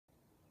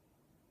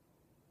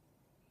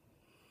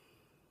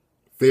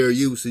Fair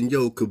use in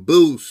your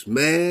caboose,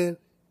 man.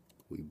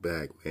 We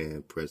back,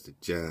 man. Prester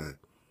John,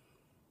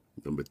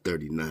 number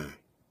 39.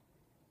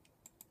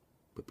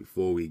 But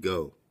before we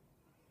go,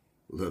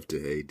 love to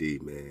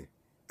AD, man,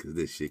 because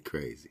this shit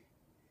crazy.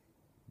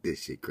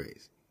 This shit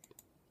crazy.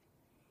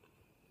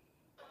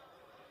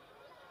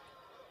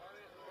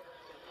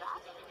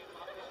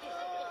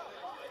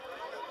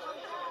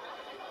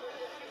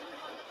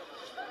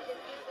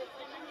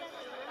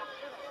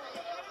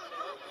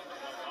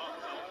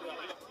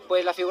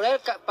 Pues la figura del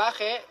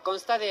paje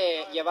consta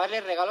de llevarle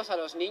regalos a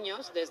los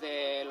niños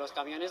desde los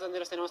camiones donde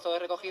los tenemos todos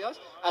recogidos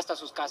hasta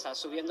sus casas,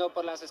 subiendo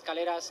por las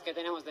escaleras que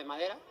tenemos de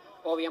madera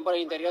o bien por el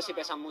interior si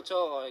pesan mucho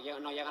o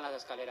no llegan las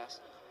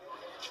escaleras.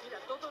 Mira,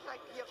 todos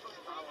aquí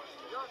acostados,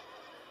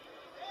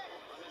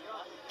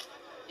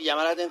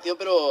 Llama la atención,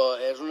 pero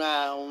es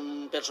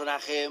un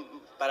personaje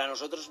para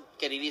nosotros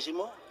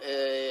queridísimo.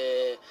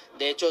 De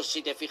hecho,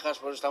 si te fijas,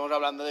 pues estamos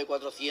hablando de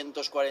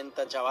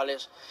 440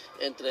 chavales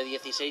entre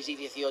 16 y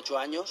 18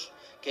 años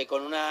que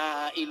con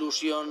una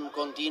ilusión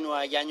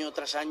continua y año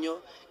tras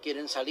año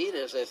quieren salir.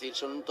 Es decir,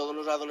 son todos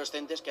los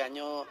adolescentes que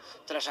año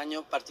tras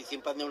año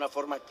participan de una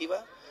forma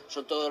activa.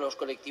 Son todos los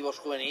colectivos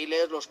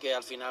juveniles los que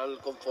al final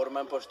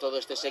conforman pues todo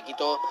este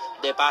séquito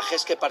de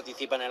pajes que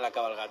participan en la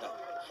cabalgata.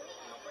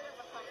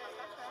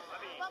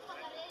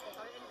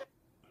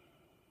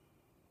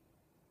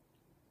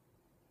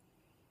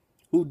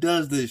 Who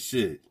does this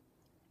shit?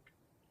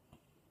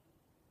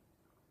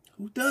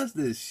 Who does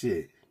this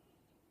shit?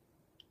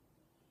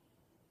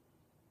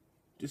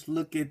 Just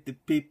look at the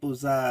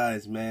people's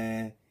eyes,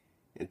 man,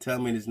 and tell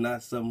me there's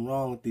not something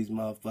wrong with these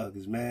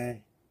motherfuckers,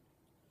 man.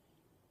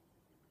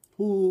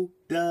 Who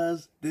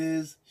does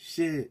this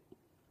shit?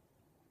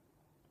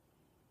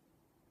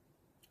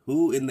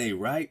 Who in their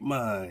right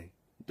mind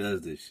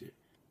does this shit?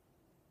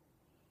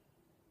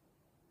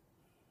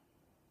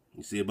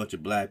 You see a bunch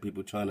of black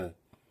people trying to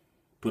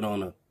put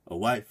on a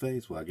white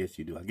face? Well, I guess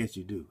you do. I guess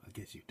you do. I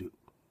guess you do.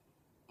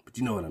 But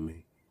you know what I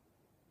mean.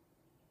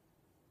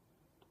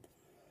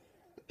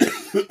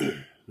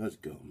 Let's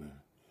go,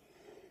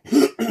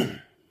 man.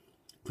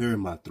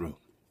 Clearing my throat.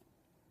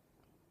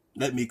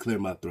 Let me clear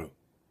my throat.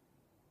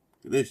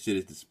 This shit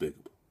is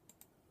despicable.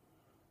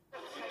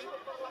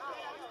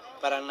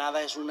 Para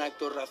nada es un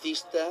acto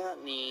racista,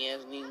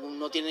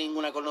 no tiene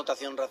ninguna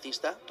connotación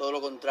racista, todo lo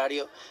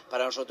contrario.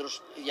 Para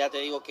nosotros, ya te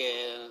digo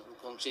que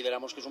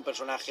consideramos que es un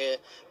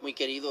personaje muy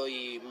querido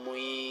y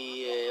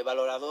muy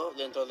valorado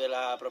dentro de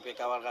la propia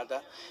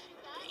cabalgata,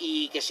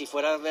 y que si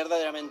fuera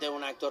verdaderamente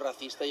un acto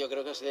racista, yo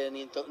creo que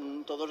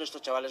todos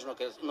estos chavales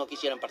no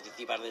quisieran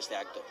participar de este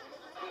acto.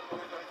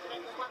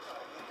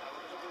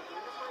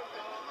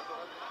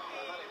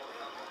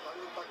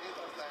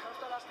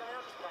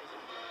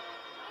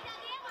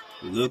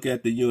 Look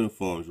at the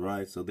uniforms,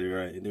 right? So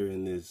they're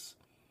in this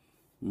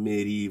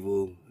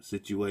medieval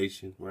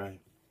situation,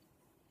 right?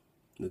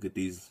 Look at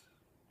these,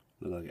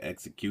 look like an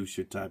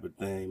execution type of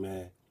thing,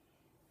 man.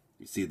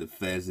 You see the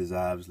fezzes,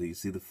 obviously. You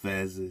see the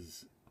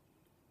fezzes.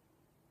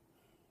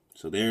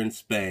 So they're in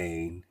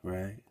Spain,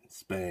 right?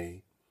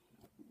 Spain.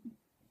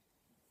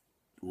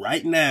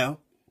 Right now,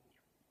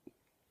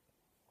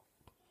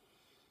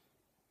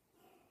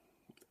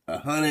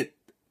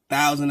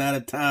 100,000 at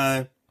a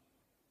time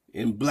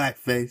in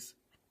blackface,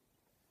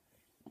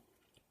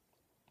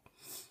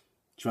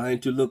 trying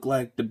to look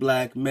like the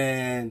black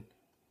man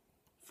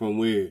from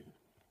where?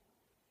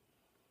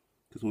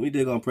 Because when we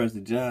dig on Prester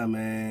John,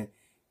 man,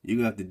 you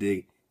gonna have to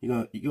dig. You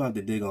gonna have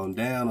to dig on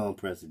down on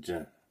Prester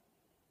John.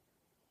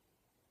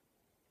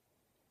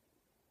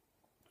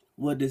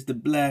 What is the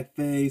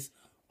blackface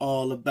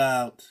all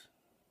about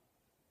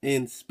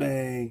in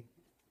Spain?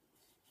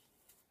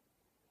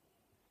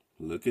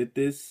 Look at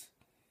this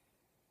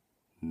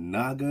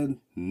Naga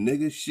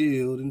nigga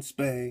shield in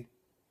Spain.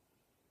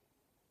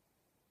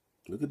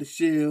 Look at the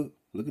shield.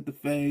 Look at the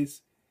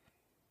face.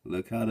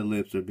 Look how the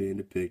lips are being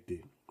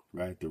depicted.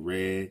 Right? The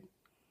red.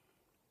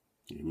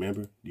 You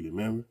remember? Do you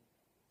remember?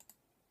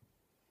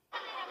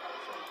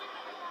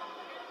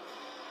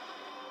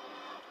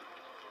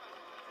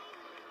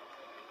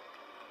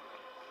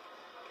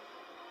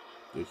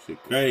 This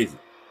shit crazy.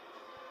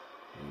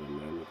 Hold on,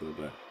 man. We'll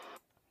go back.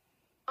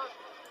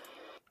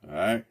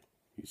 Alright.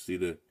 You see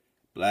the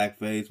black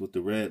face with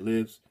the red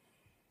lips.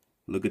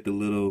 Look at the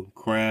little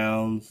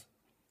crowns.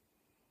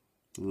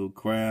 The little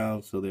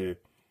crowns. So they're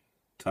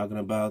talking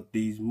about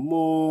these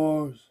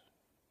Moors.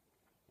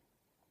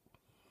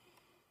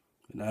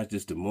 And not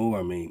just the Moor,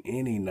 I mean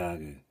any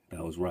Naga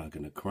that was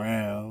rocking a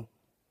crown.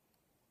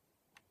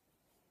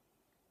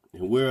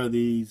 And where are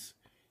these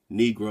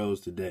Negroes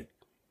today?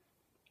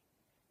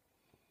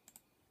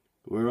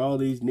 Where are all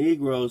these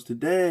Negroes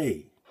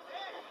today?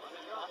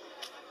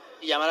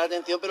 Llama la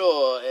atención,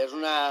 pero es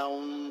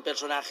un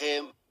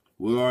personaje.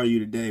 Where are you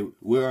today?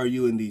 Where are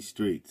you in these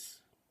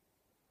streets?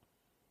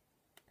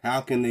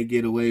 How can they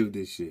get away with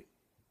this shit?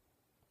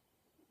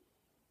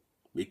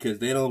 Because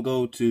they don't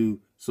go to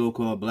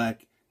so-called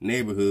black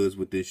neighborhoods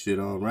with this shit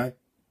on, right?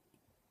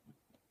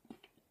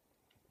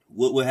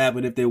 What would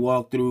happen if they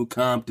walked through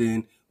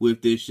Compton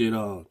with this shit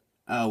on?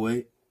 I'll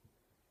wait.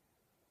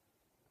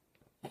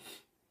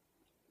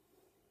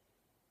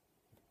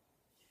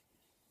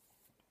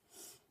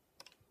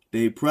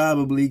 They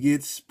probably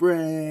get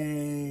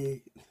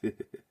sprayed.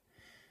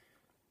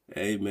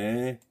 Hey,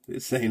 man,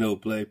 this ain't no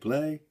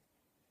play.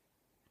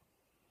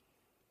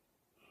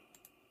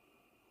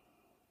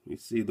 You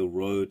see the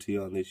royalty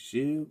on this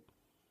shield?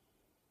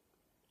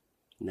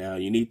 Now,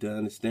 you need to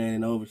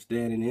understand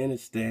and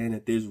understand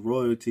that there's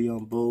royalty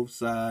on both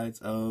sides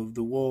of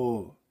the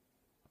war.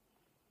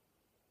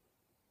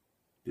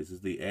 This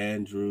is the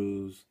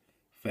Andrews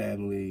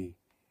family,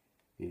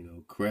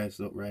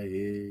 crest up right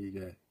here. You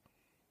got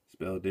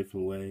spelled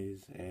different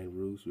ways.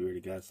 Andrews, we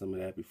already got some of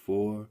that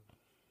before.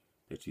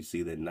 That you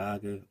see the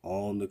Naga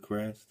on the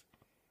crest.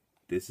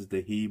 This is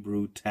the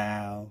Hebrew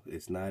Tau.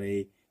 It's not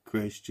a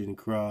Christian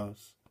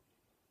cross.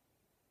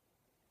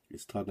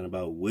 It's talking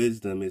about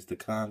wisdom is the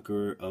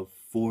conqueror of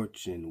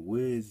fortune.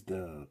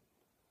 Wisdom.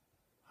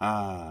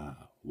 Wah.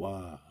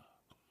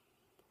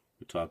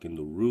 We're talking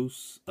the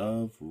Rus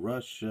of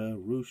Russia.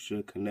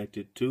 Russia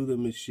connected to the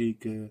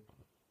Mexica,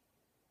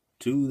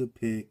 to the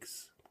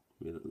Picts.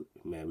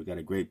 Man, we got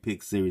a great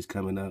Pict series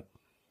coming up.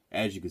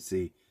 As you can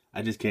see,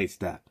 I just can't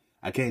stop.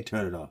 I can't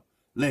turn it off.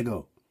 Let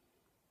go.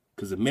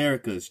 Because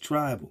America is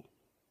tribal.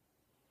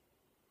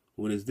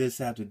 What does this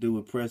have to do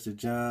with Prester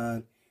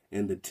John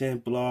and the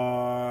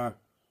Templar?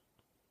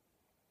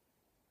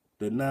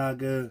 The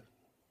Naga?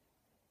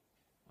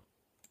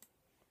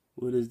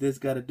 What does this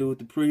got to do with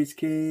the Priest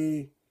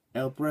King?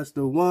 El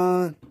Presto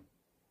One?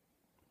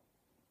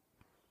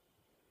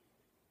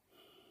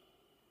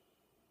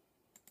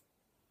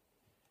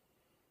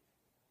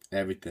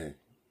 Everything.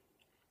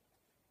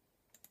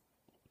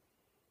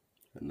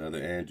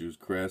 Another Andrew's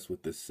crest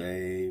with the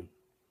same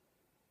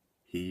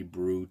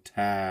Hebrew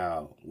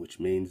Tau, which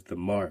means the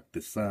mark,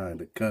 the sign,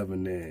 the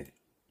covenant.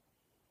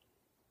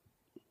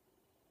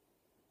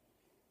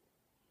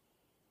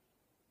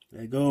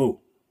 Let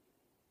go.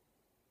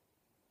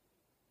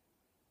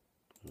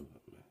 Oh,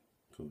 man.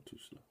 Go too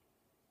slow.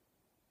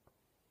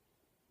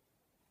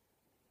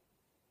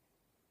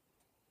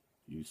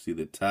 You see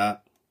the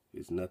top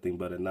is nothing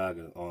but a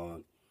Naga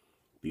on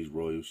these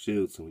royal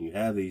shields. So when you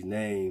have these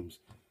names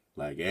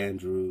like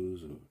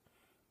Andrews or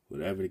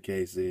whatever the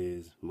case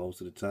is,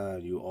 most of the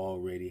time you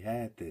already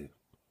had them.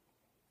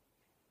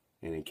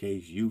 And in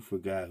case you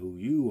forgot who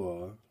you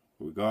are,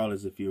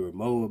 regardless if you're a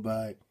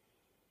Moabite,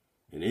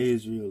 an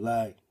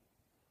Israelite,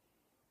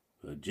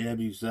 a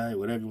Jebusite,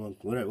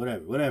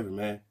 whatever,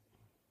 man.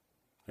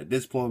 At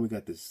this point, we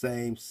got the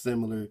same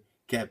similar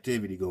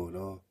captivity going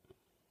on.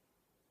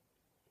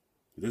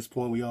 At this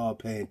point, we all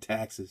paying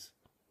taxes.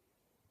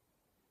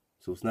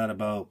 So it's not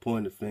about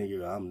pointing the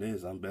finger, I'm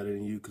this, I'm better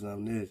than you because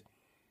I'm this.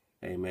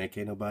 Hey, man,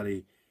 can't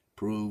nobody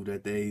prove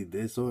that they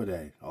this or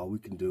that. All we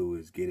can do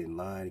is get in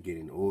line, get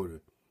in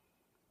order.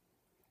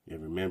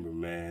 And remember,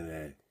 man,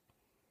 that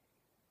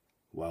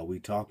while we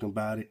talking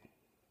about it,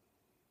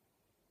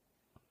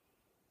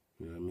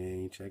 you know what I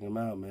mean? Check them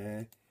out,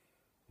 man.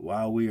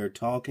 While we are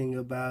talking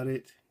about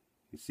it,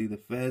 you see the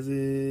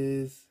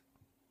fezzes?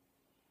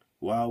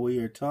 While we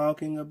are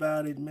talking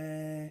about it,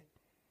 man,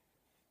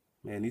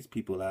 these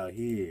people out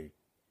here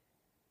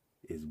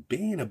is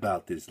being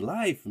about this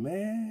life,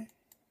 man.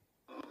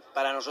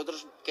 Para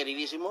nosotros,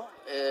 queridísimo.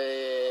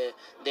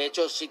 De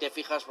hecho, si te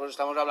fijas, pues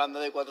estamos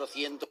hablando de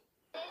 400.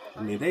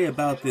 I mean, they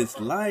about this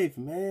life,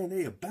 man.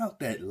 They about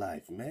that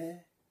life,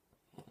 man.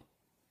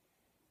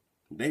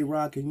 They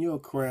rocking your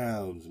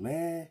crowns,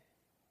 man.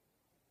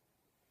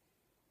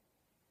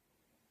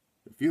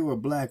 If you're a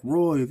black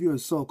royal, if you're a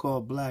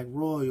so-called black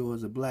royal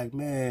as a black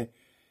man,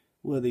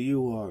 whether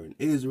you are an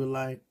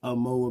Israelite, a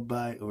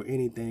Moabite, or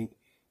anything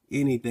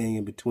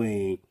in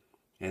between,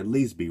 at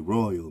least be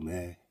royal,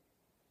 man.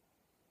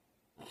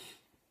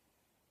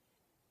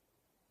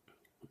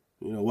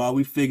 You know, while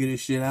we figure this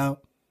shit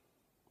out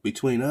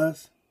between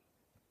us,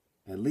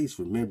 at least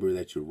remember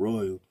that you're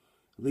royal.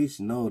 At least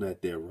know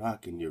that they're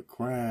rocking your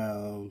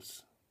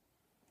crowns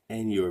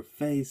and your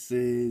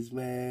faces,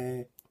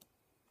 man.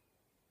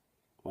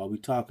 While we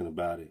talking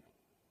about it,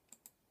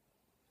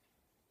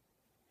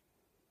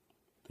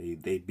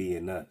 they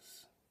being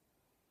us.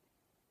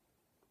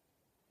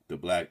 The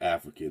black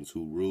Africans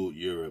who ruled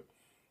Europe.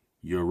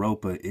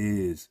 Europa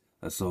is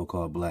a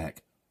so-called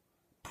black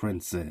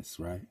princess,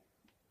 right?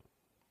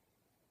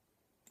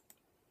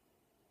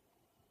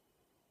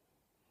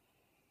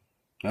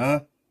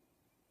 Huh?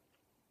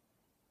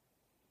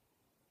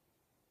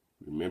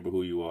 Remember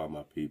who you are,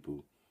 my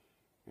people.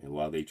 And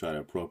while they try to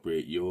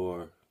appropriate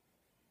your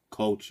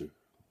culture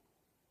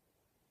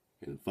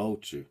and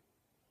vulture,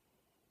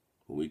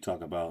 when we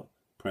talk about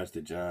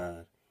Prester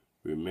John,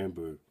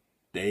 remember,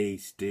 they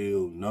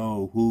still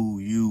know who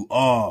you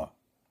are.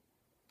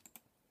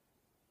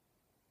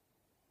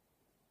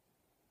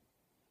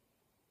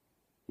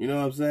 You know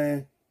what I'm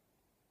saying?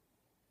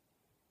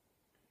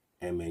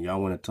 Hey, man,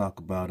 y'all want to talk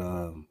about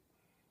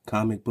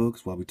comic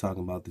books while we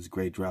talking about this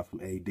great drop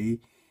from AD?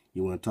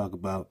 You want to talk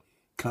about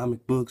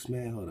comic books,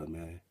 man? Hold up,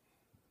 man.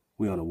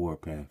 We on a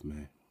warpath,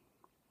 man.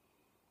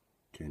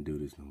 Can't do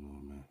this no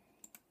more, man.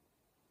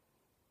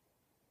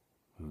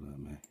 Hold up,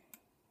 man.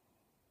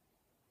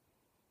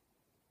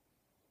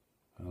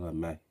 Hola,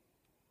 man.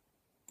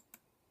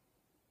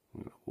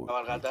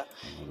 cabalgata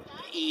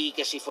y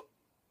que si fue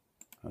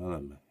Hola,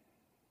 man.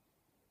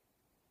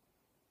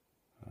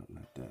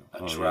 Not that.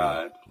 A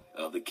tribe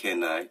of the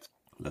Kenites.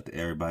 Love to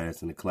everybody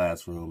that's in the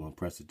classroom on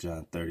Prester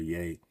John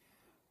 38.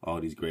 All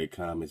these great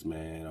comments,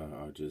 man,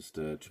 are just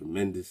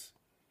tremendous.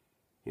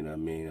 You know what I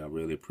mean? I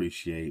really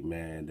appreciate,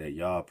 man, that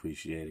y'all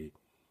appreciate it.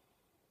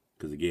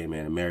 Because, again,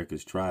 man,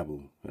 America's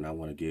tribal. And I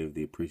want to give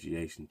the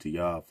appreciation to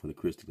y'all for the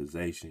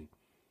crystallization.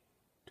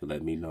 To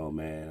let me know,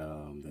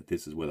 man, that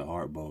this is where the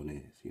heart bone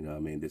is. You know what I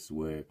mean? This is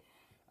where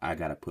I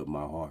got to put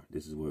my heart.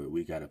 This is where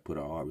we got to put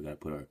our heart. We got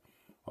to put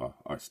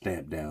our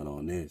stamp down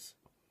on this.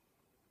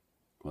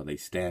 Well, they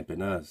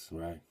stamping us,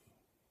 right?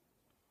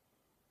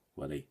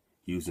 Well, they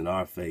using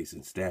our face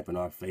and stamping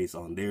our face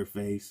on their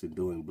face and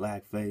doing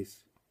blackface.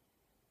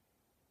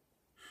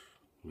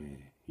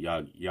 Man,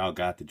 y'all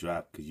got the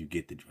drop because you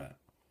get the drop.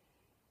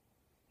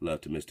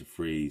 Love to Mr.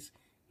 Freeze,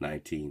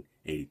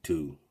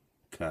 1982.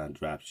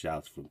 Khandrop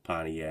shouts from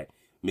Pontiac,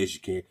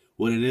 Michigan.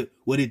 What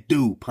it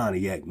do,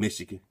 Pontiac,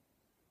 Michigan?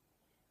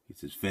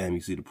 It's his fam. You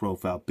see the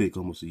profile pic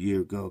almost a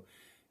year ago.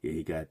 Yeah,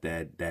 he got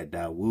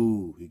that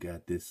woo. He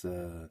got this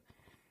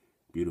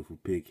beautiful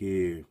pic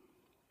here.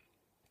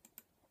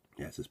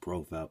 That's his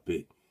profile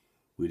pic.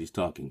 We're just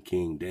talking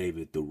King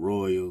David, the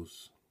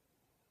royals,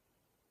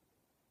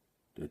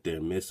 that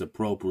they're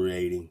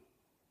misappropriating.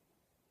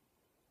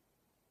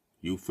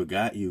 You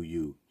forgot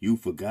you. You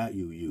forgot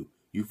you.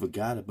 You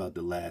forgot about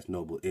the last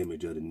noble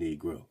image of the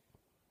Negro.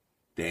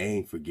 They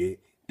ain't forget.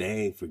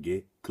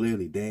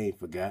 Clearly, they ain't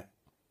forgot.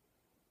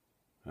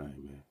 All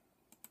right, man.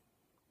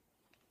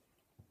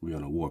 We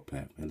on a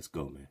warpath, man. Let's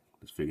go, man.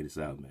 Let's figure this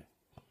out, man.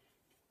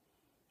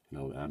 You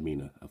know, I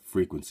mean a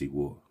frequency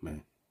war,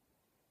 man.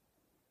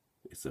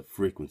 It's a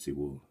frequency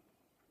war.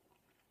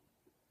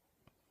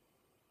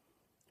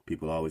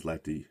 People always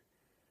like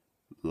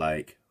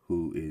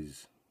who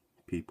is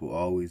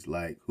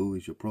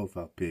your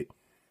profile pic.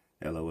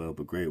 LOL,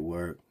 but great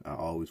work. I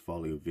always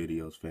follow your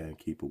videos, fam.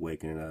 Keep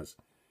awakening us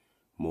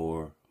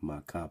more.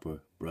 My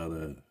copper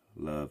brother.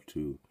 Love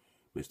to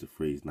Mr.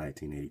 Freeze,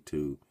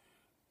 1982.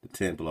 The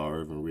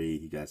Templar, Irvin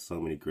Reed. He got so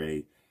many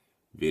great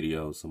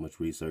videos, so much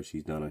research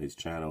he's done on his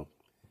channel,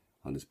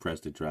 on this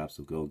Prester drop.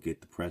 So go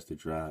get the Prester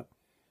drop.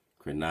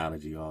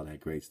 Chronology, all that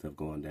great stuff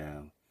going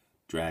down.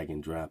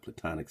 Dragon drop,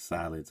 platonic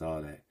solids,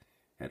 all that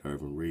at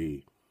Irvin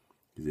Reed.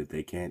 Because if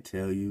they can't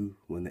tell you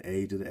when the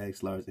age of the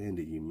X-Lars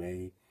ended, you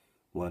may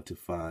want to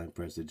find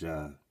Prester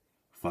John.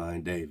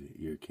 Find David,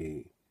 your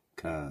king.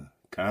 Khan.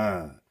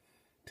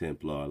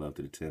 Templar, love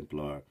to the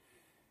Templar.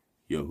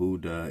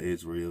 Yehuda,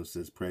 Israel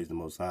says, praise the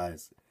Most High.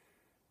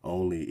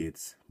 Only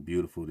it's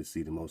beautiful to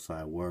see the Most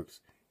High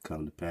works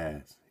come to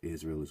pass.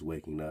 Israel is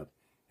waking up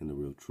in the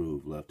real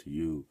truth. Love to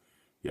you,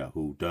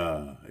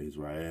 Yehuda,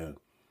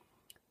 Israel.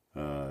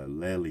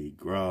 Lely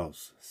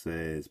Gross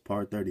says,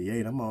 part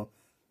 38,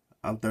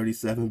 I'm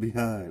 37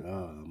 behind.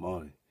 Oh, I'm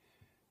on it.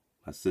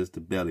 My sister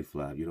Belly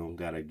Flop. You don't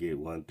gotta get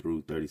 1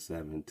 through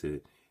 37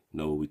 to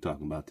know what we're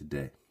talking about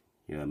today.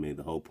 You know what I mean?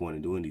 The whole point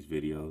of doing these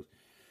videos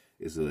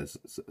is so that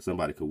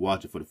somebody could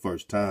watch it for the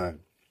first time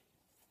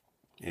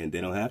and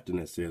they don't have to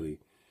necessarily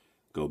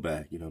go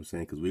back. You know what I'm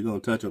saying? Because we're gonna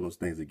touch on those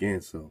things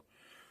again. So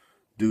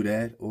do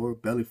that or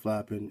belly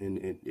flopping,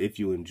 and if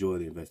you enjoy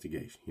the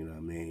investigation. You know what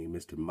I mean?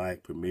 Mr.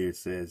 Mike Premier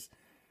says,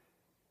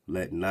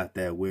 let not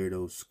that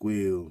weirdo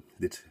squeal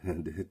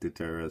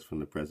deter us from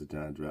the Prester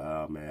John drop.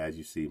 Oh, man, as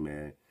you see,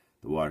 man,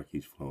 the water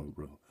keeps flowing,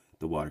 bro.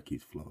 The water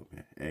keeps flowing,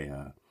 man. Hey,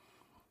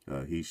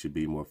 he should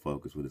be more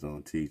focused with his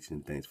own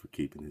teaching. Thanks for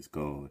keeping this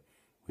going.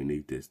 We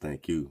need this.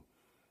 Thank you,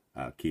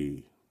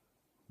 Aki,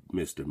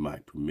 Mr.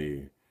 Mike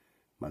Premier.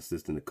 My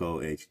sister Nicole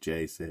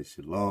HJ says,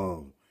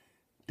 Shalom.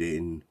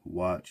 Didn't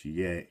watch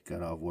yet.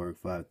 Got off work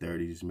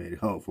 5:30. Just made it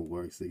home from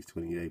work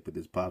 6:28. But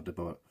this popped up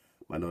on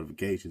my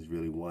notifications.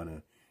 Really want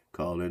to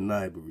call it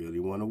night, but really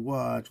want to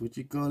watch. What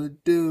you gonna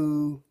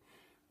do?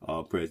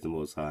 All praise the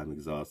Most High. I'm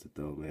exhausted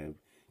though, man.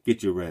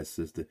 Get your rest,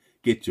 sister.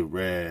 Get your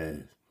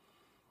rest.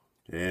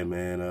 Yeah,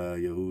 man.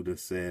 Yehuda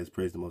says,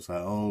 praise the Most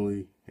High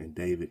only. And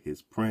David,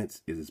 his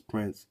prince, is his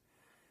prince.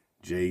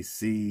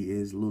 JC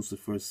is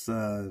Lucifer's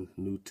son.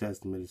 New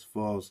Testament is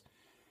false.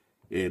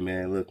 Yeah,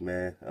 man. Look,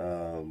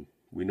 man.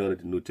 We know that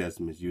the New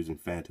Testament is using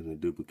phantoms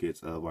and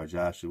duplicates of our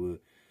Joshua,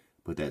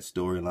 but that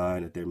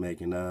storyline that they're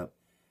making up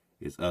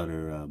is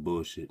utter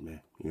bullshit,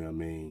 man. You know what I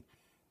mean?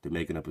 They're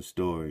making up a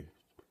story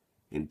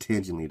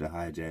intentionally to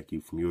hijack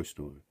you from your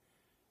story.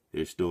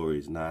 Their story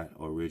is not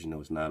original.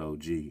 It's not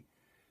OG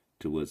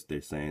to what they're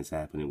saying is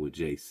happening with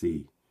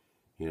JC.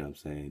 You know what I'm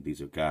saying?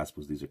 These are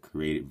gospels. These are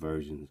created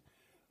versions.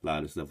 A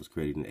lot of stuff was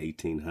created in the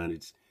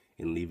 1800s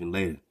and even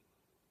later.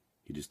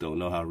 You just don't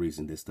know how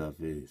recent this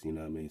stuff is. You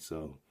know what I mean?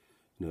 So,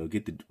 you know,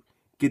 get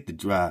the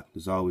drop.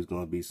 There's always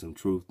going to be some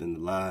truth in the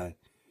lie.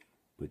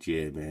 But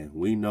yeah, man,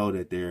 we know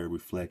that they're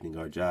reflecting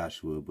our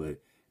Joshua,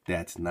 but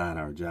that's not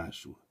our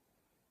Joshua.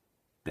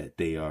 That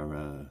they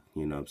are,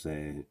 you know what I'm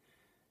saying,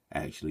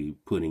 actually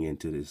putting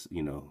into this,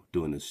 you know,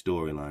 doing this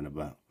storyline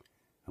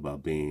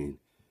about being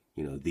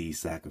you know, the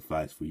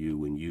sacrifice for you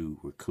when you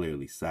were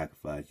clearly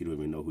sacrificed. You don't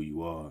even know who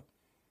you are.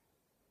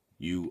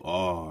 You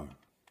are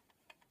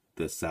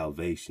the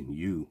salvation.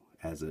 You,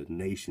 as a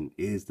nation,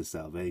 is the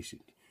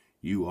salvation.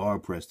 You are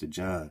Prester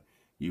John.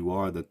 You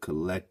are the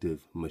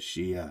collective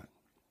Mashiach.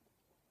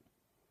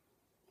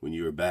 When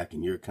you're back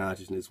in your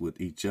consciousness with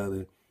each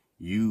other,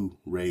 you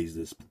raise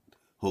this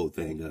whole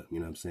thing up. You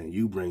know what I'm saying?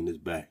 You bring this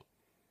back.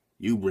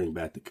 You bring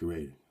back the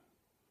Creator.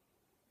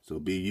 So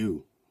be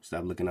you.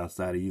 Stop looking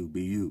outside of you.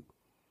 Be you.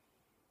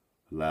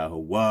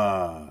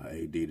 Ahchwa,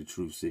 AD, the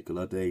truth seeker.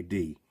 Love the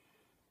AD.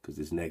 Because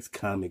this next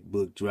comic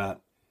book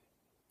drop,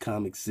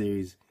 comic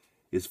series,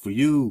 is for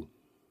you.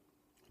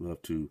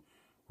 Love to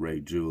Ray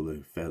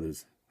Jeweler,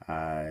 Feathers,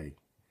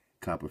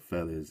 Copper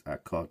Feathers. I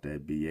caught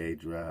that BA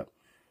drop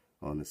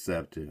on the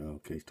Scepter.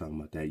 Okay, he's talking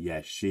about that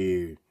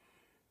Yashir.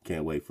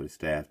 Can't wait for the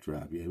staff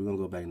drop. Yeah, we're going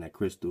to go back in that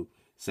crystal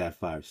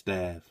sapphire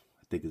staff.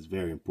 I think it's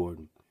very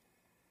important.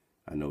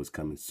 I know it's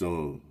coming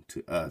soon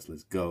to us.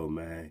 Let's go,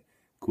 man.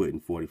 Quitting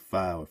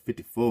 45 or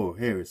 54.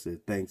 Harris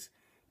said, thanks.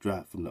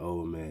 Drop from the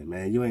old man.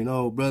 Man, you ain't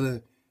old,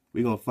 brother.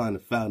 We're going to find the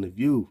fountain of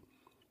youth.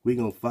 We're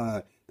going to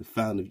find the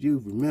fountain of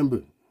youth.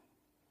 Remember,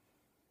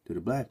 to the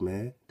black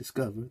man,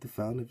 discover the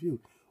fountain of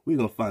youth. We're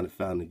going to find the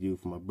fountain of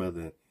youth for my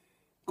brother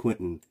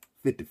Quentin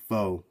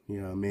 54.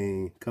 You know what I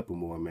mean? Couple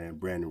more, man.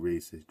 Brandon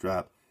Reed says,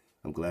 drop.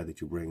 I'm glad that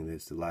you're bringing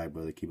this to light,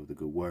 brother. Keep up the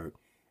good work.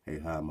 Hey,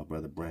 hi, my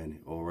brother Brandon.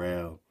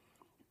 Orel.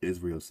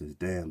 Israel says,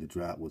 damn, the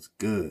drop was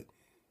good.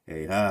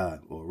 Hey, hi,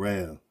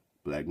 Orel.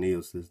 Black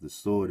Neil says, the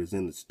sword is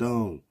in the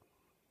stone.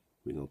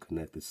 We're going to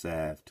connect the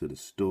staff to the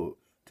sword,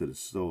 to the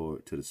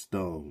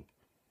stone.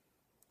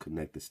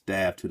 Connect the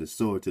staff to the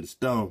sword, to the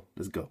stone.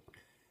 Let's go.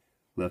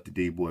 Love to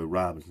D-Boy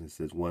Robinson.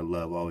 Says, one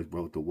love always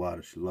broke the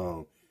water.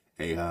 Shalom.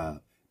 Hey, hi,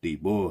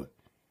 D-Boy.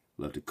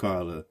 Love to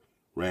Carla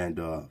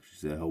Randolph. She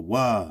said,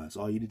 Ahchwa. That's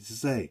all you need to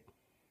say.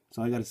 That's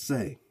all you got to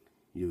say.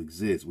 You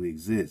exist. We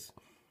exist.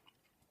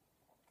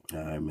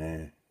 All right,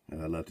 man.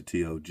 I love to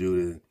T.O.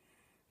 Judah.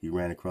 He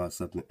ran across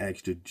something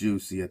extra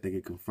juicy. I think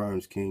it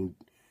confirms King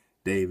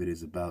David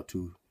is about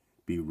to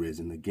be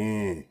risen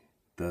again.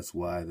 That's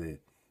why the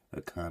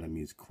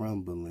economy is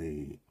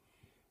crumbling.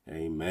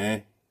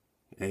 Amen.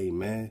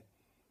 Amen.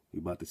 We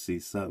about to see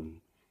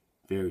something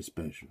very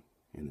special.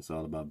 And it's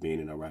all about being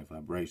in the right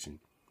vibration.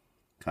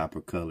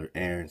 Copper Color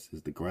Aaron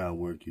says the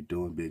groundwork you're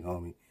doing, big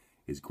homie,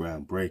 is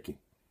groundbreaking.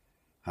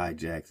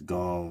 Hijack's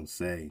gonna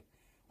say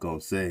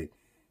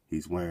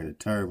he's wearing a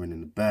turban in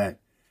the back.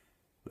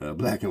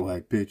 Black and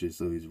white picture,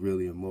 so he's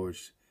really a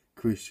Moorish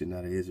Christian,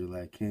 not an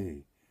Israelite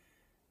king.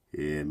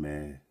 Yeah,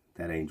 man,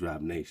 that ain't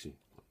Drop Nation.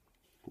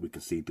 We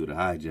can see through the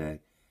hijack,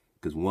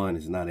 because one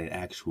is not an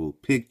actual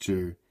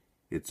picture,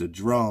 it's a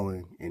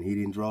drawing, and he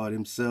didn't draw it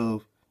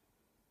himself,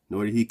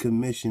 nor did he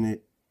commission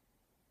it.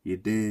 You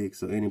dig?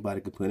 So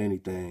anybody could put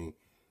anything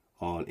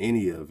on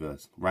any of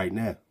us right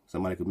now.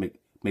 Somebody could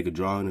make a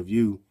drawing of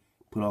you,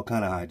 put all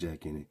kind of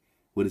hijack in it.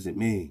 What does it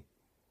mean?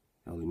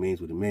 It only means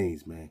what it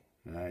means, man.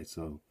 All right,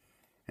 so,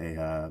 hey,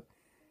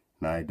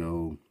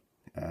 Nido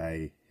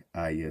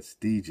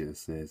Ayestija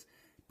says,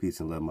 peace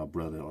and love, my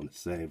brother, on the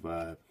same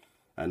vibe.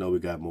 I know we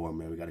got more,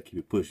 man. We got to keep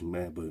it pushing,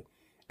 man. But,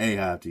 hey,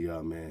 hi to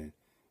y'all, man.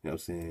 You know what I'm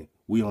saying?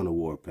 We on the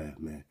war path,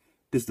 man.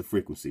 This is the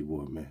frequency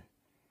war, man.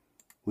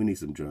 We need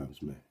some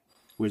drums, man.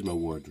 Where's my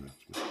war drums,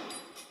 man?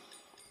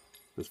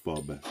 Let's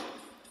fall back.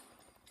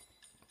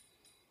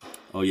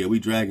 Oh, yeah, we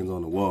dragons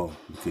on the wall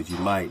because you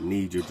might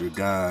need your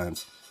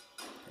dragons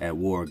at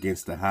war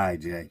against the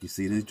hijack. You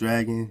see, this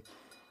dragon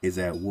is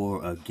at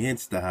war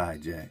against the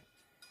hijack.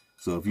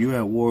 So if you're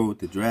at war with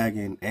the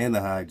dragon and the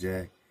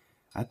hijack,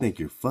 I think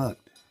you're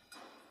fucked.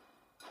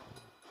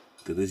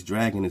 Because this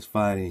dragon is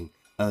fighting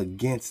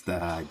against the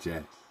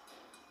hijack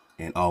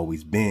and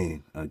always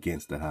been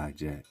against the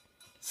hijack.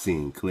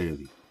 Seeing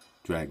clearly.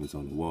 Dragons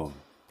on the wall.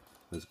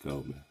 Let's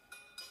go, man.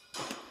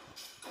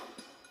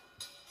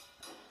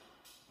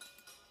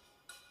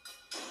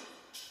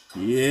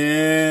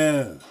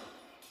 Yeah.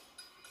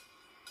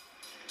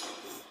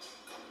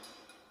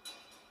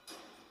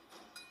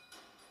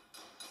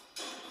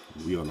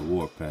 We on the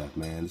war path,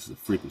 man. This is a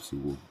frequency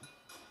war.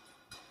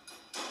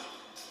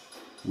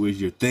 Where's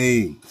your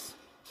things?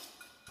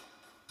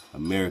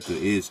 America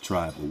is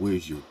tribal.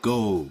 Where's your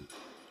gold?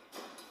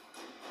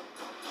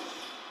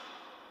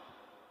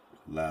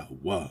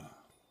 Ahchwa.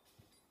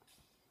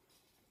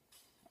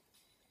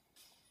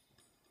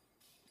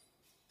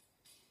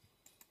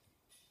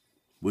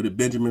 What did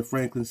Benjamin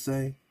Franklin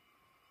say?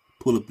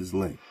 Pull up this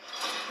link.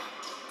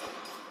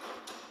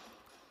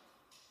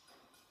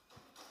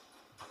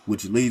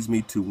 Which leads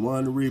me to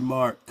one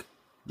remark.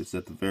 This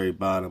at the very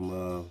bottom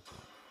of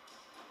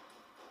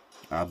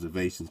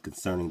observations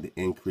concerning the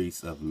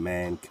increase of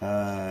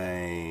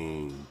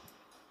mankind.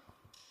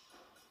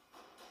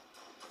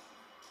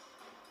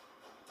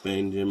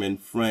 Benjamin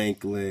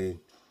Franklin.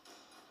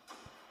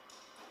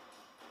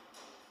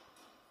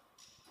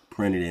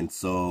 Printed and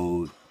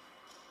sold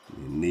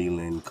in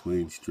Neyland,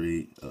 Queen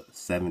Street,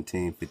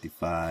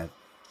 1755.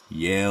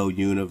 Yale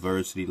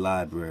University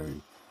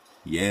Library.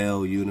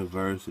 Yale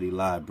University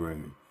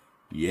Library.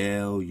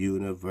 Yale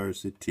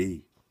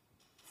University.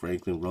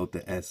 Franklin wrote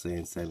the essay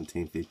in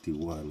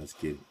 1751. Let's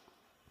get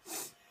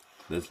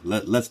it.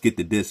 Let's get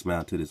the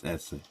dismount to this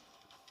essay.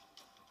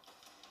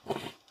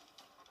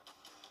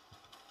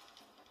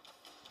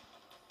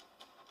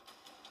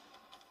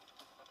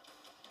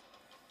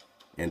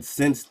 And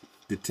since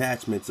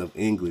detachments of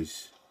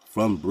English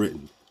from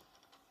Britain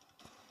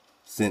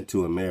sent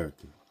to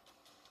America,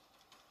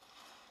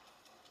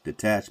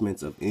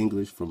 detachments of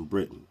English from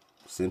Britain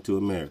sent to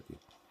America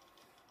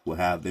will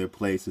have their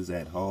places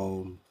at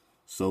home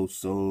so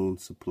soon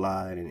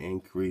supplied and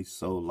increased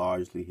so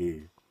largely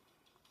here.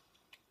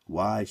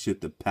 Why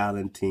should the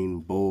Palatine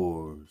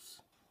Boers,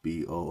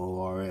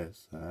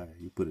 B-O-O-R-S, all right,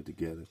 you put it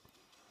together,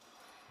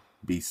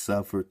 be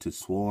suffered to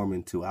swarm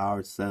into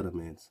our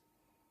settlements?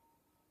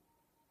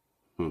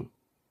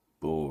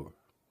 Boar.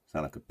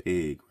 Sound like a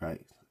pig,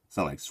 right?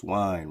 Sound like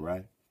swine,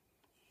 right?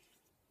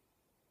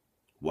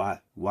 Why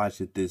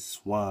should this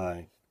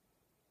swine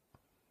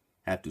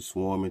have to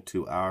swarm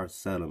into our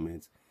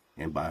settlements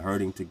and by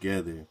herding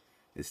together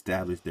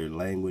establish their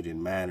language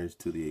and manners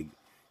to the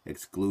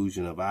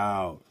exclusion of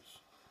ours?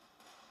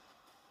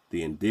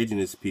 The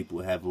indigenous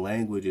people have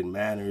language and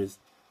manners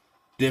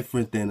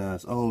different than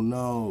us. Oh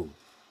no.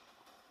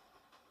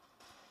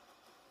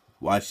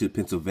 Why should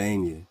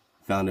Pennsylvania,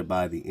 founded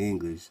by the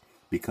English,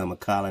 become a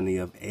colony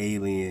of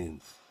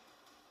aliens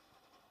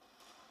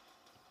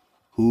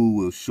who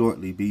will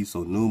shortly be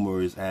so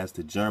numerous as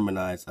to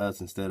Germanize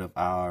us instead of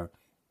our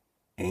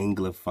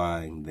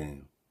Anglifying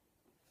them?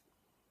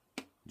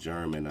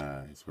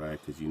 Germanize, right?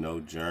 Because you know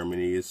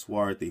Germany is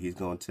swarthy. He's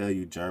going to tell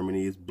you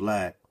Germany is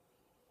black.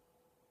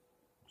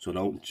 So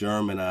don't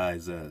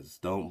Germanize us.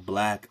 Don't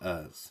black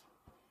us.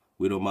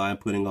 We don't mind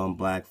putting on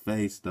black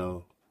face,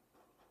 though.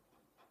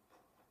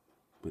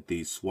 But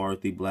these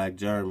swarthy black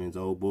Germans,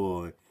 oh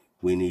boy,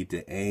 we need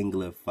to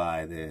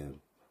Anglify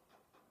them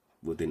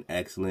with an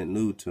excellent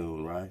new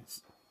tune, right?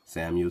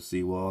 Samuel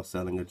Sewall,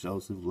 Selling of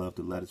Joseph, Love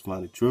to Let Us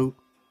Find the Truth.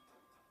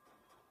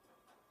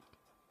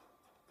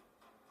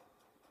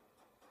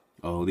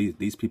 Oh,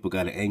 these people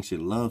got an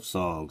ancient love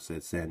song,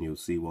 said Samuel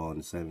Sewall in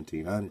the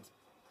 1700s.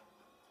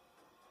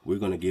 We're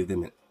going to give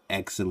them an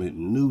excellent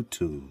new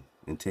tune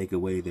and take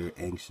away their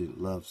ancient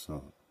love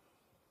song.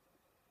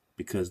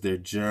 Because they're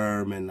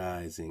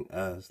Germanizing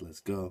us.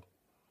 Let's go.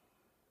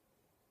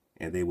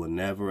 And they will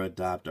never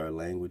adopt our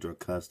language or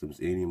customs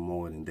any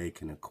more than they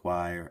can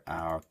acquire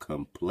our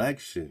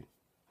complexion.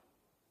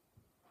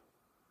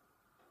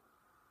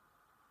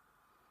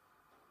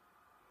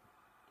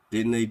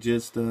 Didn't they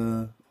just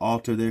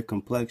alter their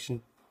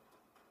complexion?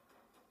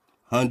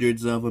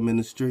 Hundreds of them in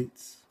the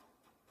streets.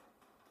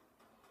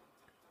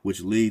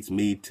 Which leads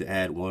me to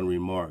add one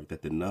remark,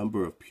 that the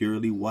number of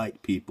purely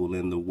white people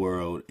in the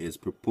world is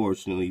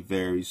proportionally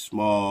very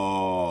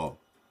small.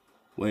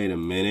 Wait a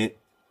minute.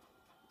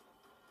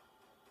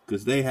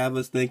 Because they have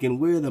us thinking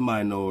we're the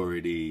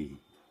minority.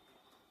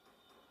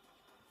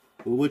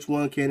 Well, which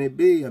one can it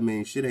be? I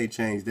mean, shit ain't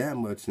changed that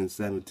much since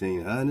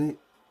 1700.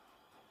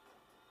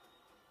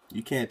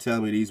 You can't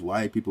tell me these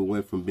white people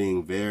went from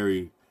being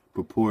very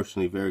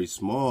proportionally very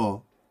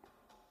small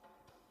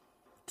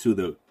to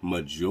the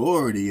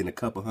majority in a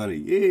couple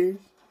hundred years.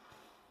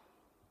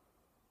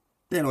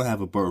 They don't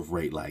have a birth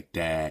rate like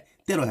that.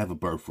 They don't have a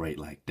birth rate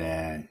like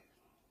that.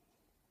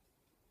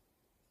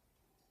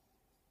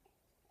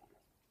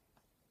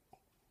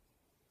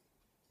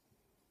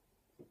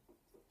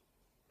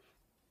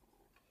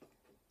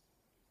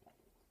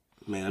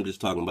 Man, I'm just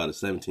talking about a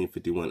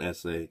 1751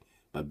 essay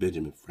by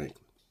Benjamin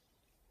Franklin.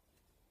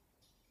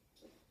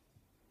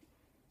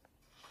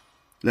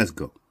 Let's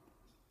go.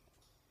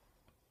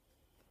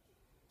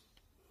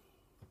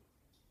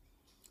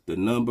 The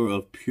number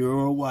of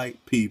pure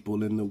white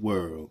people in the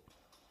world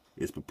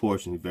is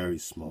proportionally very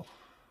small.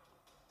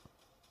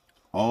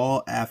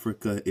 All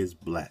Africa is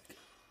black.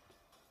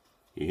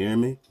 You hear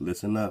me?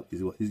 Listen up.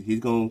 He's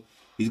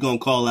gonna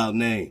call out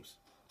names.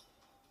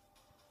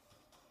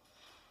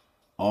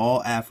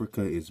 All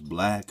Africa is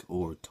black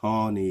or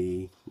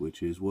tawny,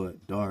 which is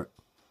what? Dark.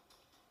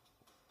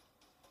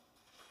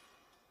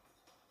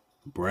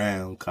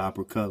 Brown,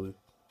 copper color.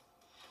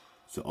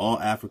 So all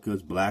Africa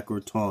is black or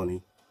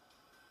tawny.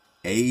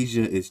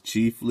 Asia is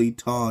chiefly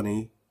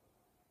tawny.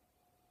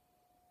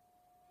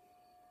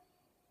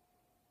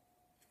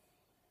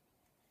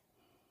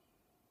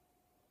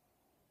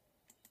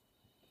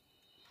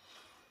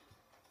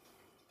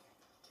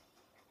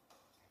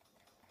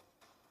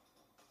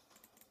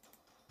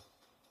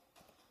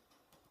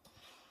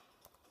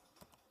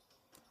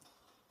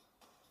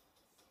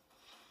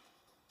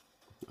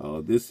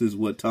 Oh, this is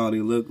what tawny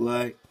look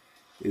like?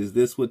 Is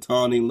this what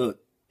tawny look?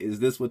 Is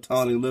this what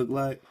tawny look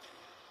like?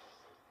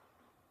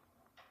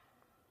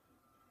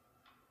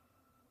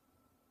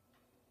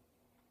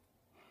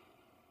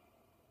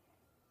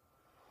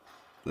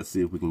 Let's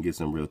see if we can get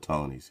some real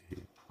tawnies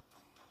here.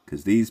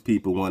 Because these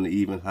people want to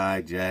even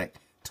hijack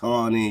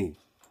tawny.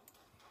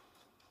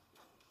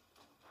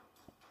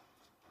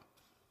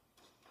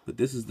 But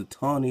this is the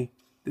tawny.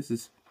 This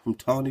is from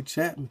Tawny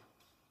Chapman.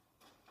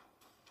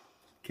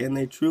 Can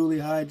they truly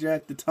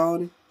hijack the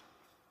Tawny?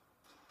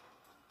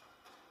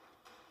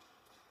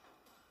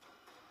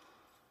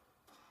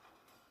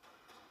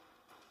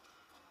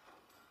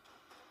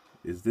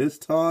 Is this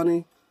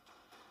Tawny?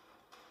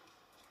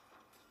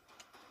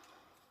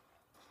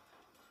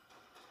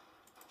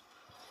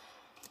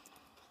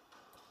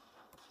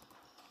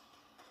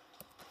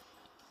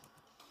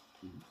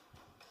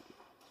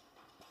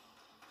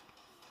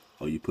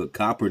 Oh, you put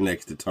copper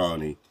next to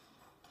Tawny,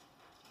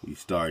 you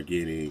start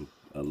getting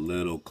a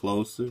little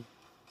closer.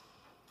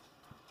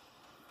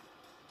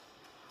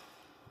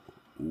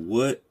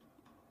 What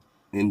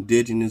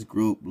indigenous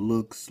group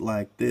looks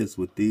like this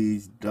with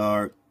these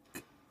darker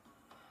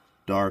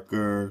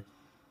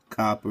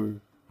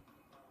copper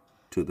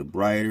to the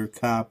brighter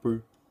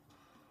copper?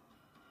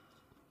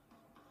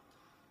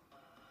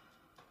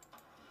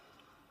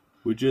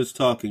 We're just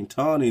talking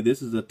tawny.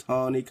 This is a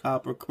tawny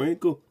copper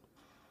crinkle.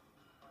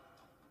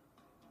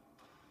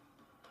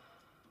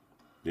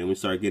 Then we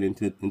start getting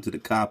into the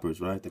coppers,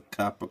 right? The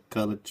copper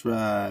colored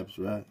tribes,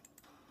 right?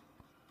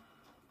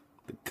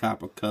 The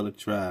copper colored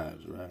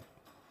tribes, right?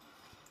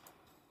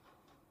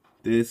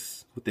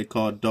 This, what they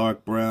call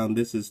dark brown,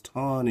 this is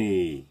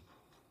tawny.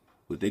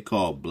 What they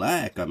call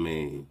black, I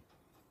mean,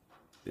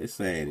 they're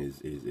saying is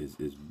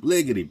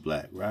bliggity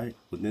black, right?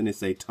 But then they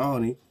say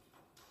tawny.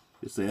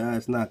 They say,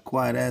 it's not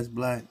quite as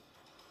black.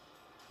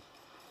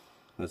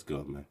 Let's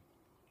go, man.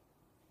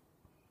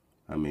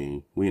 I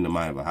mean, we in the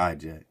mind of a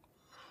hijack.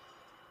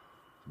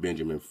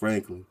 Benjamin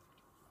Franklin.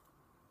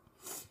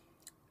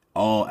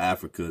 All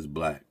Africa is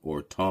black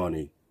or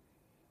tawny.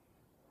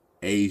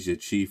 Asia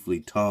chiefly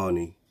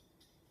tawny.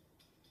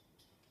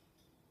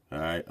 All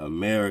right,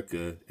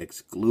 America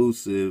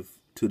exclusive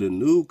to the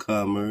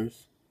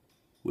newcomers,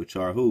 which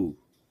are who?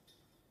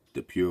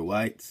 The pure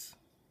whites.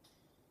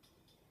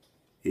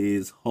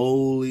 Is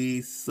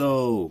wholly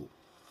so.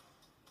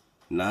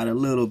 Not a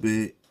little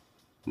bit,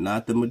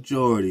 not the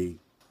majority.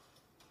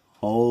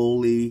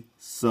 Wholly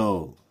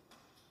so.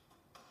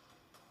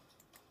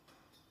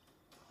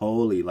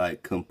 Holy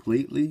like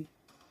completely.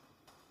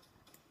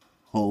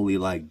 Holy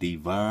like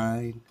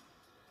divine.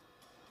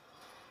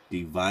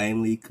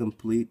 Divinely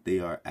complete. They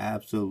are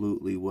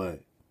absolutely what?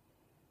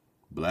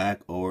 Black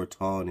or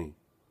tawny.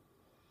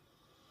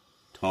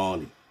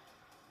 Tawny.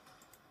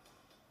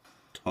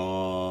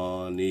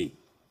 Tawny.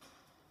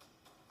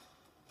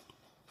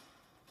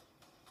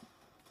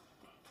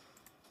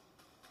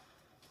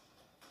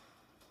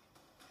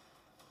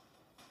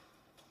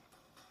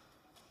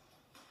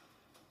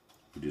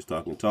 We're just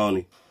talking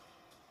tawny.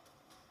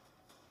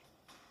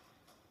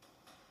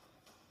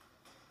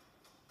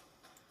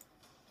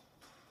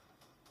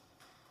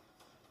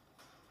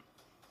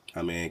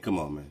 I mean, come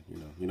on, man.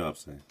 You know what I'm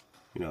saying.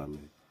 You know what I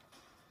mean.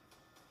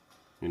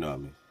 You know what I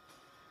mean.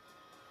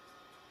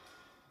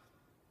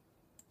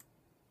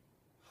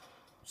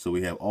 So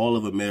we have all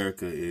of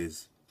America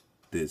is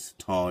this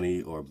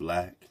tawny or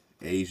black.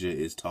 Asia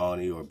is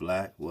tawny or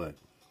black. What?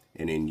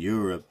 And in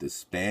Europe, the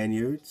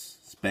Spaniards,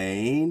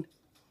 Spain.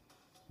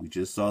 We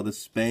just saw the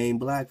Spain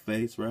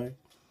blackface, right?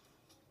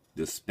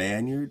 The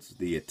Spaniards,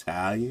 the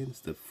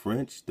Italians, the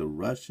French, the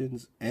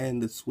Russians,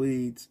 and the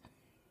Swedes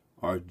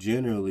are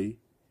generally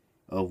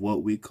of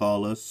what we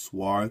call a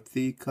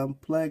swarthy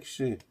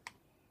complexion.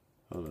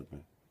 Hold up,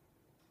 man.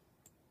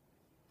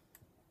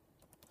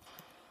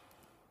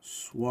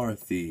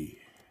 Swarthy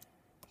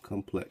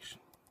complexion.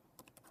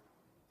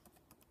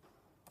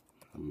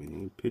 I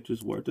mean,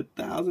 picture's worth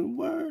 1,000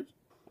 words.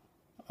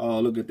 Oh,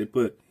 look what they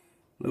put.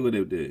 Look what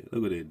they did.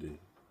 Look what they did.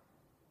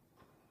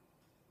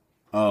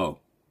 Oh,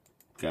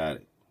 got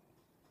it.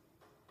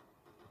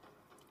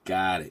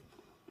 Got it.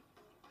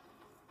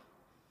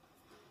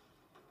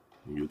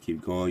 You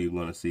keep going, you're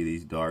going to see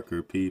these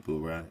darker people,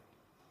 right?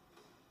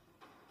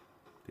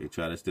 They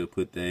try to still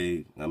put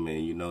I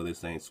mean, you know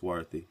this ain't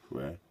swarthy,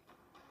 right?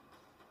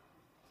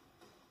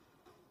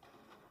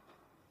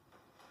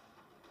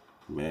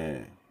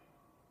 Man,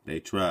 they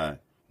try.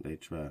 They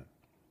try.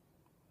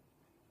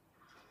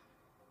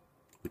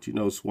 But you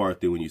know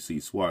swarthy when you see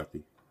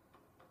swarthy.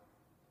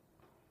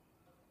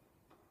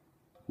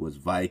 Was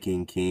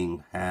Viking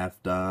King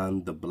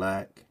Halfdan the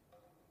Black?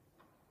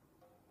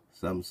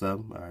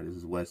 Something. All right, this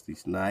is Wesley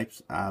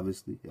Snipes,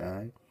 obviously. All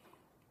right.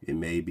 It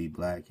may be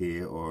black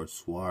hair or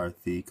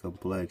swarthy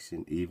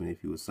complexion, even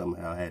if he was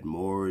somehow had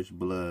Moorish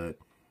blood.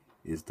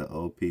 Is the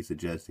OP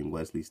suggesting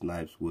Wesley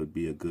Snipes would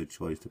be a good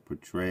choice to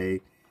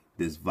portray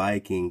this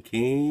Viking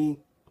king?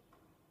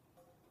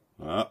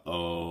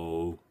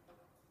 Uh-oh.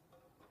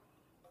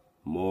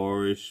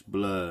 Moorish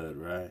blood,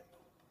 right?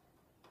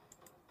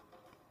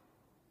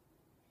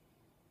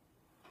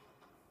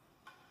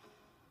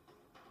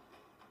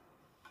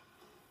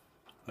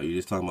 Oh, you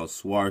just talking about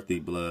swarthy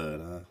blood,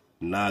 huh?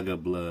 Naga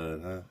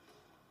blood, huh?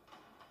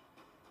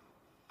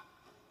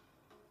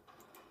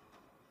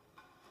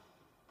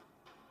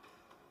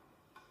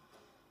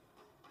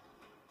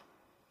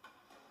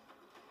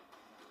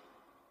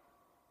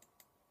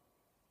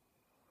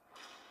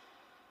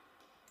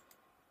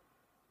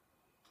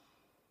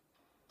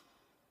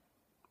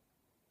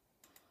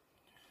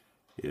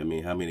 Yeah, I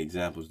mean, how many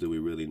examples do we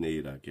really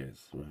need, I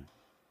guess, right?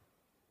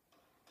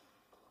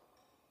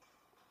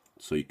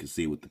 So you can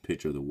see what the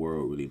picture of the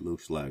world really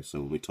looks like.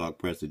 So when we talk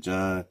Prester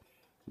John,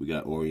 we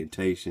got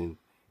orientation,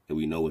 and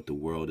we know what the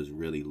world is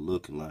really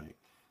looking like.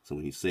 So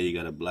when you say you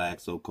got a black,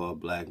 so-called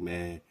black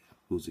man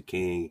who's a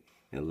king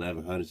in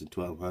 1100s and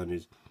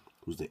 1200s,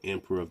 who's the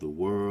emperor of the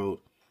world,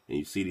 and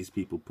you see these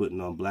people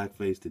putting on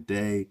blackface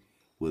today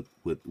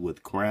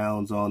with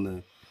crowns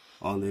on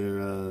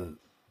their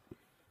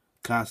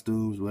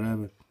costumes,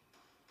 whatever,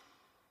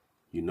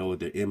 you know what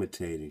they're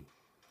imitating,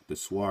 the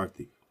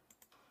swarthy.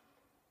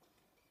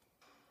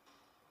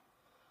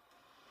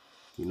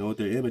 You know what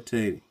they're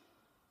imitating?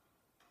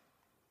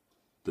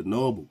 The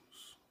nobles.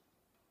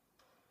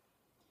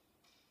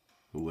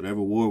 And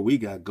whatever war we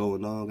got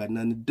going on got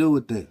nothing to do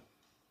with them.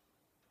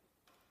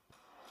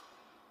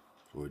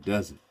 Or it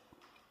doesn't.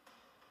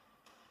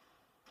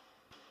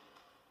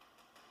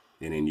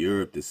 And in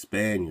Europe, the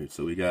Spaniards.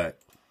 So we got,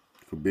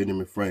 for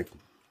Benjamin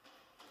Franklin.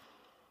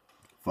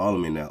 Follow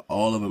me now.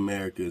 All of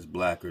America is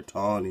black or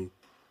tawny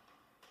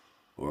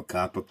or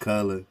copper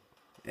color,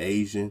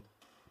 Asian,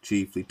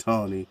 chiefly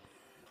tawny.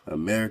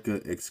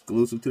 America,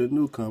 exclusive to the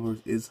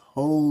newcomers, is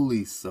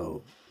wholly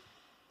so.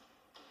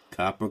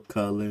 Copper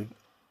color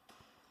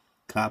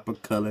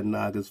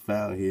Nagas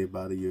found here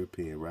by the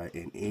European, right?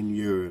 And in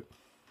Europe,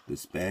 the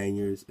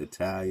Spaniards,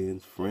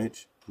 Italians,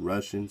 French,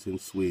 Russians,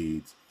 and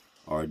Swedes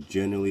are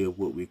generally of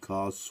what we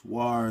call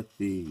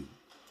swarthy.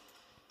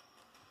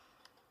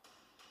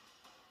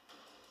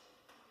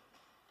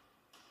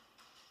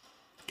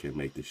 Can't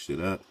make this shit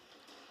up.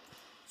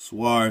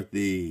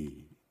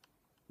 Swarthy.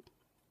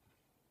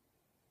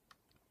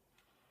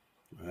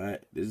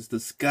 Right, this is the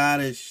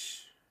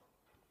Scottish.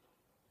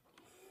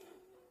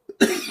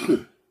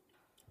 We're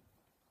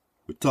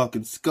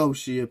talking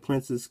Scotia,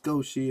 Princess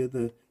Scotia,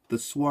 the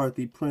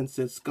swarthy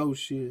Princess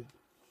Scotia,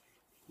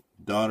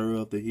 daughter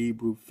of the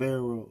Hebrew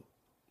Pharaoh.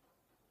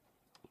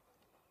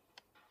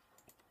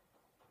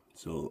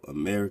 So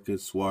America,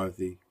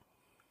 swarthy,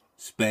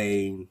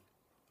 Spain,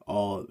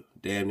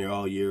 damn near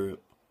all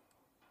Europe,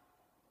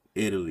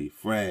 Italy,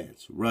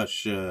 France,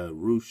 Russia, the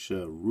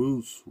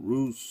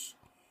Rus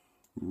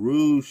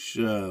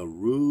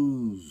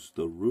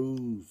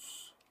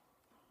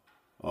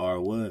are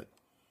what?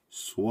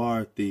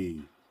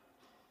 Swarthy.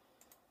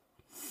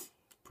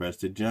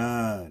 Prester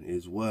John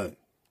is what?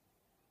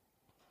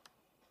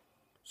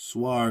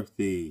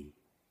 Swarthy.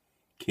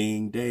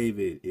 King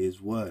David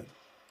is what?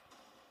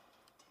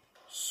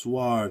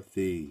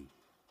 Swarthy.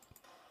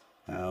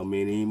 How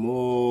many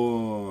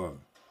more?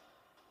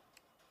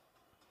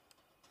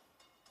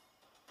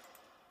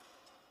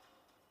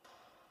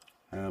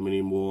 How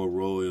many more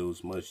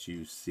royals must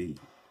you see?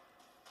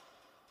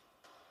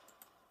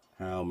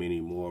 How many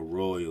more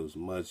royals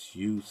must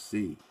you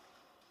see?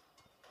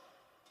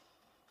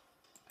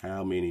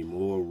 How many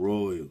more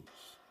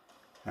royals?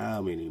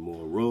 How many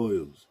more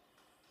royals?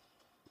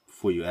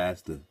 Before you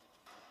ask the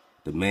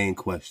main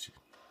question.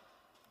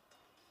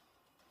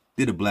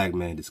 Did a black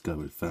man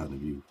discover the fountain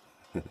of youth?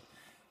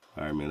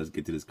 All right, man, let's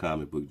get to this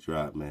comic book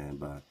drop, man,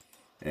 by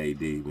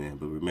AD, man.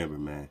 But remember,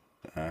 man,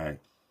 all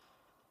right.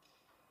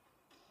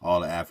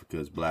 All of Africa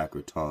is black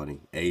or tawny.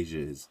 Asia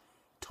is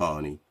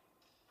tawny.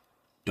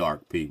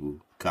 Dark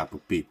people, copper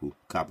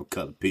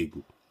colored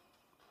people.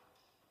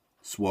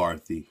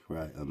 Swarthy,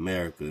 right?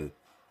 America,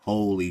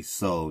 wholly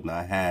so,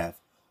 not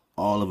half.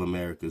 All of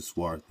America is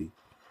swarthy.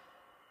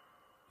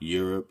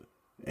 Europe,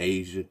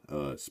 Asia,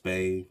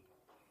 Spain.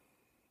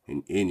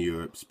 And in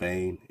Europe,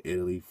 Spain,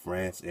 Italy,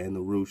 France, and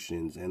the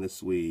Russians and the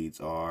Swedes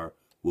are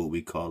what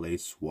we call a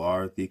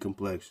swarthy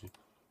complexion.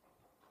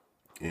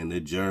 And the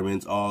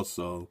Germans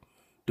also.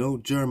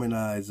 Don't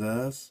Germanize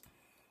us.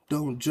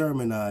 Don't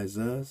Germanize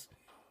us.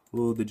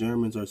 Well, the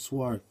Germans are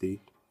swarthy.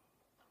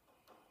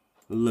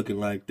 Looking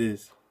like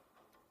this.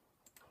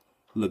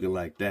 Looking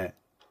like that.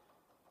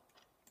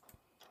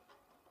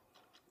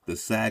 The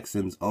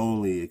Saxons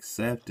only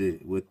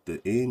accepted with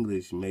the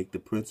English make the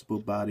principal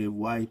body of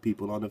white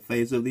people on the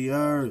face of the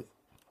earth.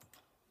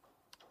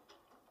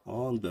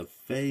 On the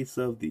face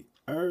of the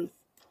earth.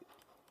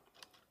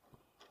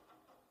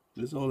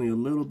 There's only a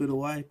little bit of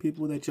white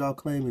people that y'all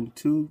claiming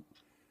two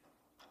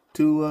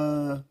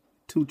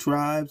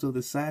tribes of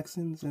the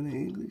Saxons and the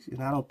English,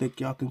 and I don't think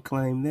y'all can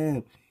claim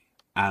them.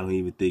 I don't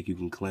even think you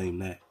can claim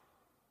that.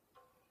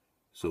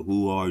 So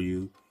who are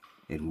you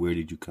and where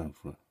did you come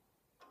from?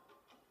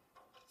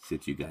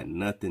 Since you got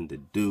nothing to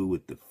do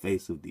with the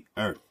face of the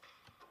earth.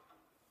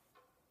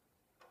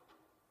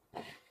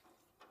 I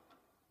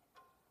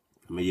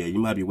mean, yeah, you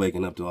might be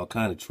waking up to all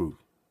kind of truth,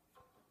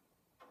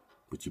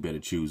 but you better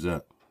choose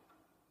up.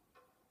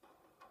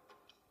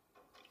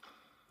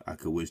 I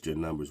could wish your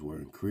numbers were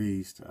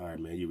increased. All right,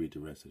 man, you read the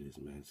rest of this,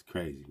 man. It's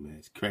crazy, man.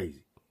 It's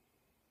crazy.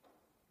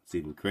 What's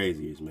even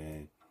crazier is,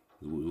 man,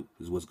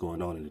 is what's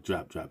going on in the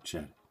drop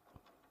chat.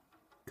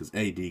 Because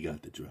AD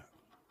got the drop.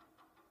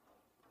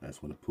 I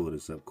just want to pull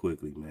this up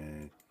quickly,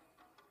 man.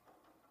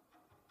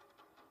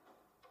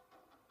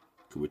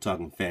 Because we're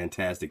talking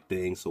fantastic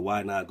things, so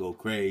why not go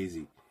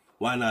crazy?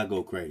 Why not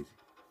go crazy?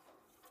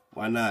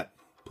 Why not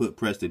put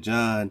Prester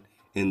John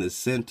in the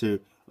center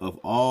of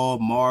all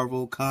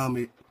Marvel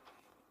comics,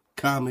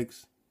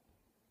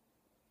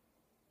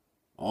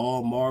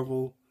 all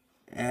Marvel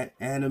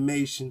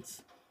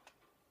animations?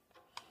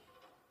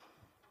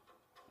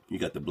 You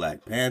got the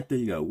Black Panther,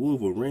 you got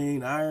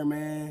Wolverine, Iron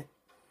Man,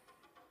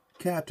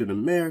 Captain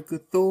America,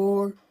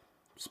 Thor,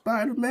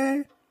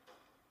 Spider-Man,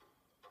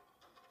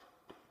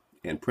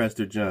 and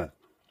Prester John.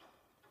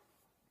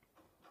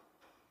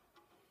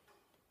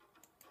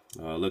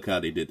 Oh, look how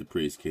they did the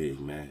Priest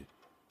King, man.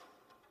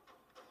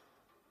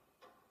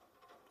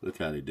 Look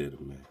how they did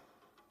him, man.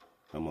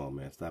 Come on,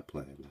 man. Stop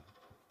playing, man.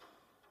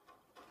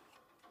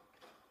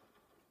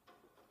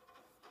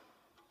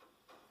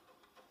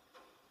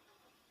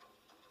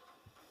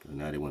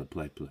 Now they want to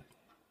play.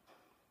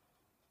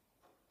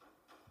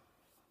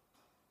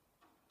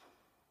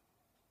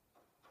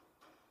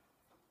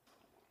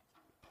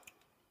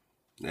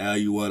 Now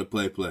you want to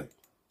play.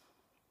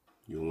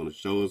 You want to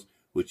show us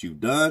what you've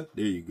done?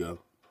 There you go.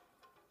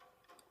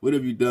 What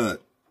have you done?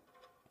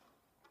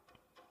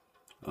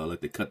 Oh,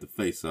 like they cut the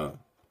face off.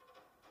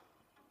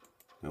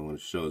 I want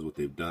to show us what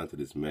they've done to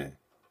this man.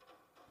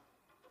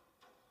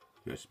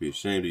 You guys should be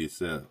ashamed of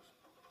yourselves.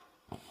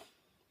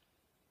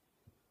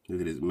 Look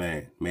at this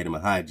man. Made him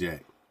a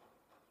hijack.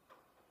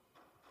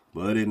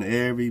 But in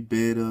every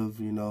bit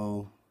of,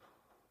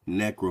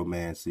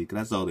 necromancy, because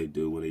that's all they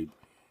do when they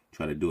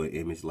try to do an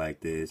image like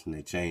this, and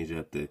they change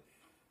up the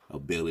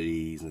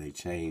abilities, and they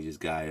change this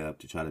guy up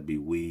to try to be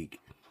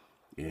weak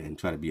and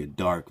try to be a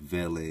dark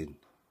villain.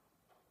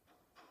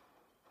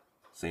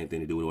 Same thing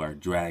they do with our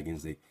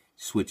dragons. They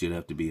switch it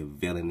up to be a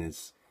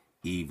villainous,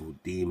 evil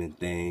demon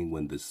thing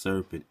when the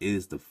serpent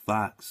is the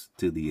fox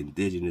to the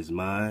indigenous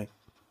mind.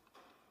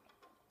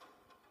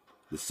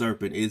 The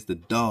serpent is the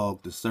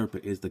dog. The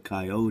serpent is the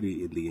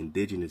coyote in the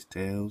indigenous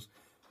tales.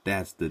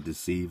 That's the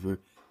deceiver.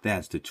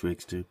 That's the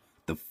trickster.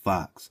 The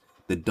fox.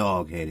 The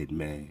dog-headed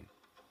man.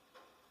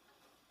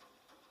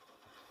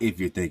 If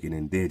you're thinking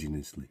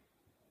indigenously.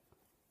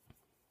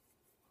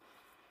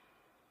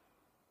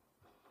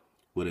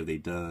 What have they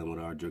done with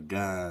our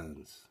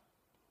dragons?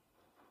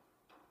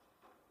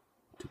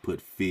 To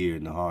put fear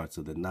in the hearts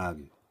of the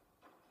Naga.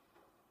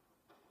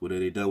 What have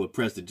they done with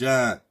Prester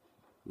John?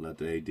 Love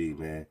the AD,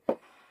 man.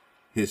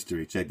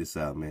 History, check this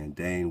out, man.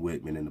 Dane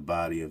Whitman in the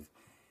body of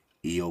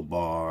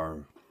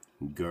Eobar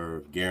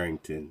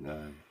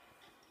Garrington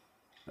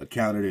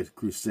encountered a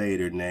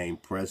crusader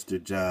named Prester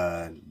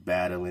John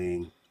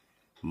battling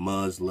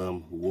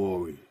Muslim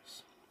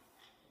warriors.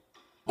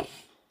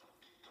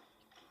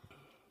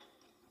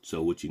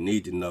 So what you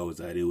need to know is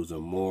that it was a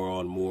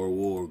more-on-more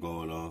war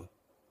going on.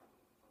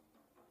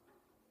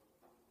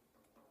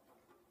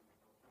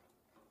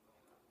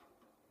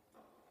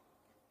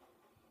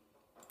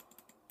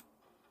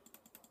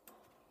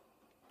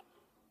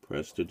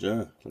 Prester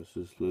John. Let's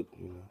just look,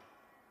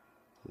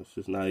 let's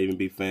just not even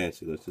be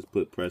fancy. Let's just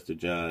put Prester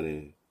John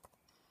in.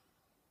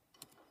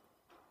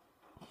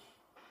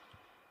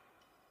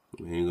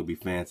 We ain't gonna be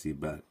fancy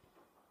about it.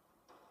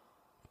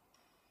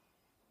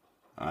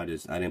 I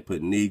didn't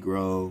put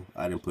Negro.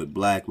 I didn't put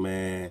black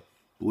man.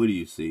 What do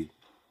you see?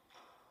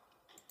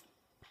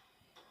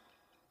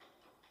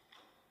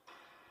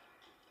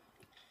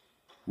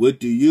 What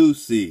do you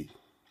see?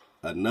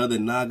 Another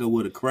Naga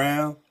with a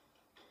crown?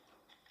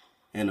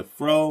 And a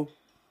fro?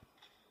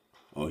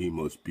 Oh, he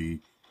must be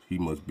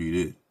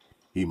this.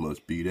 He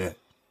must be that.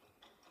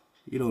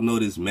 You don't know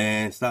this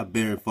man. Stop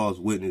bearing false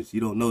witness. You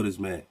don't know this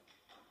man.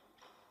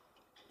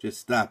 Just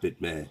stop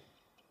it, man.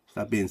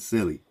 Stop being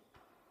silly.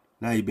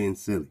 Now you're being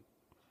silly.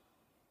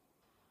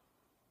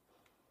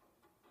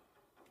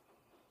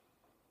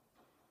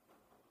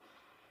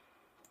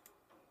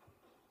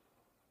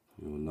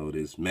 You don't know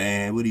this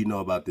man. What do you know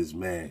about this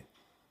man?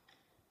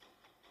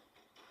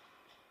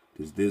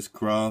 Does this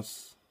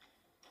cross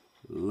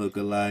look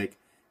alike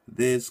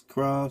this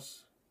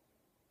cross?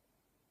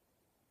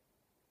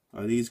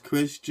 Are these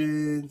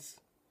Christians?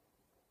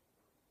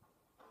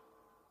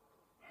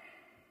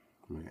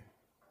 Man.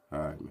 All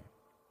right, man.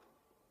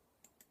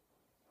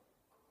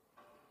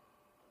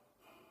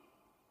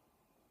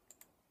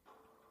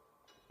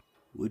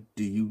 What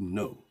do you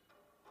know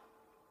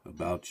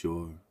about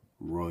your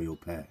royal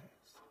past?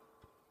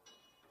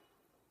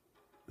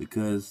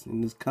 Because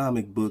in this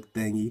comic book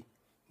thingy,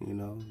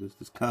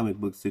 this comic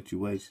book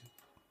situation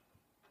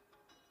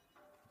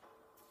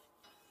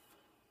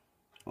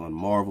on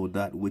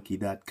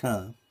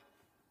marvel.wiki.com,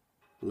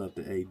 love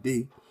the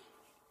AD,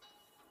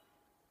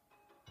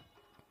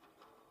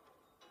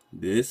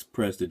 this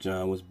Prester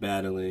John was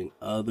battling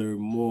other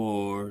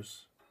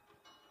Moors.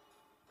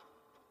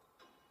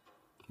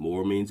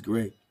 Moor means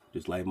great,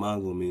 just like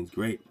Mongol means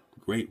great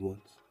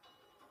ones.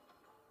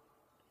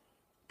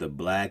 The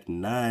Black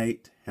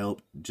Knight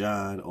helped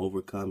John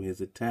overcome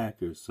his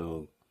attackers.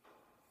 So,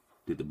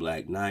 did the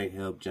Black Knight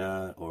help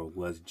John, or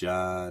was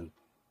John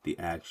the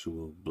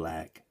actual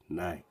Black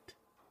Knight?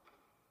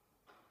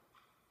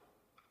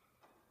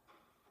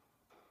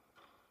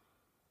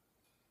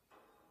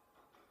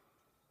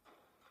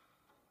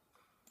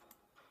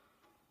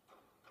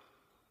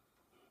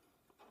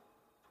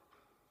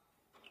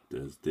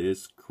 Does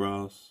this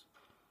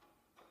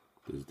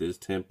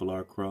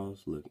Templar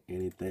cross look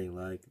anything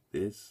like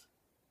this?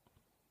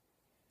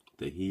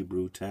 The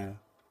Hebrew tau?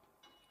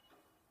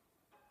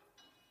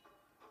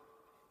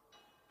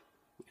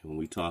 When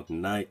we talk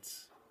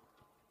knights,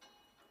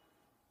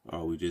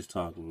 are we just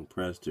talking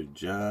Prester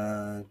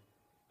John?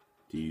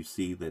 Do you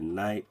see the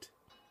knight,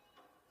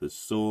 the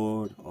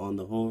sword on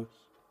the horse?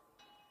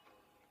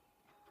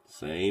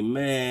 Same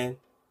man,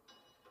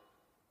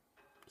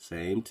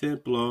 same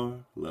Templar,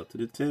 love to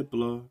the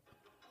Templar,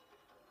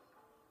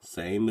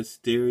 same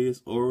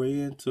mysterious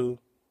Oriental,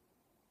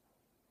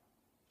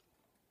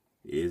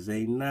 is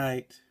a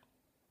knight.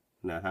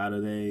 Now, how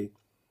do they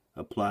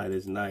apply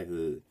this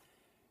knighthood?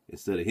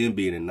 Instead of him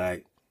being a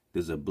knight,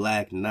 there's a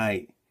black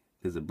knight.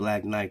 There's a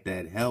black knight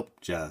that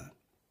helped John.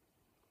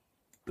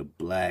 The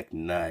black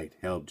knight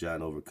helped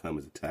John overcome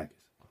his attackers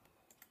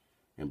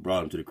and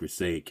brought him to the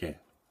crusade camp.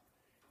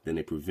 Then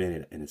they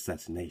prevented an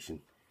assassination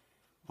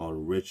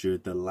on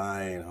Richard the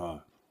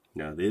Lionheart.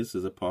 Now, this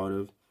is a part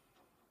of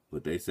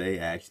what they say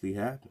actually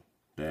happened.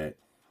 That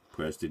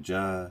Prester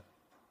John,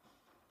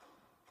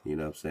 you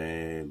know what I'm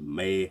saying,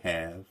 may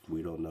have,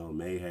 we don't know,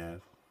 may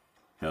have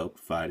helped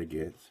fight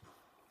against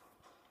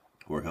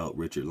or help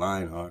Richard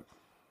Lionheart.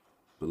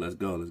 But let's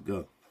go.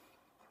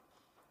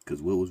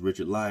 Because what was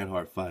Richard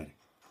Lionheart fighting?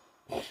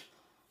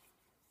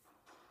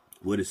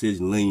 Where does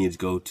his lineage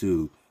go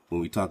to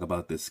when we talk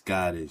about the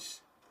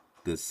Scotia,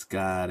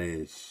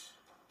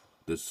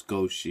 the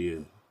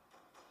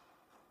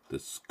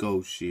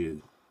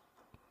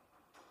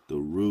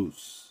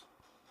Rus?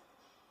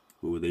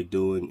 What were they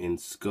doing in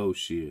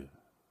Scotia?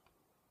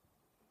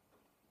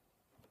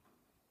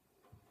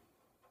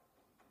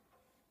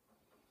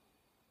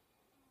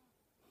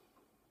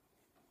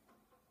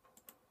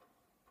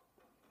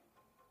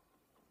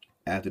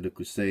 After the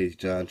Crusades,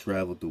 John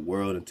traveled the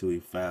world until he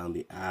found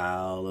the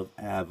Isle of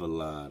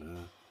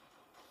Avalon.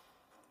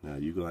 Now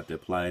you're gonna have to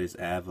apply this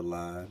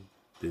Avalon,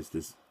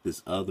 this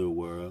other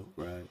world,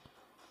 right?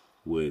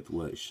 With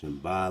what,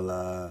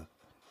 Shambhala,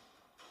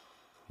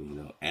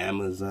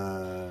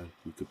 Amazon.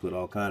 You could put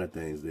all kind of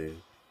things there.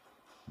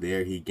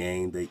 There he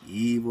gained the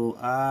evil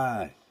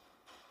eye.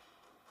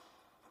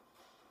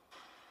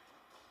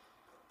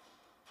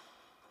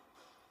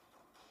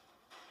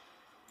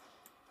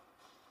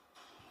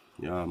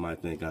 Y'all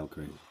might think I'm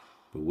crazy,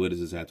 but what does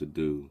this have to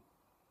do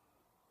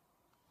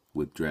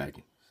with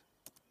dragons?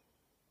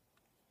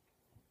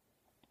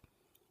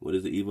 What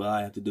does the evil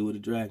eye have to do with a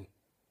dragon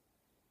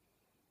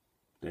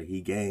that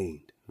he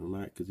gained?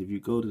 Right? Because if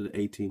you go to the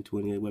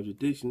 1828 Webster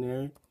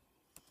Dictionary,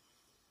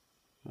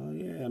 oh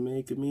yeah, I mean,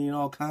 it could mean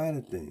all kind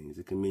of things.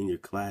 It can mean your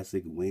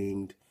classic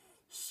winged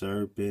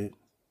serpent.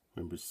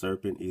 Remember,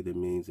 serpent either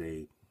means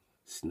a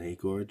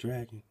snake or a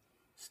dragon.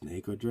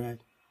 Snake or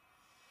dragon.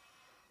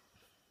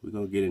 We're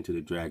going to get into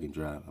the dragon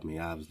drive. I mean,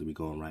 obviously, we're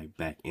going right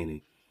back in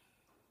it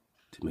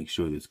to make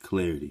sure there's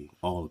clarity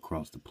all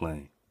across the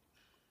plane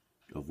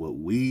of what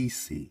we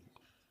see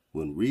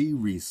when we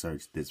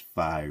research this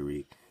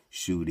fiery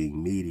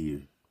shooting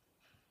meteor.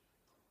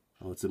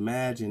 Oh, it's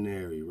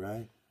imaginary,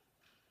 right?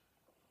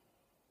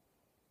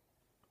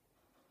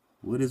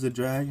 What is a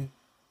dragon?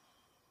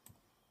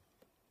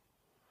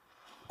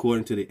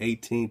 According to the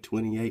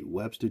 1828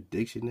 Webster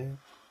Dictionary,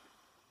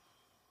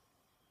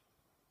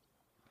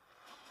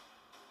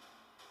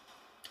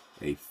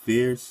 a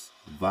fierce,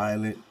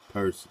 violent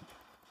person.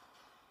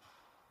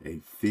 A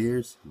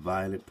fierce,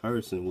 violent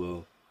person.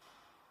 Well,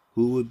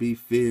 who would be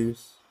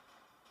fierce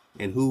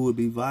and who would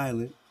be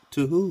violent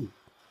to who?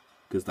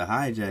 Because the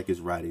hijack is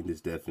writing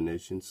this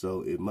definition,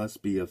 so it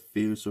must be a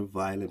fierce or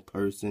violent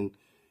person,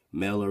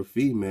 male or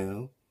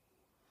female,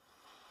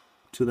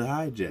 to the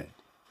hijack.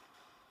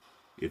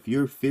 If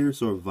you're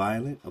fierce or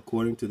violent,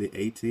 according to the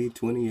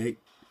 1828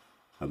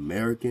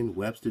 American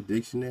Webster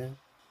Dictionary,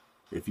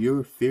 if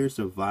you're fierce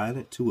or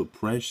violent to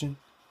oppression,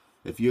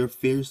 if you're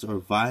fierce or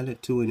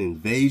violent to an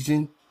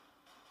invasion,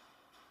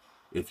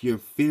 if you're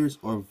fierce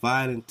or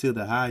violent to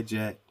the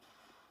hijack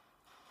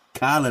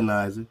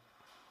colonizer,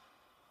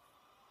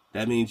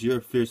 that means you're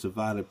a fierce or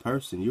violent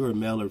person. You're a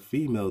male or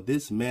female.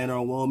 This man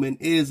or woman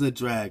is a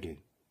dragon.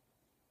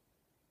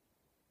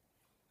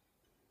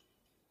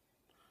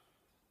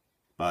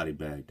 Body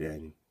bag,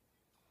 Daniel.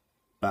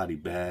 Body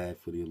bag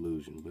for the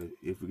illusion. But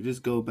if we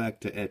just go back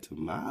to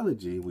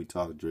etymology, we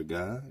talk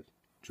dragon,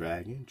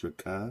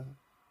 dracon.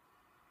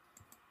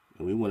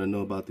 And we want to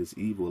know about this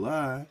evil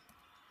eye.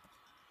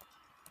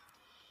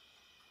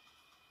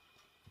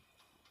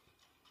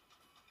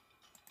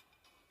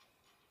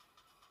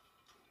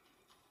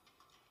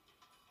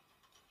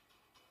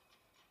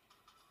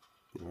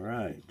 All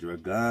right,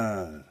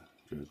 dragoon.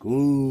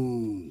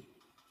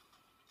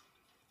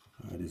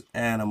 All right, this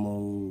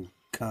animal,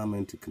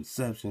 common to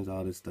conceptions,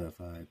 all this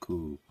stuff. All right,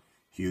 cool.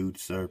 Huge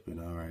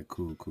serpent. All right,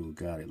 cool.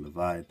 Got it.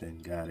 Leviathan.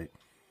 Got it.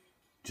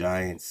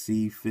 Giant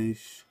sea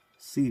fish.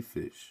 A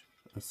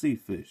sea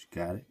fish.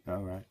 Got it.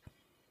 All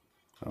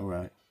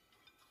right.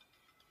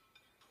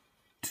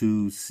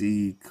 To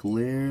see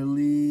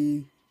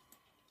clearly.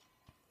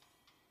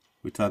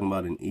 We're talking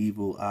about an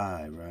evil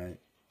eye, right?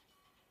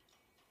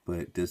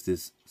 But does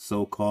this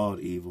so-called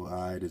evil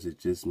eye, does it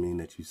just mean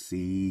that you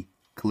see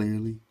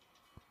clearly?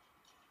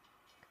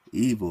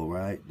 Evil,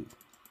 right?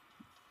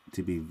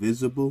 To be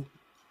visible.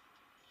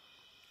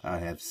 I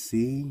have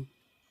seen.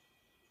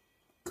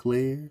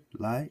 Clear,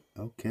 light,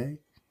 okay.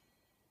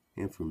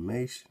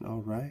 Information,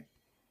 all right.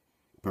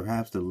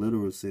 Perhaps the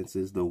literal sense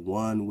is the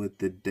one with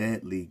the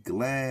deadly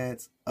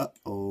glance.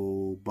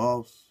 Uh-oh,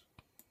 boss.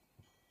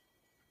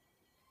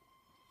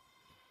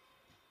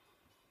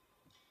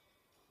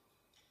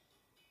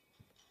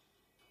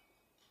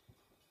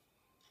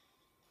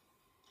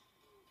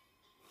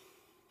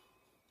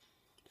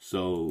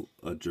 So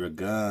a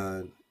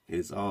dragon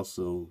is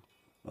also,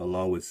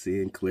 along with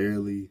seeing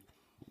clearly,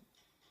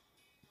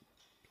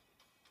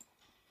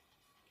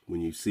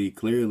 when you see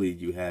clearly,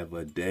 you have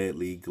a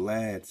deadly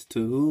glance.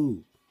 To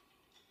who?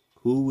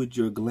 Who would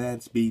your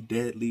glance be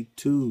deadly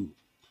to?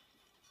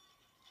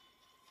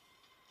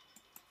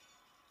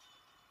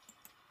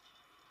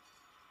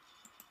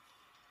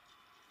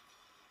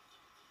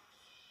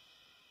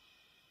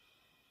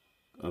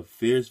 A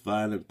fierce,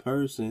 violent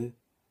person.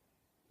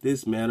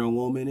 This man or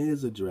woman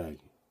is a dragon.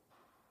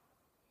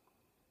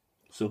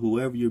 So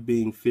whoever you're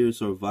being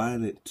fierce or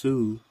violent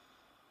to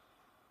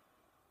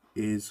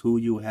is who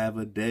you have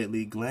a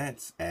deadly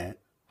glance at.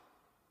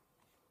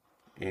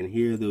 And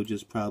here they'll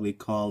just probably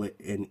call it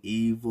an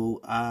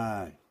evil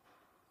eye.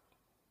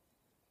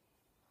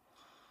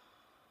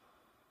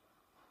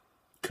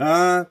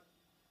 Khan.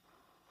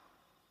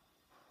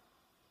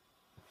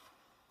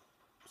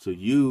 So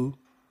you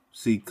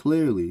see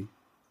clearly,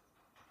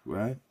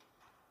 right?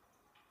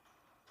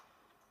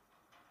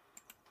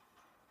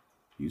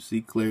 You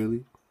see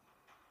clearly.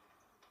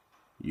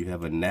 You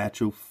have a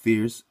natural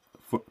fierce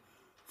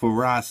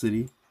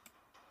ferocity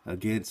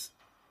against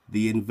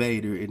the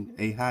invader in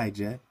a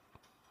hijack.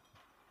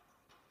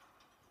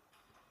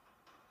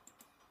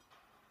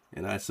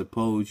 And I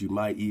suppose you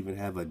might even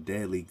have a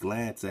deadly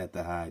glance at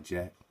the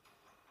hijack.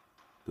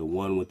 The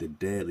one with the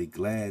deadly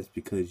glance,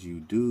 because you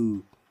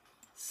do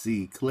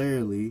see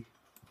clearly.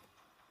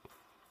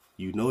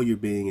 You know you're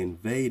being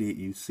invaded.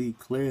 You see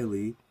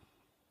clearly.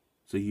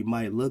 So you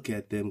might look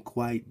at them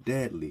quite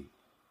deadly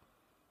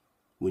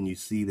when you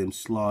see them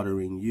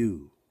slaughtering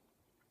you.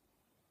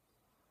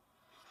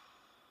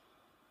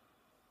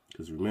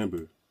 Because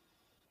remember,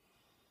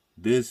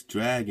 this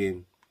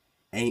dragon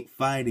ain't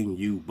fighting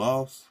you,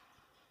 boss.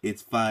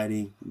 It's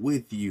fighting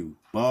with you,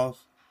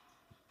 boss.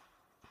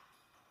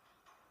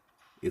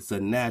 It's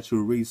a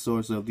natural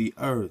resource of the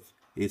earth.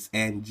 It's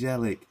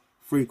angelic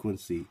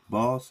frequency,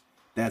 boss.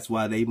 That's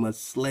why they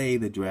must slay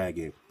the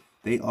dragon.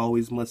 They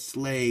always must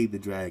slay the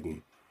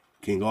dragon.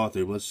 King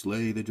Arthur must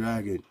slay the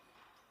dragon.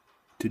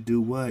 To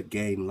do what?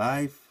 Gain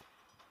life?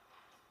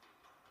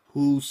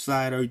 Whose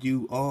side are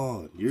you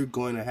on? You're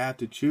going to have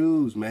to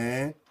choose,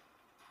 man.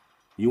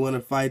 You want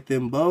to fight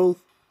them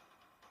both?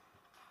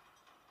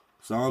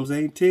 Psalms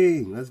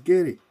 18. Let's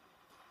get it.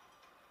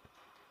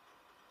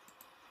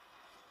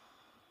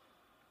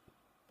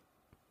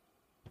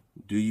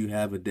 Do you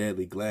have a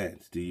deadly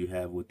glance? Do you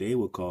have what they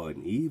would call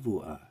an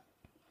evil eye?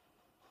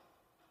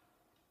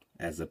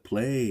 As a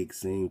plague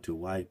seemed to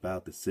wipe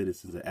out the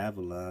citizens of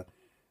Avalon,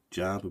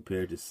 John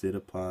prepared to sit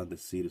upon the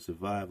seat of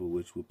survival,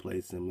 which would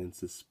place him in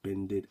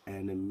suspended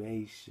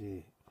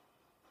animation.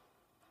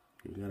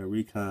 We gotta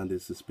recon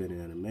this suspended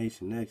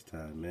animation next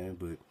time, man.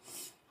 But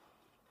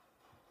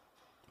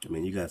I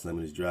mean, you got some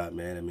of this drop,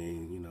 man. I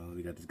mean, you know,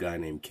 you got this guy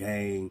named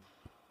Cain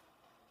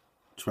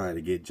trying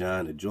to get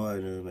John to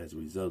join him. As a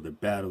result of the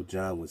battle,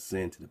 John was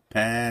sent to the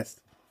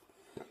past.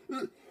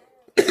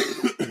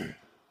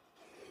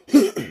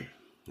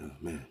 Oh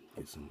man,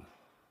 let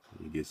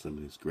me get some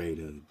of this great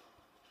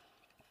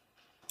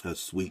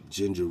sweet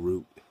ginger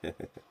root.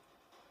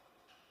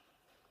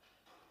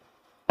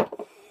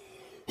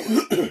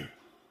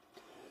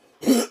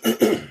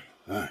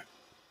 Alright.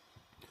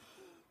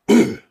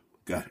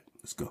 Got it.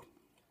 Let's go.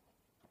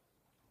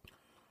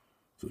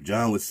 So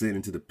John was sent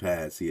into the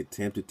past. He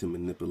attempted to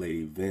manipulate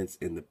events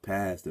in the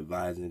past,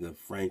 advising a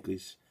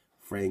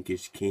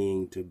Frankish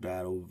king to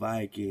battle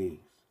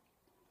Vikings.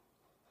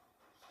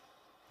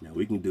 Now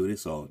we can do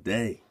this all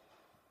day.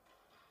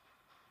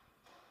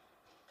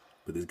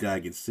 But this guy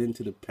gets sent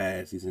to the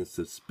past. He's in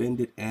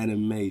suspended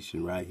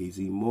animation, right? He's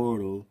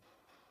immortal.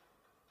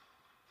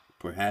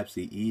 Perhaps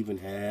he even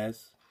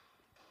has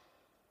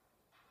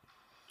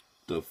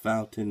the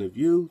fountain of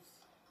youth.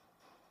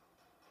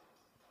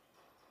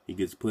 He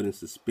gets put in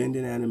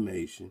suspended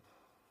animation.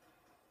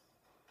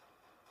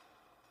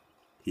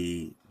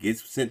 He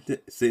gets sent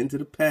into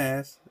the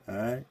past, all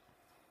right?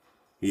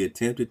 He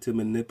attempted to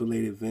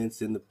manipulate events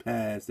in the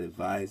past,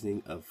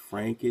 advising a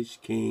Frankish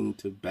king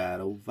to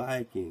battle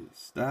Vikings.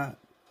 Stop.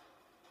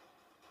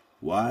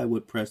 Why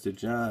would Prester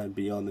John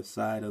be on the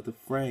side of the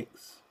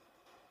Franks?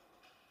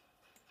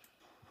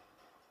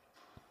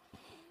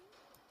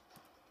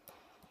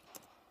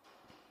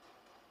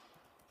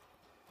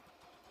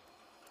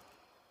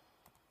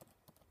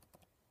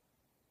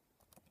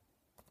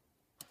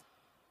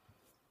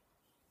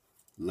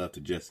 Love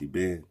to Jesse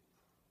Ben.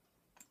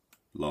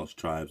 Lost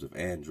Tribes of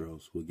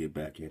Andros. We'll get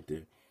back in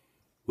there.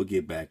 We'll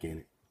get back in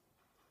it.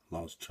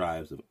 Lost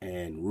Tribes of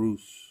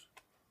Rus.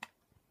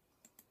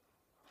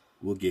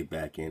 We'll get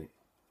back in it.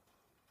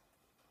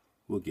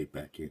 We'll get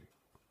back in it.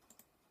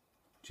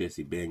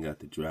 Jesse Ben got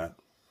the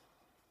drop.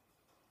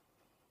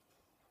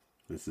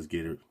 Let's just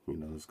get it,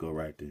 let's go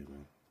right there,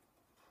 man.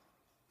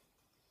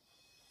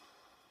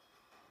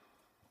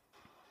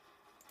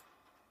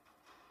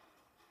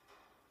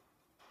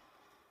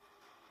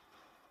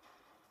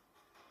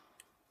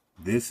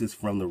 This is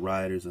from the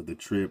writers of the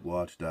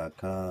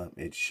tripwatch.com.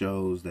 It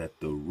shows that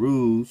the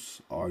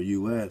Rus are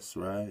U.S.,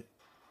 right?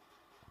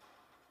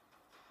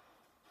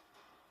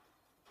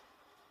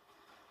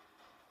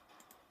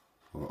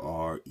 Or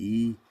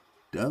R-E-W-S.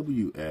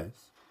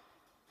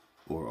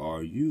 Or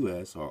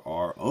R-U-S or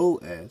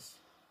R-O-S.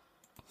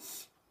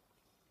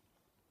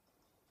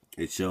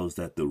 It shows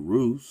that the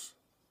Rus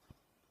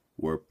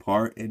were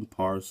part and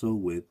parcel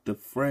with the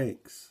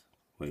Franks.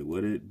 Wait,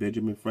 what did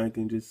Benjamin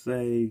Franklin just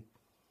say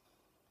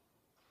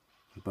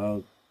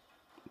about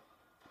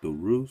the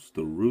Rus?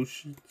 The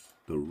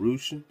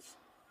Russians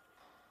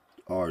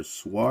are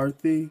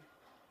swarthy.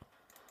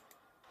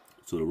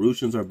 So the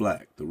Russians are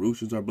black. The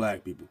Russians are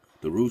black people.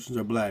 The Russians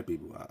are black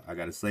people. I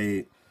gotta say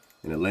it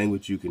in a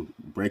language you can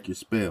break your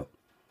spell.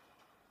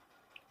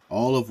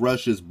 All of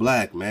Russia's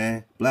black,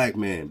 man. Black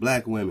men,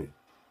 black women.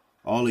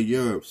 All of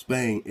Europe,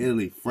 Spain,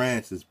 Italy,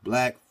 France is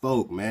black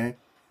folk, man.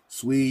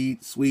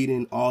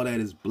 Sweden, all that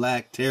is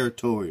black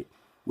territory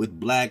with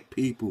black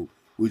people,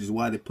 which is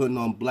why they're putting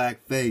on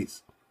black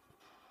face.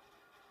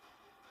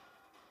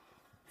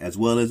 As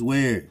well as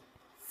where?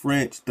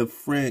 French, the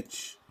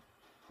French.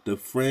 The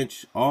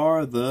French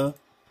are the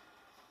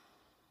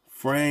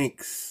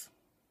Franks.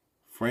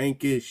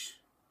 Frankish.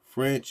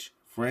 French,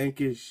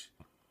 Frankish.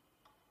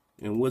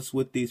 And what's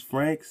with these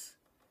Franks?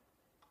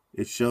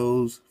 It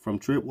shows from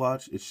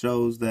Tripwatch, it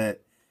shows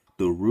that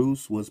the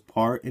Rus was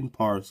part and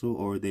parcel,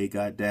 or they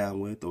got down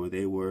with, or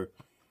they were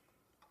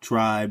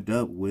tribed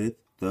up with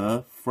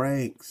the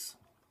Franks.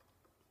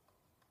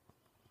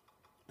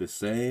 The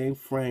same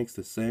Franks,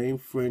 the same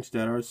French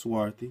that are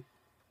swarthy.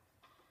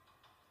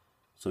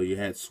 So you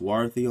had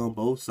swarthy on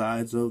both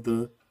sides of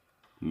the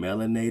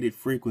melanated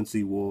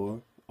frequency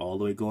war, all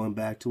the way going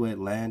back to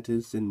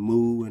Atlantis and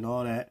Mu and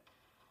all that.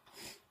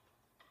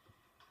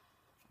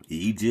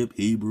 Egypt,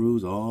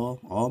 Hebrews, all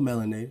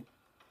melanated.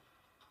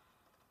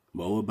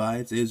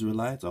 Moabites,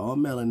 Israelites, all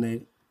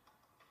melanated.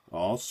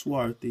 All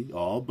swarthy,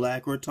 all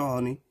black or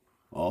tawny,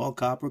 all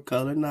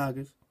copper-colored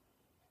Nagas.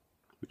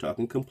 We're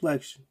talking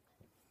complexion.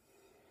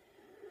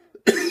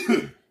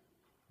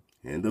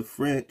 And the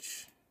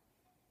French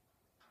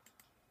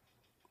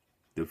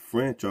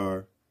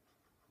are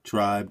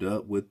tribed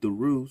up with the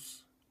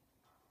Rus,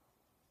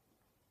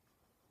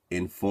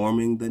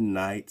 informing the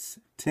Knights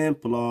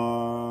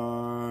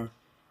Templar.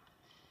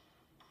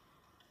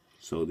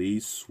 So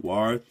these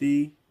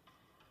swarthy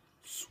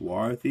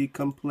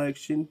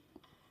complexion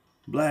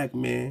black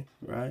men,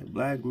 right?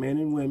 Black men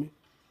and women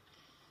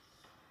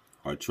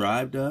are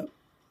tribed up.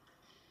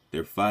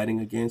 They're fighting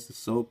against the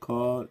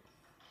so-called,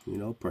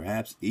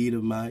 perhaps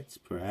Edomites,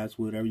 perhaps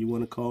whatever you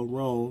want to call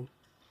Rome.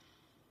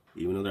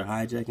 Even though they're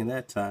hijacking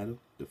that title,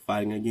 they're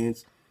fighting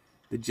against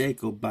the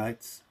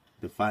Jacobites.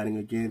 They're fighting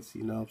against,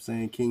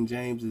 King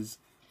James's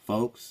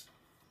folks.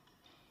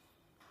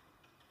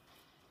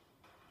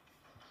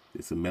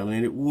 It's a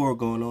melanated war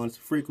going on. It's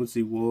a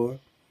frequency war.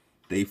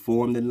 They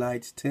formed the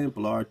Knights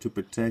Templar to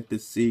protect the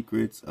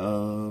secrets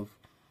of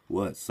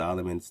what?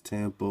 Solomon's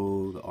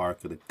Temple, the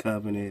Ark of the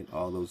Covenant.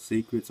 All those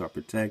secrets are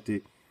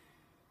protected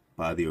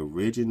by the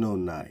original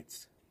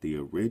Knights. The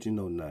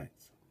original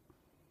Knights.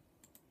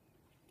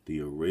 The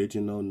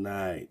original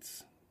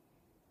Knights.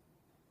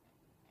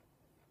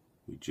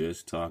 We're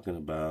just talking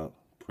about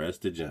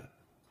Prester John.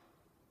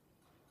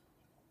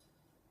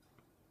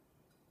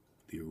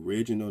 The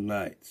original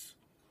Knights.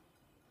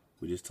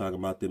 We're just talking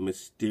about the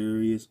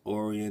mysterious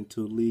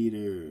Oriental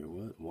leader.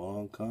 What?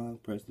 Wong Kong,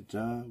 Prester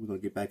John. We're going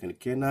to get back into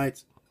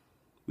Kenites.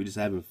 We're just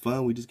having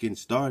fun. We're just getting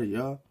started,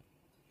 y'all.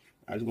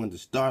 I just wanted to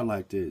start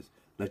like this.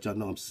 Let y'all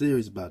know I'm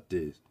serious about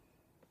this.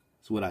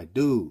 It's what I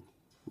do.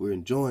 We're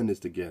enjoying this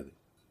together.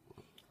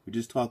 We're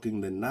just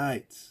talking the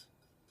Knights.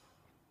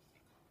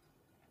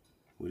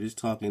 We're just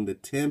talking the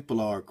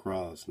Templar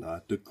cross,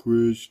 not the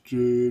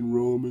Christian,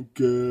 Roman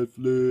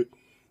Catholic.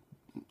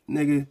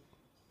 Nigga,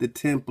 the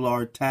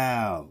Templar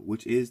Tau,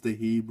 which is the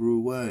Hebrew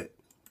what?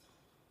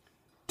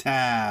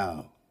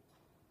 Tau.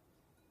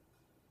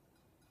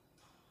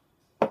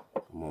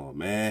 Come on,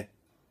 man.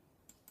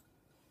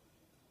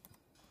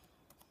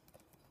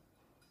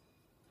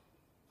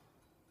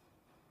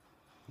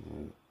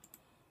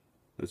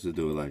 Let's just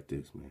do it like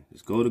this, man.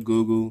 Just go to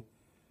Google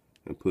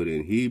and put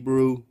in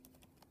Hebrew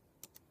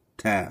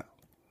Tau.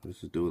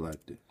 Let's just do it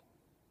like this.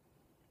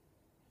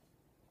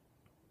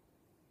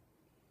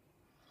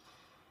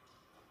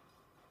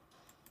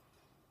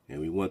 And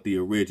we want the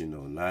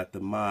original, not the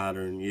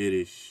modern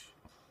Yiddish.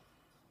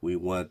 We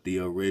want the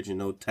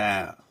original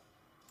Tau.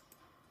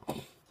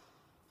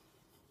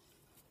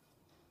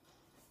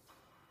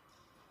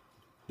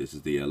 This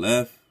is the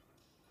LF.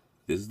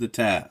 This is the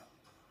Tau.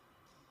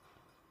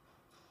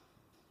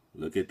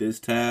 Look at this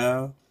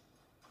Tau.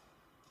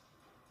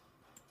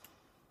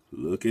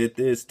 Look at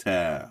this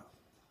Tau.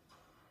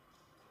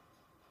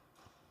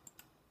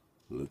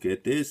 Look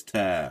at this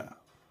Tau.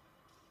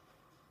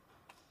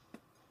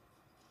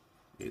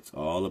 It's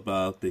all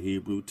about the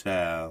Hebrew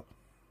Tau.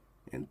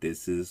 And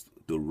this is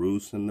the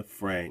Rus and the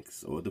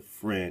Franks, or the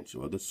French,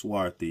 or the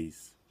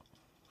Swarthies,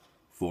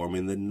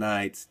 forming the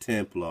Knights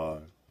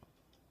Templar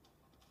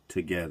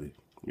together.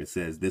 It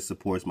says, this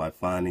supports my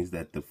findings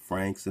that the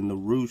Franks and the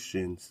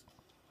Russians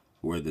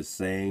were the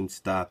same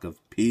stock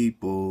of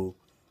people,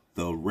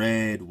 the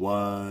red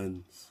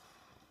ones.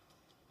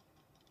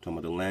 Talking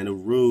about the land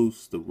of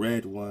Rus, the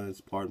red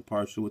ones, part and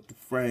parcel with the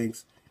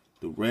Franks,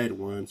 the red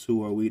ones.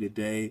 Who are we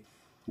today?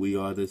 We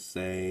are the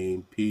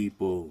same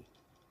people.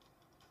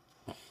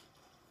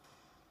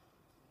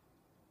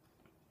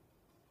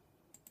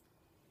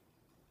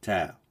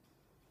 Tau.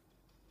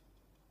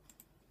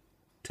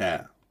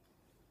 Tau.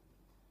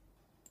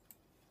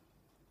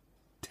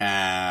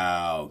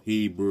 Tau.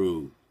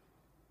 Hebrew.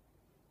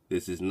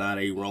 This is not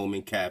a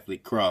Roman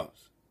Catholic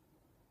cross.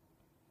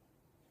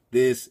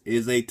 This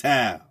is a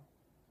Tau.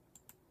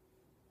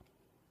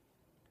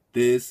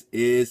 This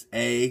is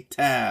a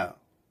Tau.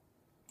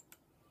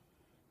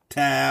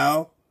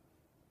 Tau.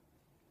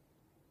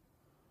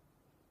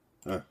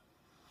 Tau.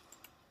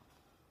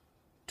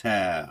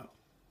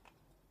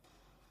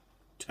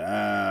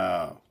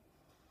 Tau.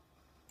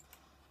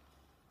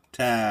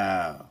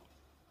 Tau.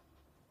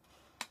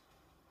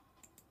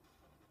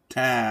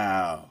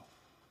 Tau.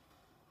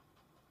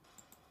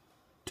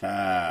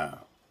 Tau.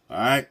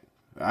 Alright?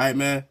 Alright,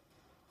 man?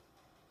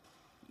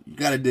 You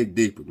gotta dig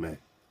deeper, man.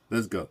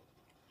 Let's go.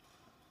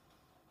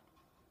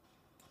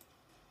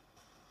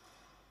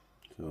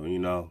 So, you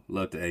know,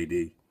 love to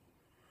AD.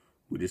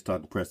 We just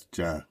talked to Prester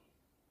John.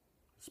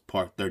 It's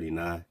part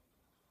 39.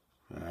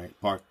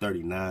 Alright, part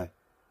 39.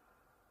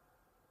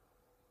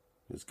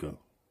 Let's go.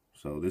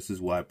 So this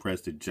is why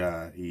Prester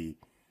John, he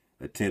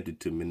attempted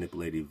to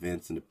manipulate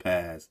events in the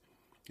past,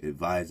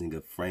 advising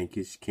a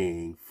Frankish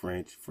king,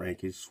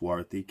 Frankish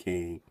swarthy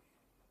king.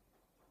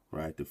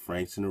 Right, the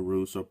Franks and the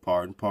Rus are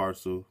part and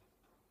parcel.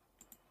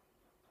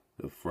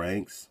 The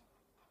Franks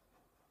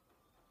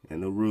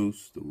and the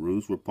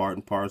Rus were part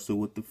and parcel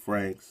with the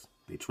Franks.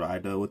 They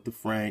tried to with the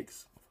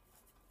Franks,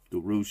 the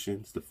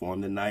Russians, to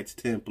form the Knights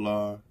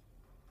Templar.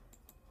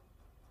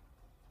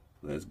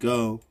 Let's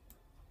go.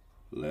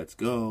 Let's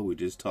go. We're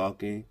just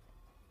talking.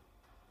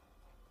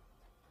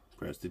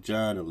 Prester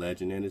John, the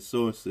legend and his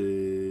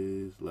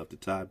sources. Love to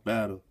tie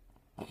battle.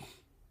 We're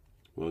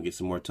going to get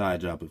some more tie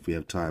drop if we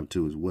have time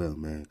to as well,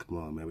 man. Come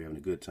on, man. We're having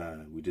a good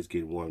time. We just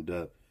getting warmed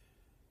up.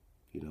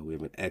 You know, we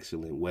have an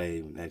excellent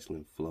wave, an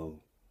excellent flow.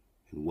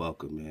 And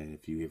welcome, man.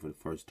 If you're here for the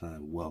first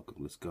time, welcome.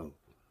 Let's go.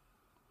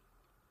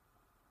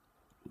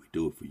 We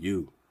do it for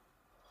you.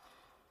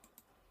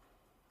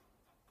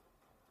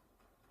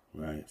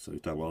 Right, so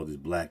he's talking about this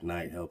Black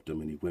Knight helped him,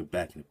 and he went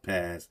back in the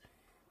past,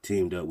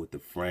 teamed up with the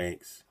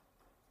Franks,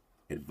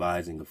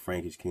 advising a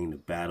Frankish king to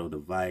battle the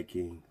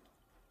Viking.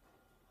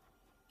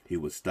 He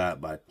was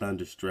stopped by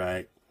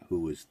Thunderstrike,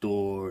 who is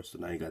Thor, so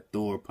now you got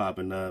Thor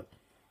popping up,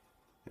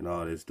 and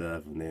all this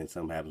stuff, and then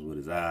something happens with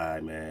his eye,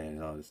 man,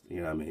 and all this,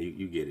 you know what I mean?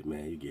 You get it,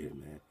 man, you get it,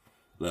 man.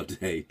 Love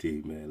to AT,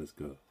 man, let's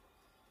go.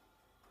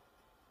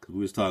 Because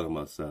we was talking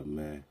about something,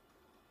 man.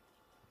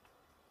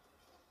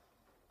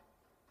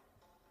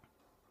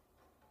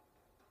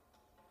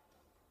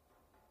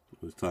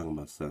 We was talking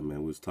about something,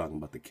 man. We was talking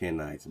about the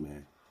Kenites,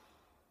 man.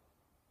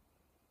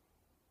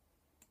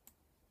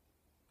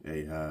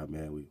 Hey,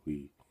 man,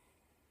 we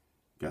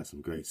got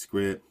some great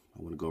script.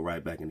 I want to go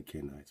right back in the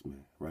Kenites,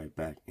 man. Right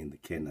back in the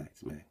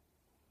Kenites, man.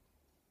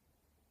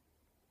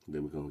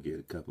 Then we're going to get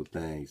a couple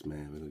things,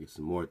 man. We're going to get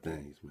some more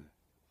things, man.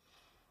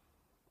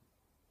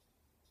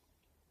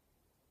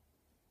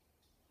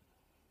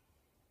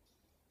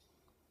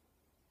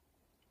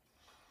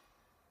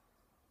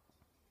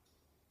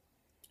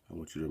 I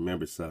want you to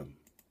remember something.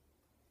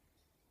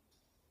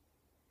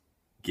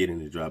 Get in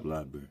the drop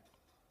library.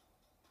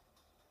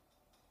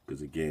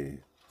 Because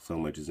again, so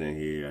much is in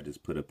here. I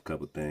just put up a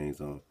couple things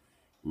on.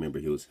 Remember,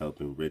 he was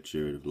helping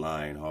Richard of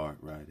Lionheart,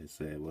 right? It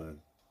said what?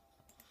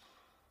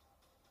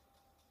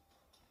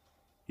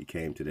 He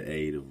came to the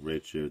aid of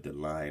Richard the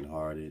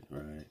Lionhearted,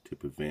 right? To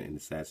prevent an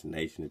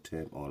assassination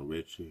attempt on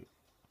Richard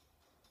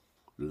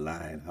the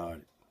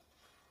Lionhearted.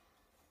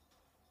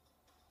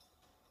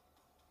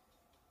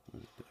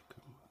 Where did that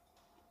come from?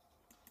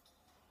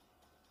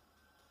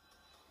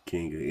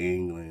 King of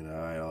England, all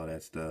right, all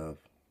that stuff.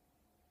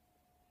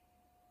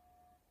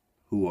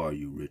 Who are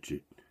you,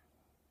 Richard?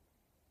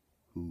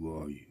 Who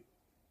are you?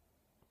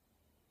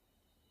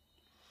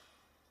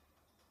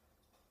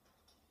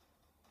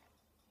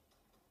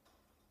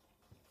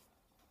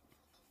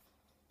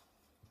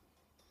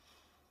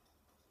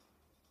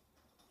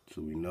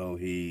 So we know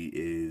he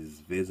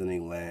is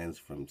visiting lands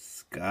from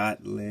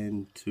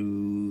Scotland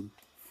to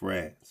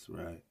France,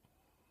 right?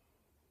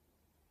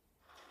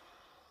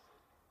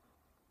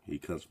 He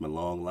comes from a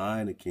long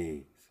line of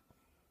kings,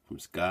 from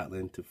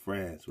Scotland to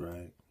France,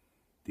 right?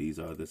 These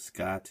are the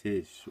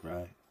Scottish,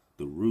 right?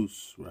 The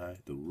Roos, right?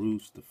 The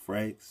Roos, the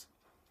Franks,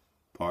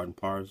 part and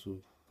parcel.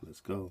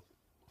 Let's go.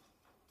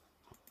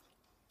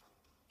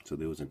 So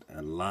there was an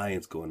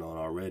alliance going on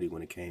already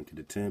when it came to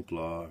the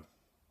Templar,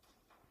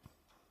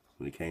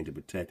 when it came to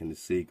protecting the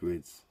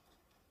secrets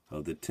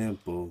of the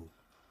temple.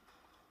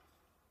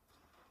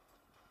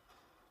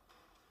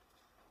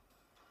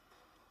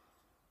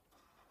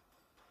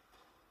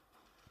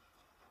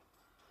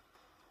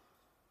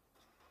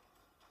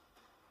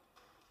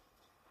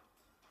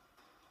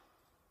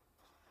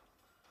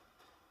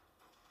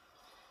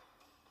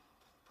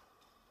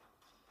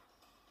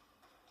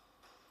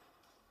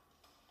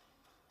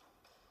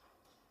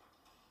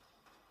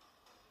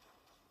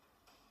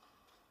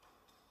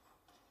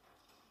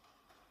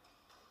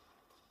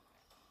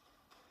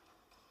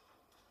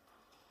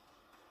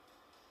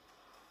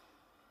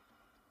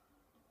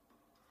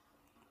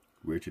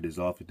 Richard is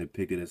often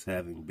depicted as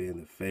having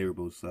been the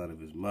favorable son of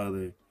his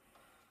mother,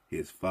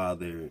 his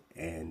father,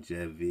 and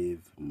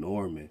Genevieve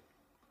Norman.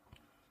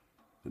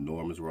 The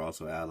Normans were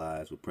also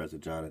allies with Prester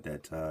John at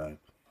that time,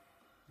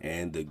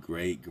 and the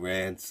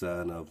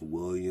great-grandson of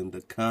William the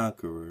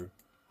Conqueror,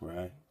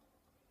 right?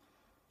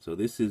 So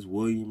this is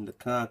William the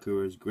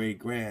Conqueror's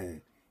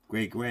great-grandbaby.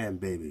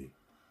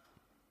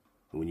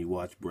 When you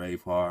watch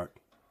Braveheart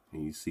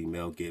and you see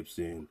Mel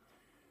Gibson,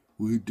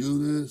 we do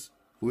this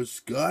for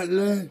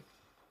Scotland.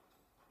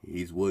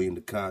 He's William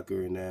the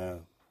Conqueror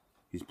now.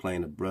 He's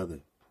playing a brother.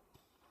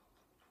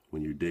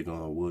 When you dig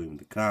on William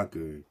the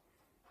Conqueror,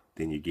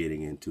 then you're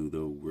getting into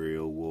the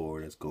real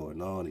war that's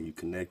going on. And you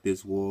connect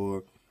this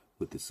war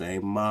with the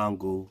same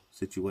Mongol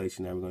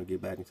situation that we're going to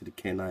get back into the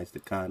Kenites, the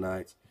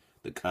Khanites,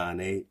 the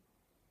Khanate.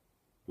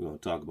 We're going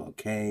to talk about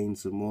Cain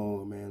some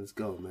more, man. Let's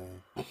go,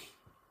 man.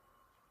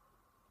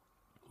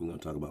 We're going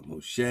to talk about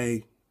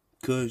Moshe,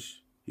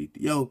 Cush,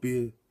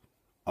 Ethiopia.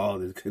 All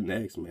this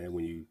connects, man,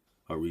 when you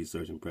are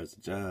researching Prester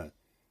John.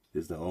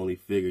 This is the only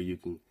figure you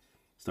can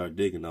start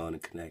digging on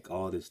and connect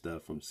all this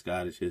stuff from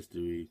Scottish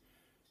history,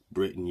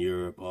 Britain,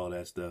 Europe, all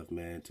that stuff,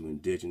 man, to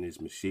indigenous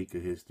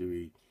Mexica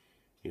history.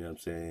 You know what I'm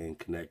saying?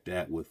 Connect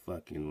that with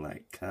fucking,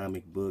 like,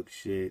 comic book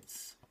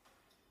shits.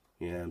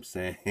 You know what I'm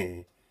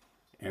saying?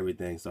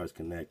 Everything starts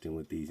connecting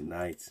with these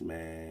knights,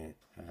 man.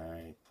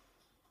 Alright?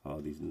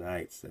 All these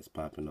knights that's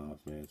popping off,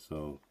 man.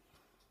 So,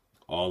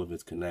 all of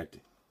it's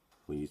connected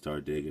when you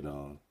start digging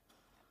on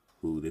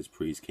who this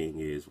priest king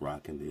is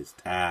rocking this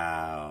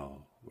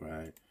towel,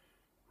 right?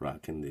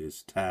 Rocking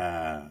this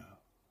towel.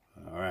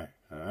 Alright,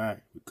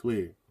 we're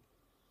clear.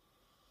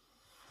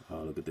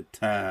 Oh, look at the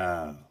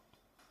towel.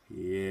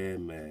 Yeah,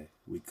 man.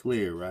 We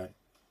clear, right?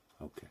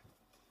 Okay.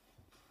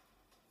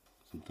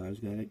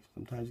 Sometimes you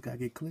gotta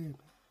get clear, man.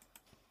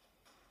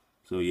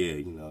 So yeah,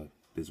 you know,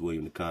 this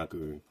William the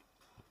Conqueror,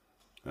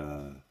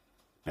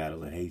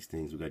 Battle of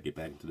Hastings, we gotta get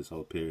back into this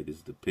whole period. This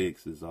is the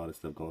Picts, this is all this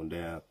stuff going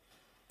down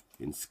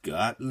in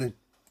Scotland.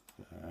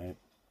 Alright.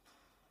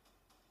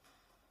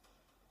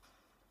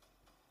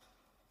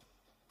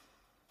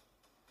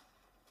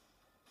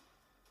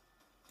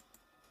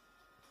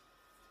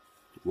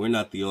 We're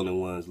not the only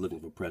ones looking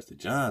for Prester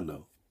John,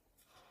 though.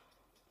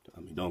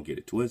 I mean, don't get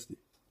it twisted.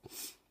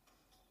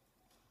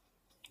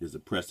 There's a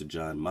Prester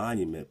John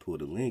monument,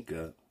 pulled a link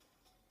up,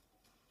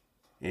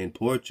 in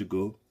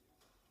Portugal.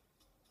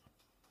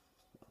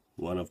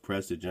 One of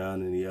Prester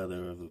John and the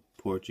other of a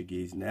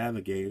Portuguese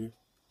navigator.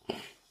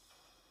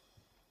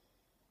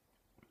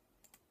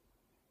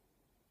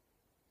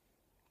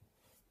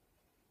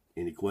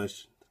 Any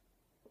questions?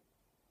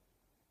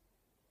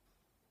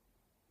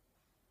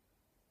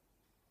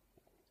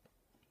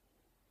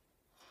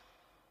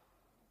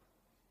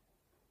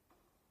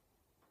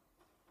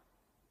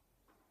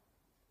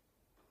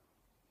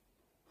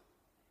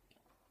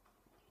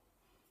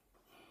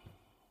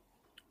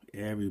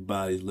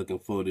 Everybody's looking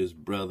for this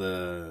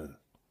brother.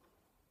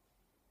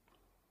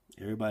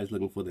 Everybody's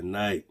looking for the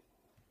knight.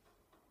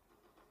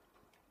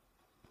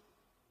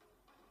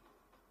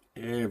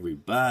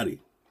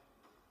 Everybody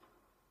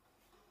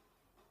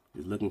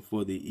is looking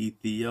for the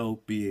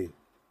Ethiopian.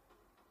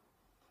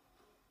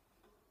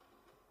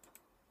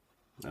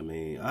 I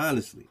mean,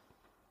 honestly,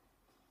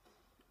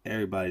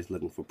 everybody's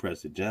looking for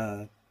Prester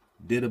John.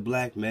 Did a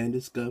black man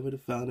discover the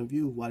Fountain of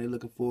Youth? Why they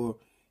looking for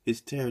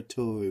his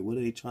territory? What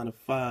are they trying to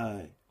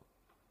find?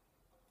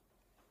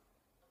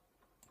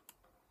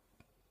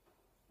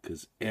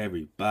 Because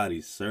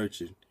everybody's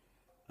searching.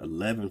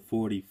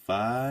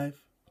 1145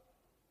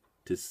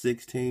 to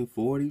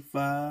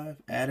 1645.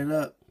 Add it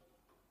up.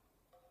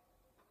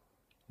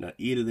 Now,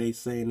 either they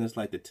saying this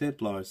like the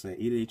Templars saying,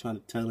 either they trying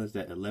to tell us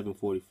that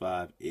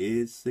 1145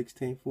 is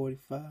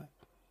 1645,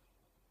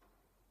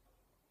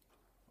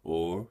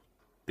 or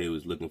they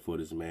was looking for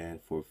this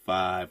man for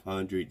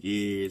 500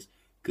 years,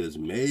 because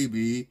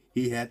maybe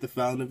he had the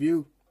Fountain of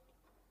Youth.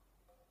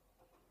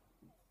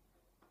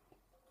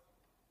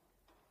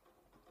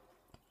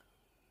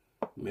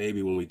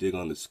 Maybe when we dig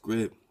on the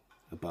script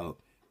about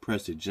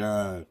Prester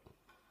John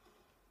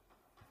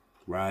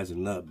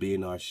rising up,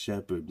 being our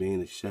shepherd, being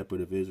the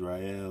shepherd of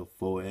Israel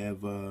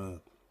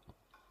forever.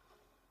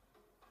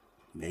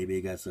 Maybe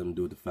it got something to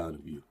do with the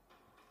fountain view.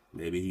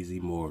 Maybe he's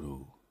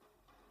immortal.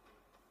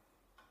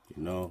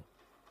 You know,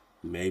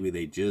 maybe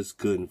they just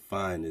couldn't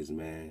find this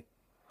man,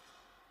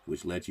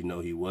 which let you know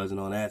he wasn't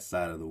on that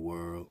side of the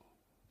world.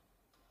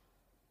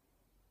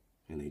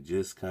 And they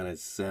just kind of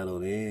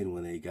settled in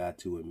when they got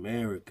to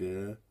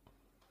America.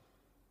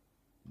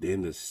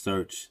 Then the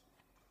search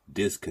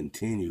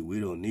discontinued.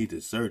 We don't need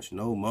to search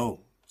no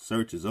more.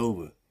 Search is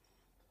over.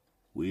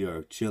 We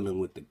are chilling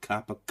with the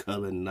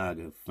copper-colored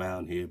naga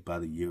found here by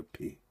the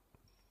European.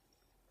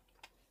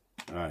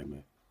 All right,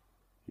 man.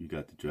 You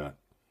got the drop.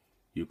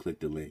 You click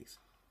the links.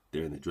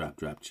 They're in the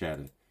drop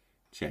chatter.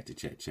 Chat.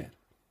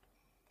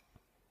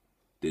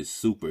 This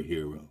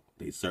superhero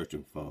they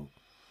searching for.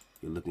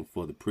 You're looking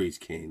for the priest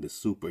king, the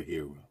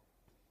superhero.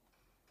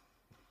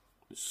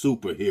 The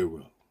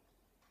superhero.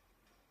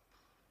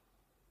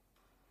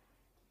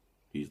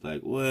 He's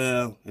like,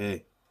 well,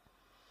 hey,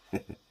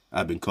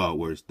 I've been called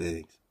worse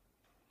things.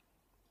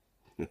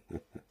 All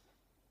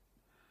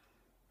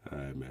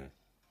right, man.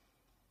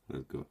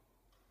 Let's go.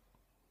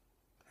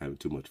 Having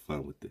too much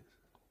fun with this.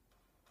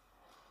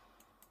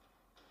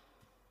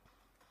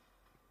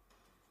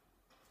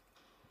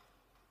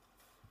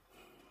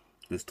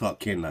 Let's talk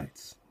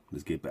Kenites.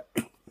 Let's get back.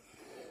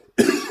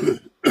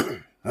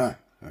 All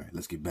right,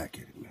 let's get back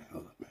at it, man.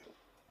 Hold up, man.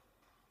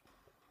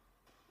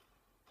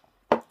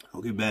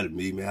 Don't get mad at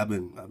me, man. I've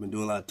been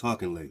doing a lot of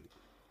talking lately.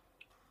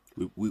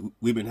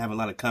 We've been having a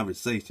lot of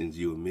conversations,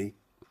 you and me.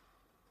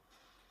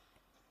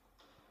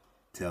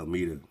 Tell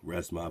me to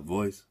rest my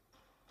voice.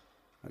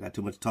 I got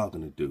too much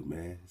talking to do,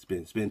 man. It's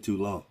been too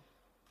long.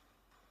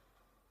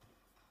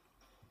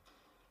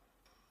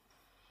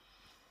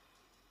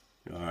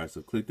 All right,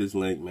 so click this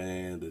link,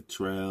 man. The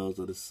Trails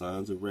of the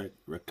Sons of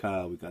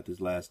Rekal. We got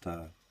this last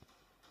time.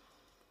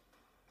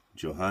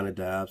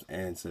 Jonadab's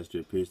ancestry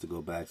appears to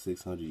go back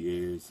 600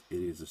 years.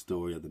 It is a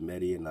story of the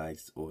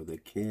Midianites or the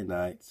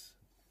Kenites,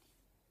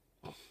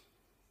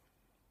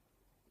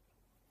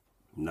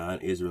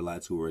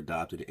 non-Israelites who were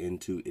adopted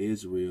into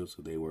Israel.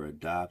 So they were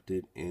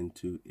adopted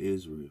into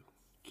Israel.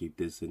 Keep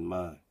this in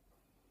mind.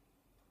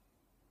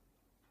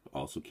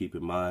 Also keep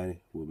in mind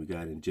what we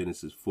got in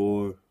Genesis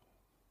 4.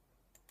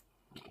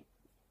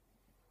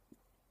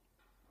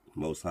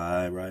 Most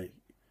High, right?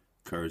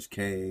 Cursed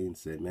Cain,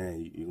 said,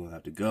 man, you're going to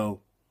have to go.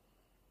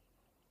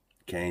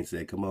 Cain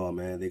said, come on,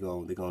 man, they're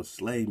gonna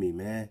slay me,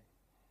 man.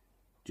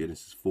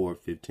 Genesis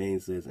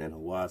 4:15 says, and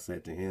Ahchwa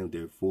said to him,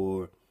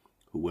 therefore,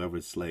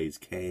 whoever slays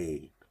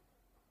Cain,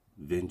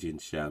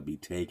 vengeance shall be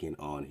taken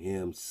on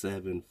him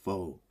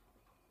sevenfold.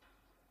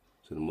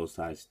 So the Most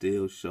High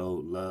still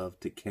showed love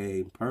to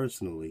Cain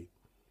personally,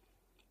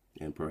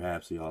 and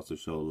perhaps he also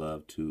showed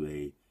love to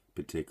a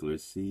particular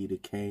seed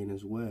of Cain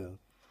as well.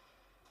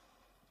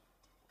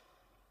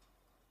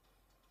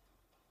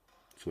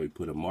 So he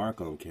put a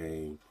mark on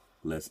Cain,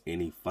 lest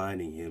any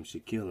finding him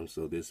should kill him.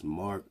 So this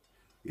mark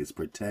is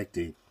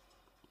protecting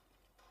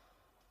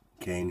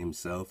Cain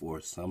himself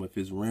or some of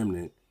his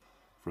remnant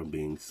from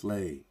being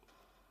slayed.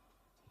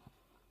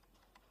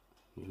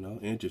 You know,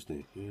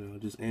 interesting. You know,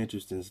 just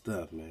interesting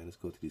stuff, man. Let's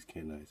go to these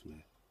Kenites,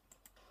 man.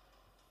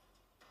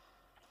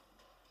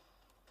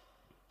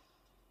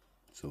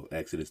 So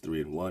Exodus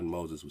 3:1,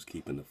 Moses was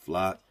keeping the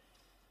flock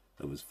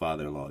of his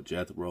father-in-law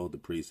Jethro, the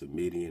priest of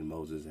Midian.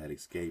 Moses had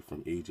escaped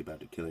from Egypt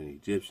after killing the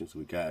Egyptians. So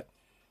we got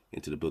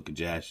into the book of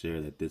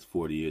Jasher that this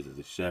 40 years as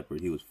a shepherd,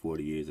 he was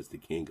 40 years as the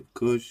king of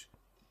Cush,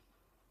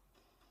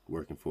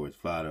 working for his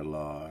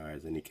father-in-law. All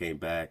right, then he came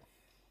back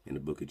in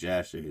the book of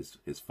Jasher.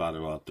 His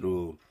father-in-law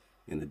threw him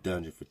in the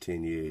dungeon for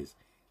 10 years.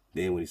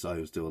 Then when he saw he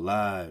was still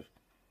alive,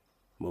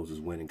 Moses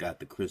went and got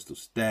the crystal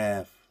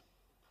staff,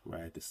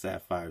 right, the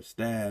sapphire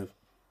staff,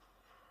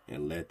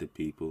 and led the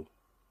people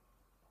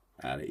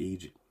out of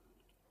Egypt.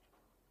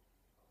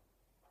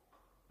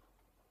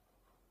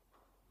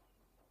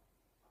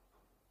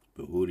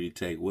 But who did he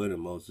take with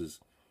him? Moses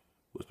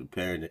was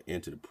preparing to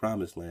enter the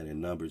promised land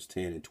in Numbers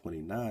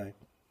 10:29.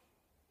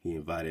 He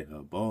invited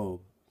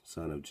Habal,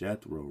 son of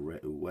Jethro,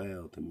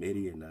 Reuel, the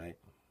Midianite,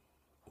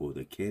 or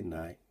the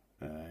Kenite,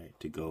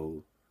 to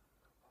go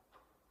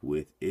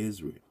with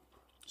Israel.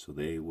 So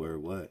they were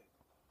what?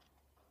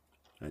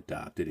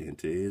 Adopted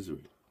into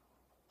Israel.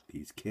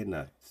 These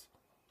Kenites.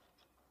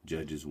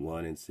 Judges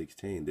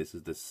 1:16. This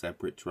is the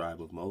separate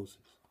tribe of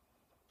Moses.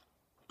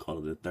 Call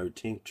it the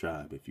 13th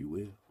tribe, if you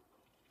will.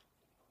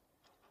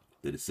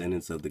 The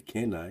descendants of the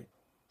Kenite,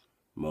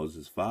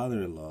 Moses'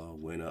 father-in-law,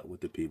 went up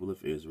with the people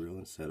of Israel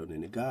and settled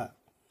in the God.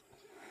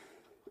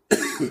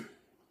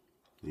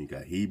 You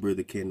got Heber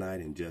the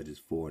Kenite in Judges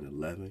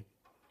 4:11,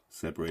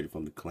 separated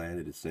from the clan,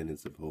 the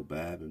descendants of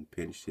Hobab, and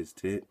pitched his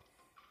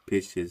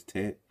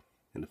tent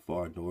in the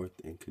far north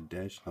in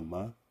Kadesh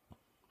Hamah.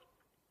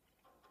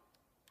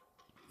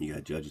 You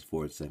got Judges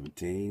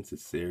 4:17,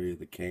 Sisera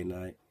the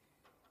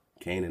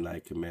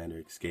Canaanite commander,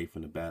 escaped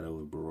from the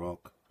battle of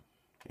Barak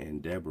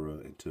and Deborah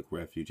and took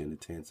refuge in the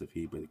tents of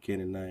Heber the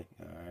Canaanite.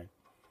 All right.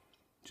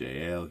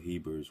 Jael,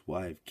 Heber's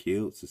wife,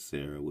 killed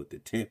Sisera with the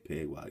tent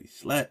peg while he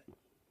slept.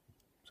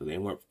 So they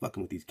weren't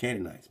fucking with these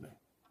Canaanites, man.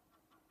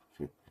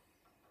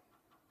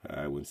 All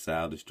right, when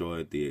Saul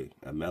destroyed the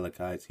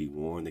Amalekites, he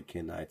warned the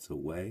Kenites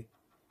away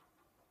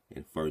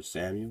in 1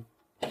 Samuel.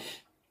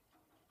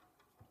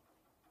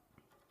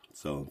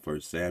 So in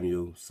 1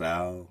 Samuel,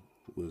 Saul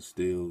was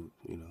still,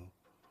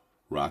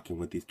 rocking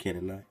with these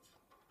Kenites.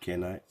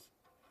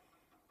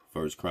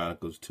 1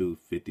 Chronicles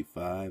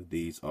 2:55,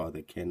 these are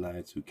the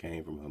Kenites who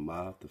came from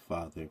Hamath, the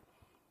father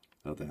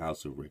of the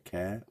house of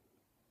Rechab.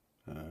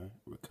 All right,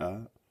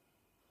 Rechab.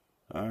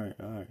 All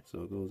right.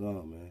 So it goes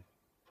on, man.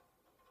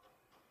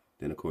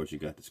 Then, of course, you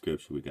got the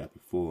scripture we got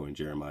before in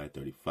Jeremiah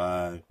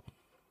 35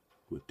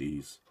 with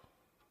these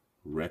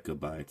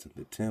Rechabites in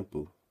the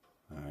temple.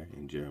 All right,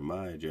 in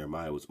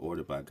Jeremiah was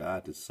ordered by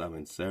God to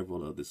summon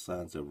several of the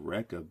sons of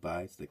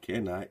Rechabites, the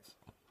Kenites,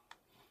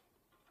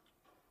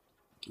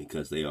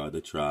 because they are the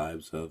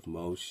tribes of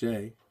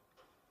Moshe.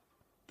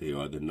 They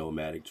are the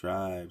nomadic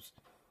tribes,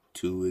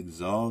 too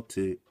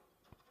exalted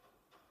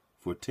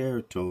for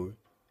territory.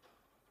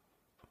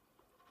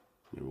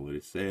 Remember what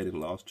it said in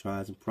Lost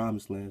Tribes and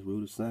Promised Lands,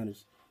 Rudolph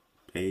Sanders,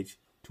 page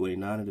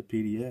 29 of the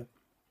PDF,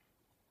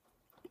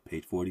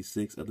 page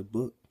 46 of the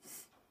book.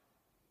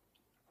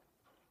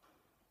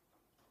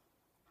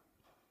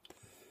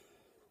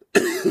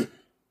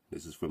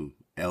 This is from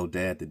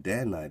Eldad the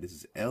Danite. This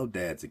is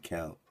Eldad's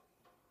account.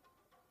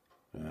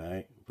 All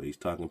right, but he's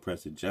talking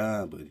Prester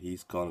John, but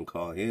he's call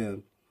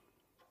him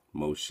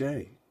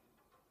Moshe.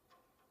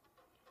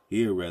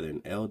 Here, rather,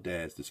 in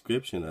Eldad's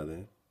description of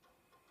him,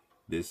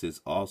 this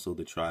is also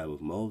the tribe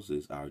of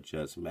Moses, our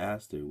just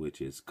master, which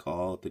is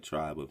called the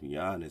tribe of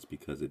Giannis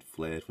because it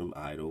fled from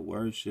idol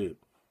worship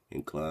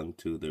and clung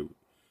to the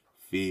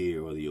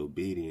fear or the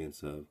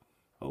obedience of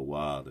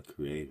Ahchwa, the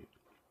Creator.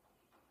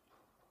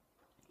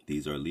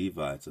 These are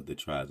Levites of the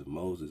tribes of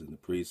Moses in the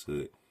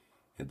priesthood,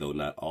 and though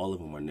not all of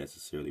them are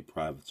necessarily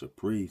prophets or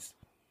priests,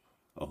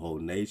 a whole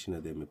nation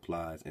of them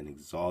implies an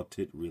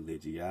exalted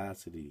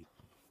religiosity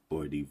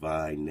or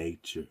divine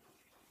nature.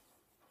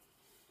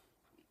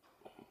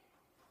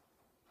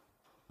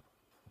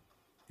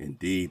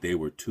 Indeed, they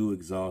were too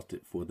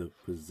exalted for the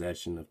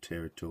possession of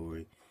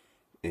territory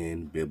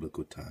in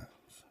biblical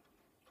times.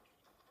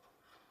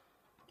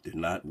 They're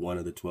not one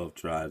of the 12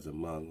 tribes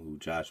among whom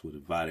Joshua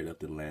divided up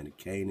the land of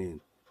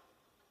Canaan.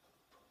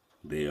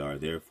 They are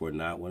therefore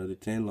not one of the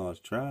 10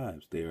 lost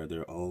tribes. They are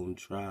their own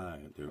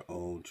tribe,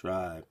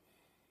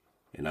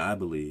 And I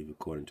believe,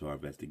 according to our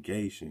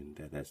investigation,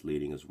 that that's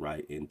leading us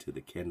right into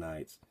the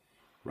Kenites,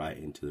 right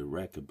into the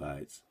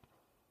Rechabites.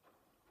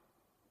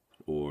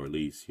 Or at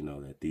least,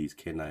 that these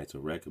Kenites or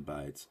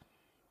Rechabites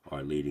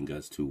are leading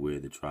us to where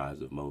the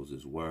tribes of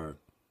Moses were.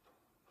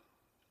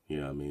 You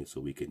know what I mean? So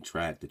we can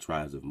track the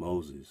tribes of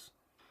Moses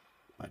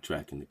by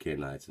tracking the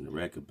Kenites and the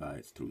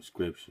Rechabites through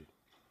scripture.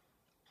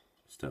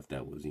 Stuff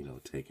that was,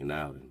 taken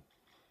out and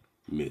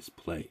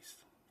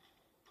misplaced.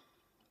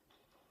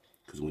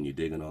 Because when you're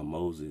digging on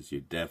Moses, you're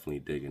definitely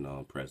digging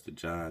on Prester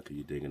John, because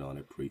you're digging on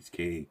a priest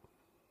king.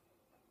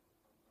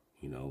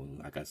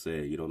 Like I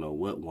said, you don't know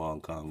what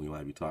Wong Kong we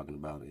might be talking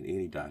about in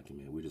any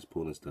document. We're just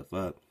pulling stuff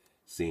up,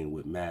 seeing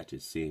what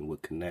matches, seeing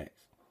what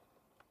connects.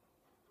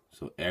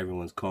 So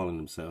everyone's calling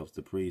themselves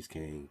the priest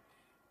king,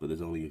 but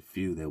there's only a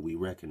few that we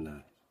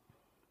recognize.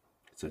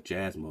 Such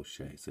as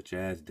Moshe, such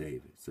as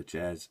David, such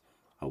as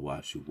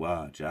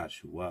Ahchwa,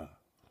 Joshua.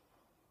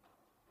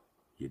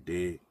 You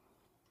dig?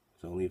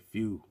 There's only a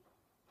few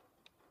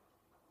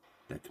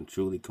that can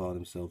truly call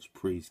themselves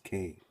priest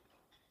king.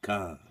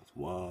 Khans,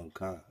 Wong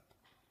Khan.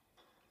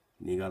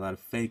 And you got a lot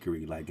of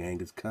fakery like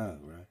Genghis Khan,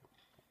 right?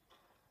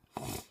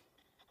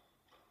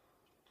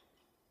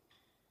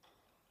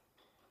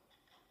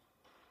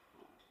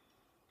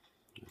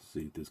 Let's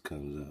see if this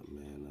comes up,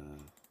 man.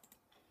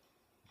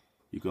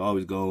 You can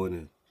always go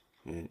in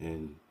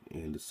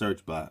the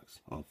search box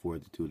on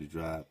 482 to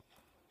Drive.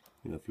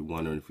 If you're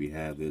wondering if we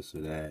have this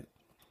or that.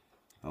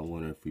 I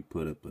wonder if we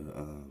put up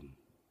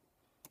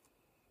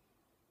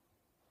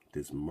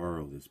this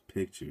mural, this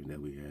picture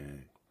that we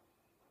had.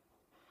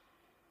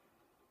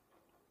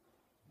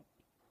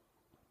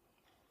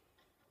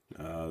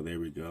 Oh, there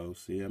we go.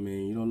 See,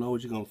 you don't know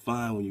what you're going to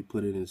find when you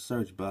put it in the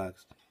search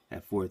box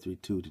at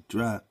 432 to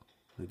drop.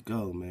 Let's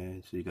go,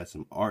 man. So you got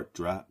some art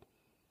drop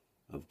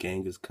of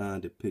Genghis Khan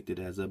depicted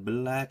as a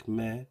black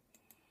man.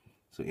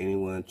 So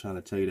anyone trying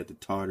to tell you that the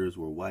Tartars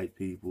were white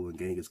people and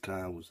Genghis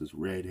Khan was this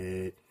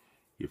redhead,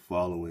 you're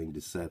following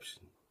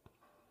deception.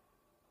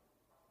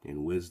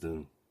 And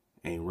wisdom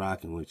ain't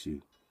rocking with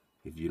you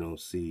if you don't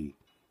see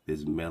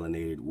this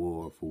melanated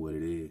war for what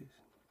it is.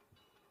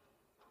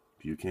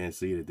 If you can't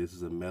see that this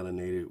is a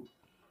melanated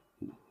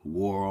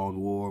war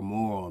on war,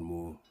 more on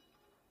more.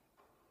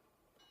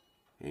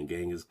 And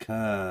Genghis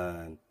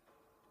Khan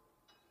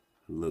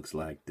looks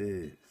like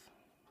this.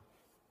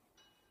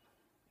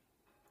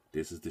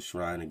 This is the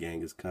shrine of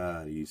Genghis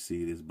Khan. Do you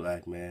see this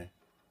black man?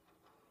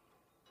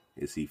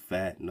 Is he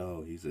fat?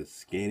 No, he's a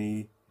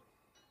skinny,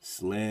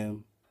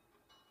 slim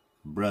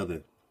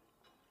brother.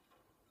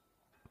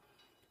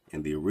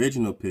 In the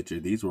original picture,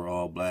 these were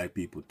all black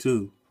people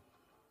too.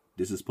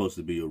 This is supposed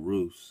to be a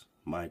Rus,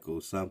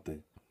 Michael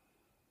something.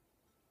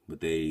 But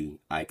they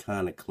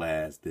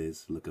iconoclast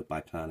this. Look up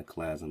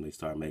iconoclasm. They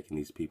start making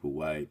these people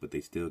white, but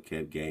they still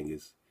kept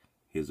Genghis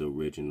his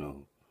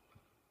original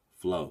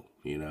flow.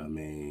 You know what I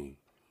mean?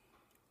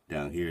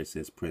 Down here it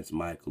says Prince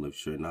Michael of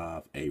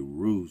Cherniv, a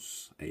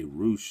Rus, a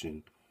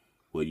Russian.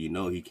 Well, you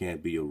know he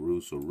can't be a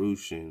Rus or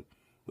Russian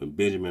when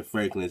Benjamin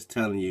Franklin is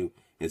telling you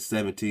in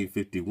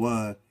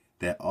 1751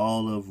 that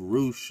all of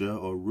Russia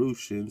or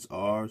Russians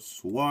are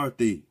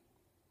swarthy.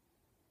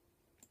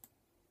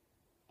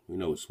 You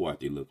know what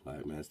swarthy look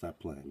like, man. Stop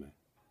playing, man.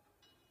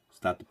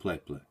 Stop the play.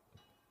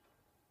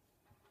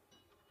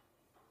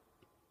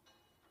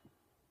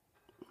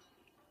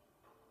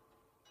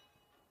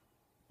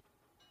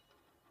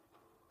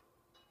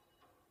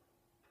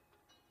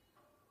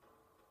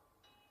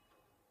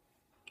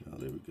 Oh,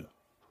 there we go.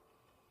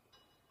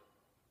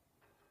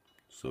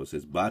 So it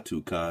says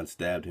Batu Khan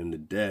stabbed him to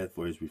death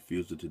for his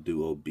refusal to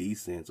do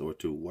obeisance or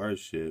to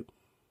worship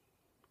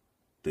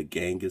the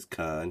Genghis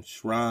Khan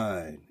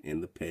shrine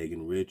in the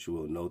pagan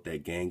ritual. Note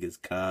that Genghis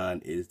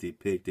Khan is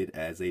depicted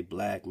as a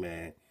black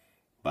man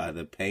by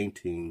the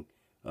painting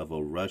of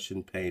a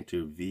Russian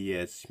painter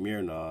V.S.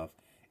 Smirnov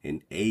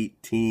in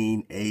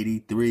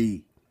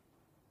 1883.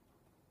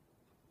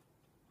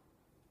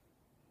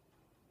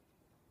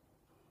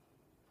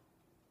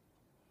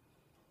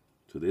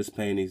 So this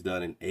painting's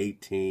done in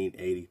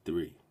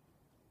 1883.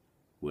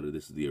 Whether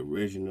this is the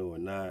original or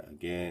not,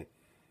 again,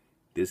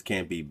 this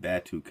can't be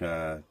Batu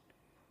Khan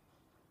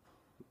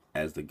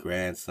as the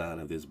grandson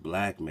of this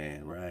black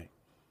man, right?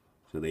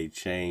 So they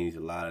changed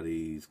a lot of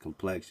these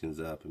complexions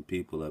up and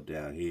people up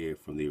down here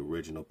from the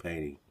original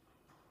painting.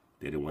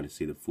 They didn't want to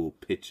see the full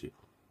picture,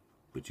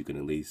 but you can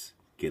at least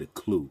get a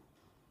clue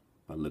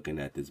by looking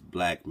at this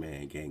black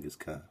man, Genghis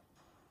Khan.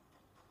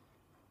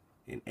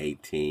 In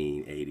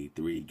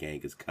 1883,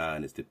 Genghis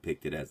Khan is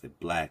depicted as a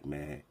black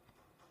man,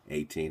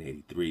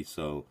 1883.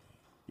 So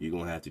you're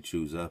going to have to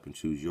choose up and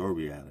choose your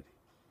reality.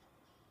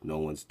 No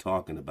one's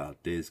talking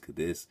about this because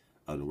this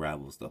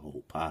unravels the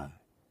whole pie.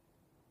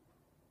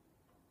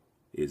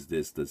 Is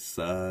this the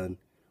son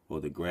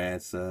or the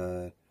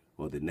grandson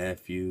or the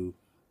nephew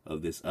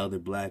of this other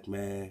black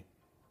man?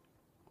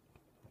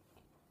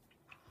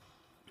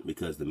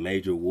 Because the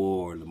major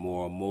war, the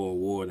Moral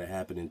War that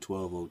happened in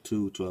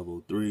 1202,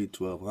 1203,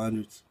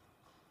 1200s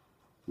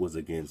was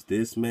against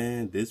this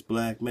man, this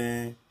black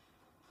man,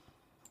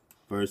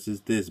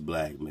 versus this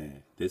black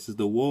man. This is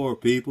the war,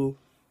 people.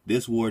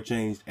 This war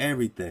changed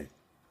everything.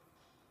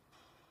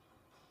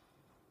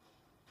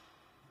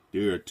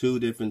 There are two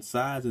different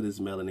sides of this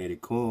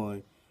melanated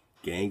coin.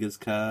 Genghis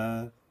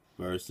Khan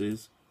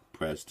versus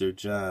Prester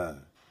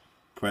John.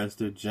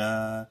 Prester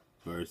John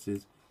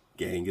versus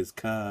Genghis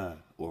Khan.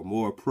 Or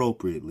more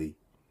appropriately,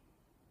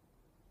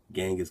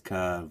 Genghis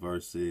Khan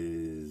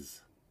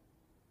versus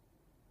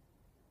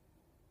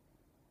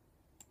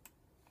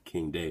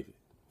King David.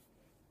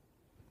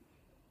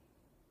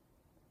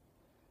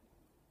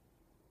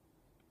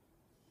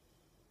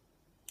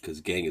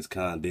 Because Genghis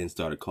Khan then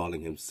started calling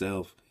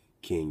himself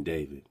King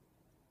David.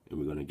 And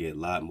we're going to get a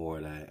lot more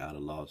of that out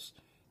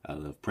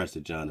of Prester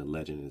John, the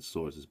Legend and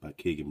Sources by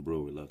Keegan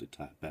Brewer. Love the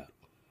top battle.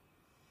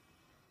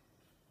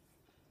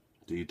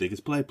 Do you think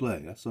it's play?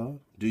 That's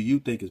all. Do you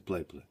think it's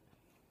play?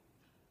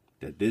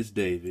 That this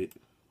David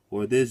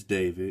or this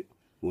David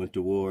went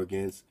to war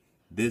against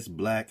this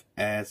black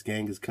ass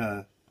Genghis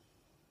Khan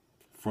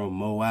from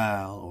Moal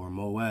or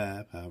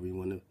Moab, however you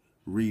want to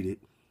read it.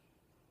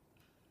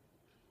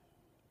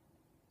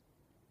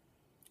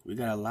 We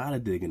got a lot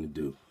of digging to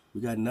do.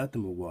 We got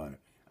nothing but water.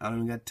 I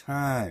don't even got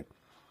time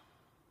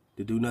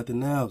to do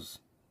nothing else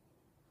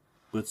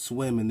but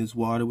swim in this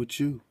water with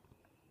you.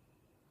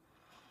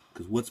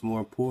 Because what's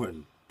more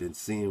important than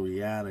seeing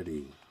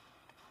reality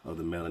of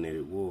the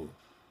melanated war?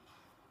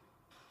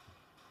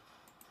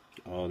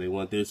 Oh, they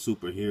want their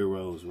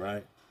superheroes,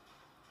 right?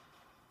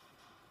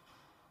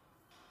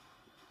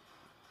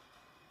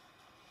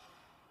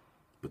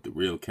 But the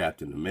real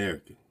Captain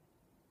America,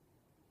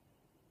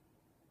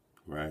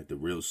 right? The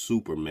real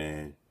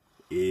Superman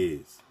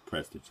is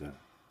Prester John.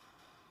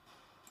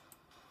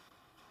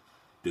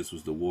 This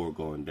was the war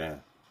going down.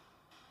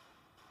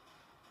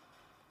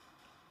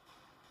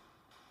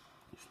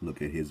 Just look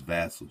at his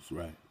vassals,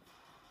 right?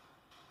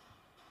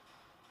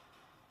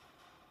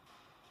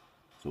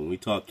 So when we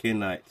talk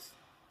Kenites,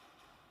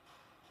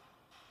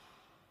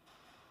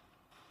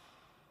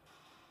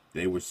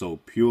 they were so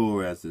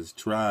pure as this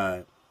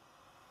tribe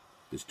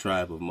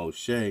of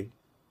Moshe,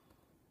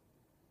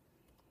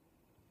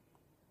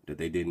 that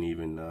they didn't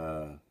even,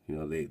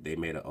 they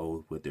made an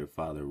oath with their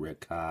father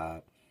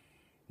Rechab.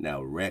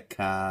 Now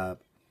Rechab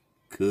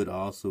could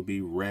also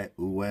be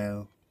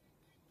Reuel.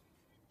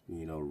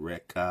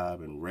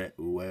 Rechab and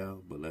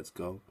Reuel, but let's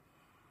go.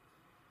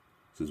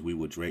 Since we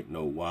would drink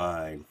no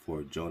wine,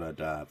 for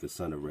Jonadab, the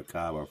son of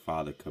Rechab, our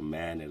father,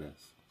 commanded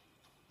us.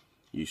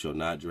 You shall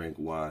not drink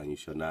wine, you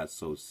shall not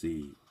sow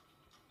seed.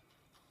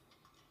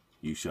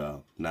 You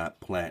shall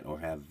not plant or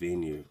have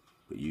vineyard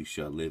but you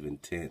shall live in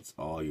tents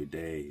all your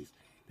days,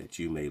 that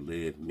you may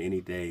live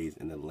many days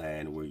in the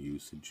land where you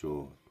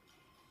sojourn.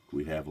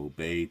 We have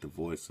obeyed the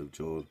voice of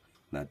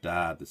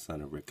Jonadab, the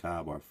son of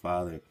Rechab, our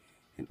father,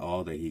 in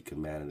all that he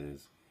commanded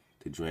us,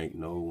 to drink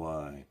no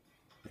wine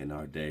in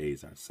our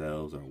days,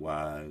 ourselves, our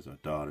wives, our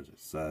daughters, our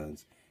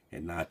sons,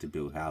 and not to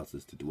build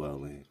houses to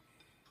dwell in.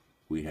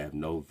 We have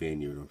no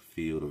vineyard or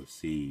field or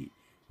seed.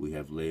 We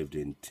have lived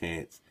in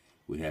tents.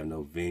 We have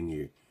no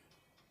vineyard,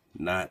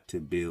 not to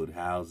build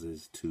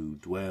houses to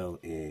dwell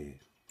in.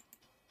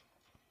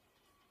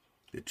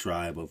 The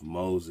tribe of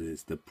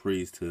Moses, the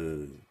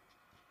priesthood,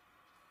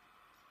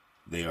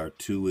 they are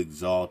too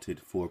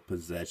exalted for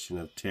possession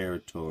of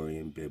territory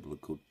in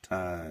biblical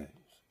times.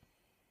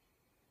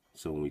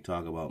 So when we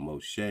talk about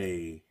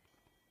Moshe,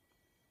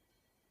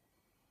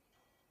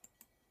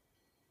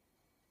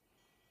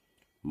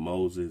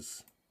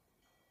 Moses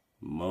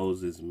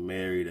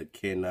married a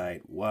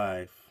Kenite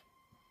wife.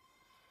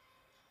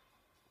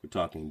 We're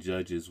talking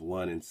Judges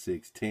 1 and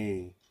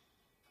 16.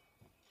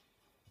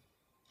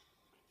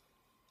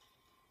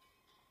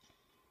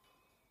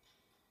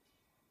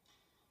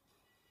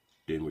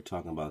 Then we're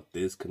talking about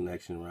this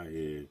connection right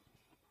here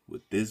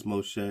with this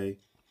Moshe,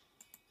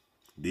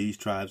 these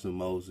tribes of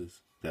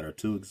Moses that are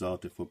too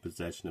exalted for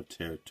possession of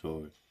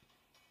territory.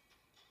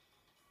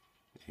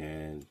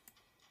 And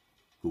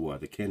who are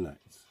the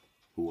Kenites?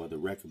 Who are the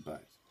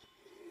Rechabites?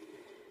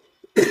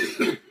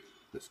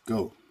 Let's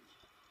go.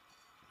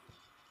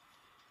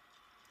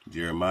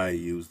 Jeremiah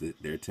used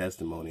their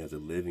testimony as a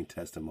living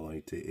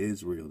testimony to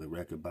Israel. The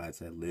Rechabites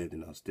had lived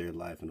an austere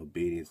life in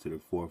obedience to their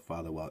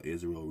forefather, while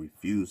Israel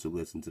refused to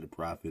listen to the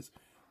prophets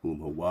whom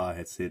Ahchwa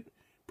had sent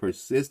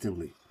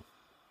persistently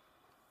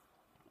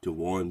to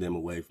warn them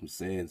away from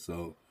sin.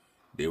 So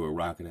they were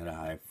rocking at a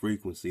higher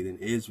frequency than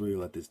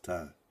Israel at this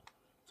time.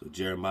 So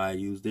Jeremiah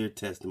used their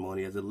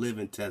testimony as a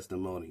living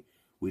testimony.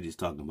 We just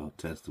talking about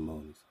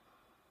testimonies.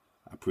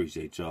 I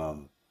appreciate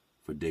y'all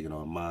for digging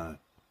on mine,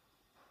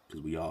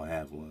 because we all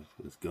have one.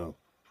 Let's go.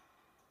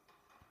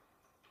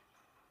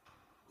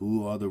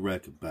 Who are the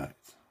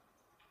Rechabites?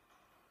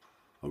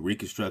 A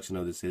reconstruction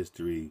of this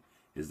history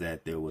is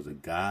that there was a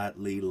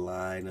godly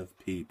line of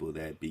people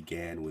that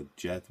began with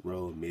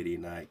Jethro,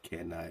 Midianite,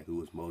 Kenite, who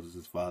was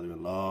Moses'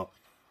 father-in-law,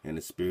 and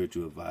a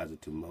spiritual advisor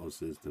to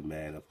Moses, the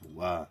man of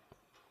Ahchwa.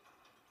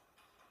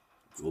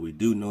 Well, we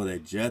do know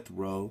that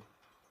Jethro,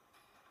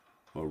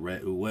 or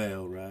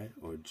Reuel, right?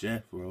 Or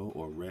Jethro,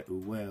 or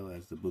Reuel,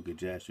 as the book of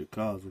Jasher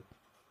calls it.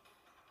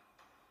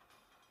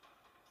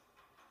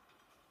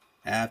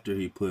 After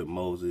he put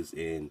Moses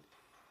in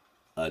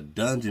a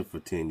dungeon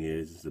for 10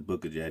 years, it's the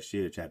book of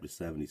Jasher, chapter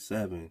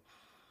 77,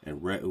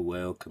 and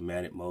Reuel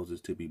commanded Moses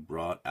to be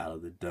brought out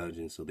of the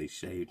dungeon, so they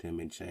shaved him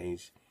and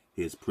changed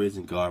his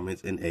prison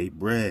garments and ate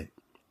bread.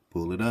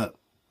 Pull it up.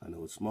 I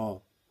know it's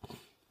small.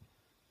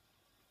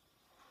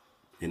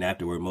 And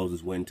afterward,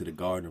 Moses went into the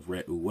garden of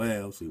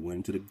Reuel. So he went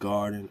into the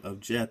garden of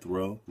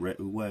Jethro,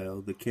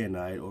 Reuel, the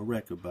Kenite or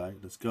Rechabite.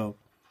 Let's go.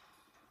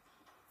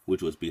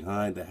 Which was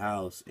behind the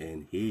house,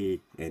 and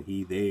he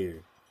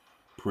there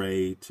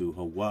prayed to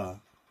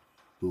Ahchwa,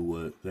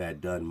 who had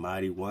done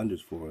mighty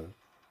wonders for him.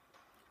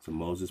 So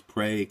Moses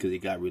prayed because he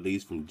got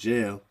released from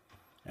jail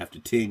after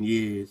 10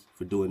 years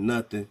for doing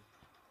nothing.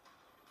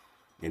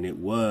 And it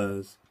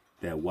was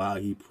that while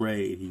he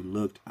prayed, he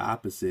looked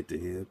opposite to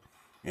him,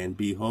 and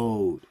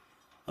behold,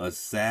 a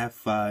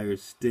sapphire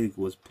stick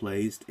was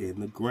placed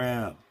in the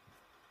ground,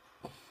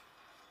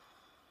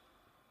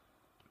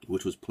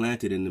 which was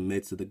planted in the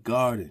midst of the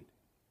garden.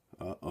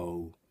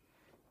 So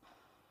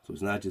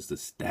it's not just a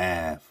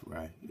staff,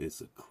 right? It's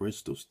a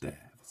crystal staff,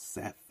 a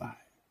sapphire.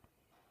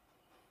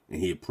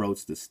 And he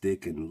approached the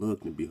stick and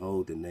looked, and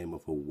behold, the name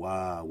of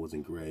Ahchwa was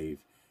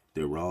engraved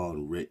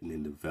thereon, written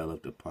and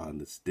developed upon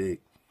the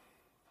stick.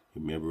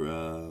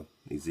 Remember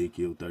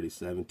Ezekiel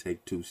 37,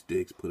 take 2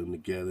 sticks, put them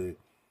together.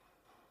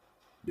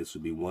 This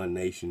will be one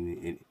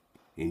nation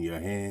in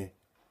your hand.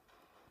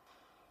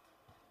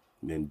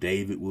 And then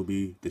David will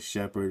be the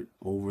shepherd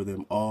over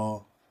them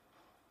all.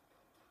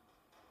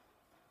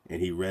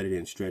 And he read it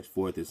and stretched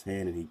forth his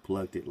hand, and he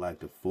plucked it like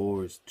the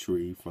forest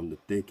tree from the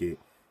thicket,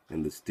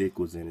 and the stick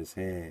was in his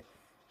hand.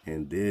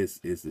 And this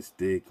is the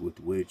stick with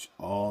which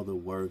all the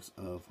works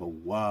of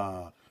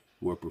Ahchwa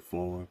were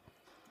performed,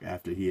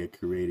 after he had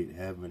created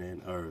heaven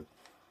and earth,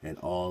 and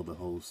all the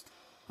host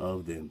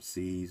of them,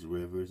 seas,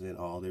 rivers, and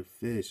all their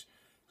fish.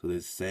 So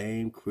this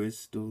same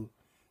crystal,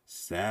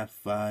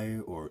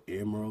 sapphire, or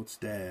emerald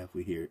staff,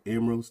 we hear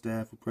emerald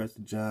staff for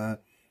Prester John,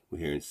 we're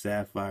hearing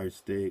sapphire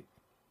stick.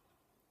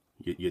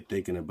 You're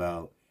thinking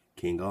about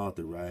King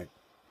Arthur, right?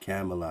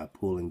 Camelot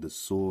pulling the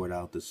sword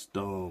out the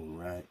stone,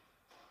 right?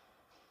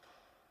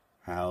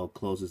 How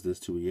close is this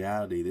to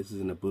reality? This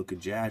is in the book of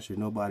Jasher.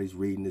 Nobody's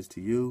reading this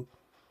to you.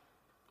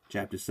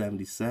 Chapter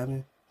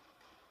 77.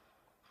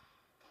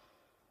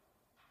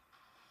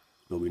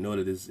 But we know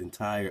that this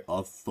entire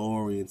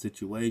Arthurian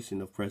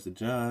situation of Prester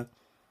John,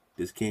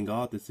 this King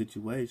Arthur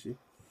situation,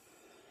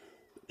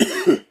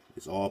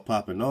 it's all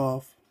popping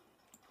off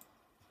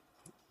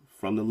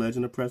from the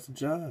legend of Prester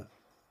John.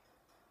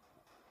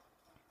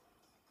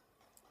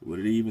 What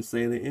did he even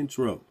say in the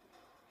intro?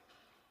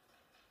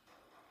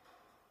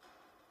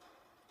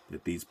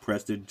 That these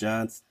Prester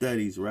John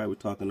studies, right? We're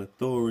talking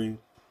authorian,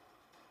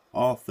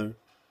 author,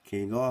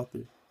 King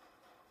Arthur.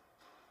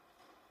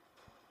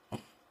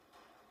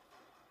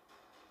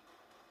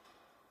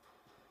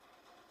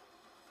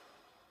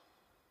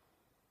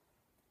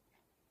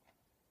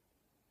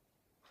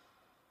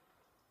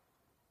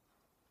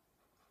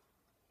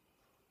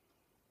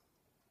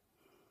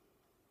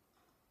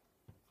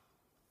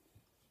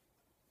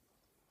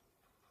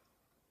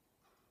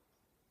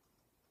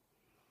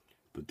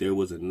 But there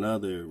was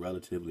another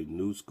relatively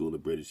new school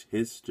of British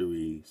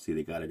history. See,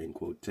 they got it in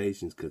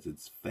quotations because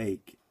it's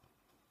fake.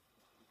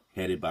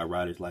 Headed by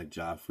writers like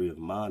Geoffrey of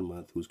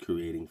Monmouth, who's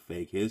creating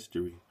fake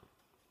history,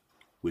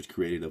 which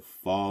created a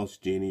false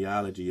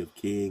genealogy of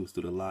kings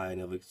through the line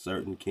of a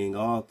certain King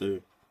Arthur.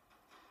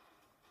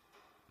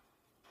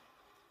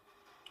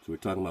 So we're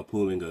talking about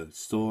pulling a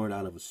sword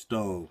out of a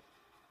stone.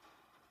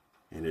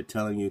 And they're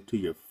telling you to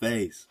your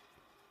face,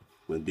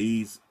 when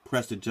these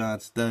Prester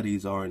John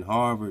studies are in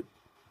Harvard,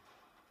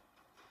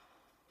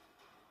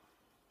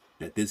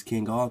 that this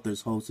King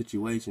Arthur's whole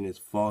situation is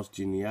false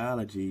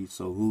genealogy,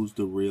 so who's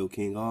the real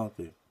King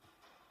Arthur?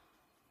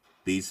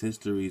 These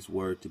histories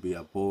were to be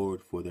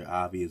abhorred for their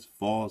obvious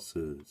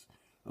falsehoods.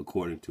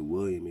 According to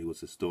William, it was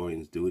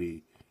historians'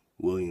 duty,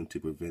 William, to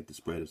prevent the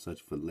spread of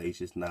such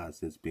fallacious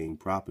nonsense being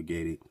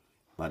propagated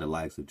by the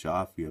likes of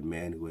Geoffrey, a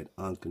man who had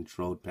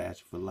uncontrolled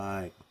passion for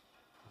lying.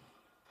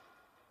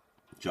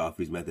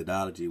 Geoffrey's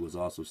methodology was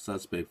also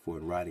suspect, for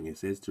in writing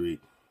his history,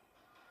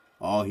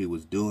 all he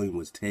was doing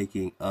was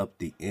taking up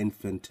the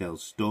infantile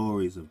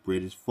stories of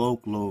British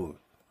folklore.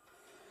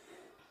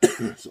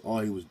 So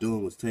all he was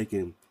doing was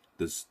taking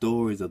the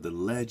stories of the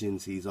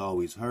legends he's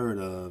always heard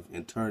of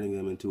and turning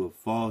them into a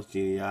false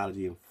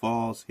genealogy and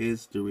false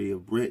history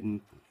of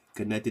Britain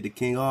connected to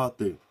King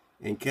Arthur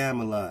and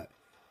Camelot,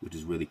 which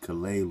is really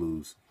Calais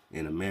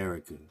in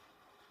America.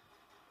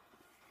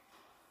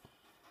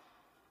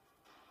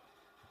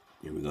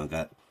 And we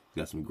got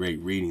some great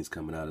readings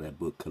coming out of that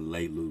book,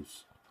 Calais.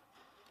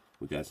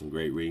 We got some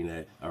great reading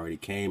that already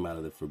came out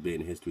of the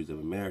Forbidden Histories of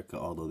America,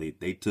 although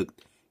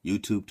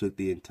YouTube took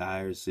the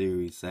entire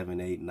series, 7,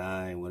 8,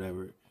 9,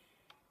 whatever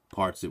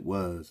parts it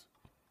was,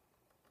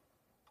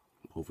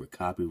 over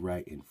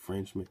copyright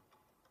infringement.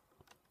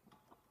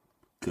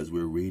 Because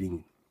we're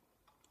reading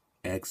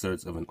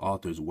excerpts of an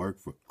author's work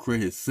for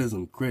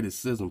criticism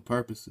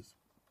purposes.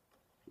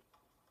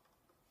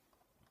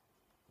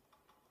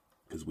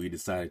 Because we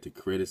decided to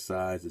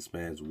criticize this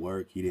man's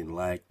work. He didn't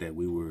like that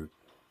we were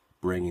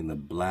bringing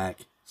the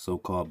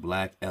so-called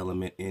black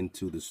element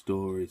into the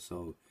story,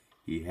 so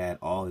he had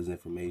all his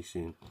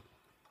information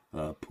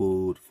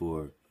pulled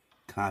for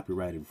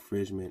copyright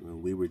infringement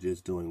when we were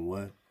just doing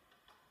what?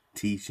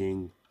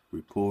 Teaching,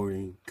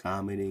 reporting,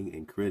 commenting,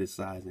 and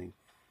criticizing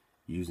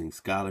using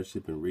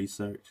scholarship and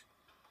research.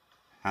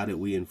 How did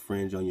we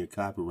infringe on your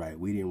copyright?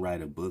 We didn't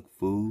write a book,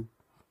 fool.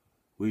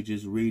 We're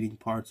just reading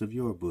parts of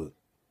your book.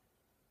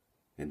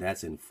 And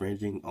that's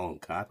infringing on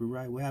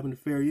copyright? What happened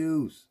to fair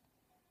use?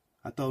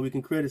 I thought we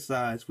can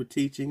criticize for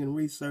teaching and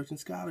research and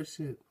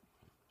scholarship.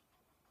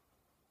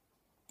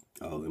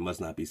 Oh, it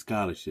must not be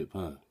scholarship,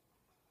 huh?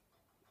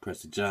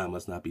 Prester John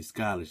must not be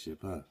scholarship,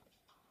 huh?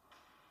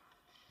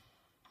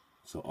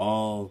 So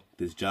all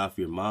this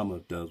Geoffrey of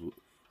Monmouth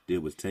did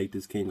was take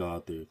this King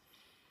Arthur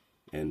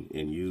and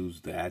use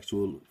the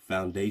actual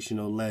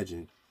foundational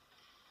legend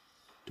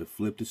to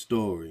flip the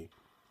story,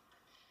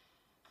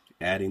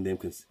 adding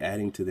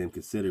to them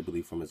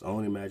considerably from his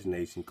own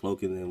imagination,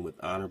 cloaking them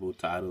with honorable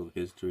title of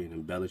history and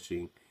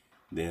embellishing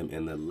them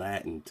in the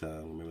Latin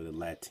tongue. Remember the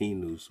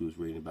Latinus who was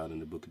reading about in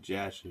the book of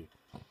Jasher,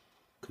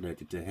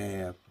 connected to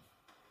Ham.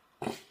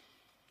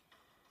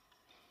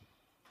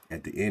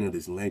 At the end of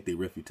this lengthy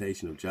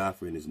refutation of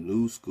Geoffrey and his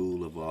new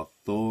school of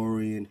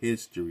Arthurian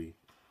history,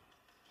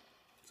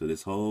 so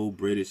this whole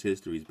British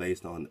history is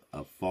based on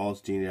a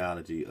false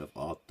genealogy of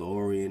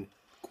Arthurian,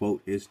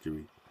 quote,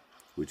 history,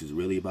 which is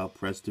really about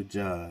Prester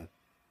John,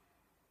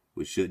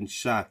 which shouldn't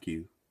shock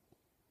you,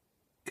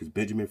 because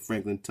Benjamin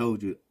Franklin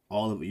told you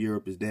all of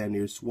Europe is damn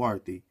near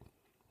swarthy.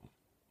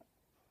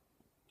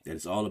 That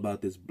it's all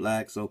about this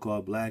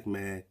so-called black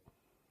man,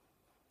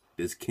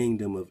 this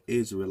kingdom of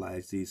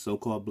Israelites, these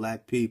so-called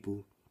black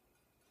people.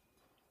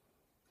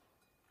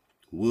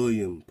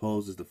 William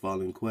poses the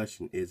following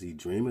question: is he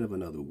dreaming of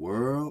another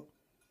world,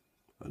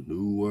 a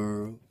new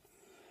world,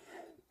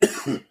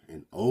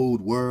 an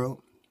old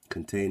world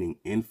containing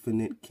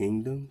infinite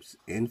kingdoms?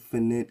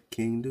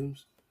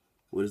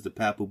 What does the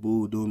Papal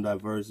Bull, Dum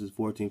Diversas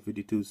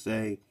 1452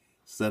 say?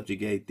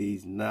 Subjugate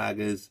these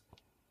Nagas,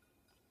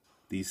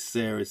 these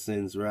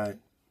Saracens, right?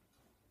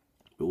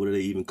 But what are they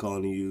even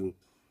calling you?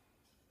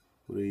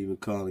 What are they even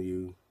calling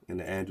you in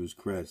the Andrew's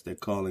Crest? They're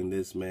calling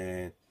this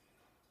man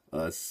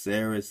a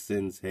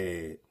Saracen's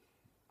head.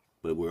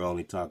 But we're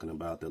only talking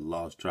about the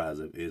lost tribes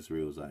of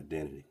Israel's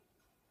identity.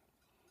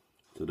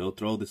 So they'll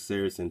throw the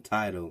Saracen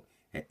title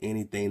at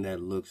anything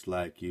that looks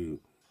like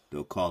you.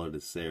 They'll call it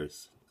a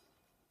Saracen.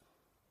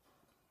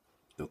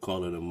 They'll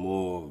call it a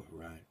Moor,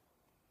 right?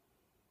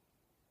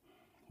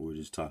 We're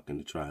just talking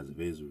the tribes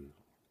of Israel.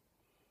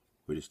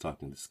 We're just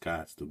talking the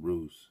Scots, the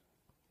Rus.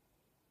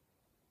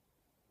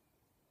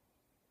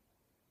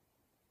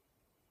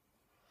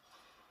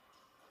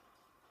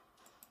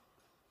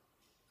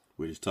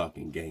 We're just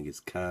talking Genghis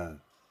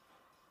Khan.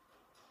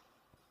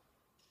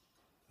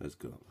 Let's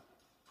go.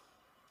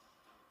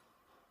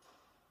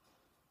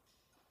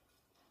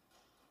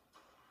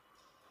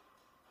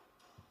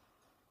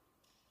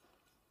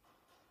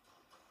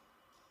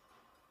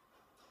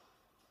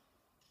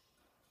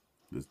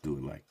 Let's do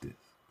it like this.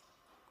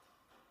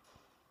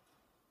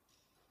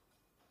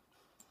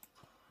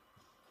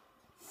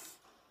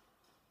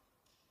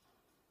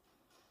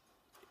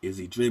 Is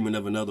he dreaming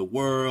of another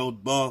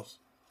world, boss,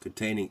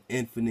 containing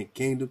infinite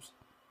kingdoms,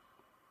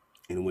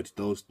 in which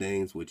those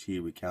things which he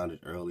recounted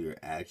earlier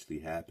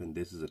actually happened?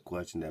 This is a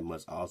question that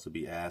must also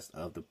be asked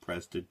of the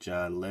Prester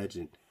John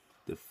legend,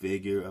 the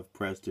figure of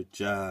Prester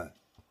John,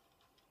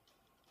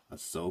 a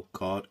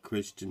so-called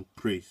Christian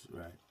priest,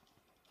 right?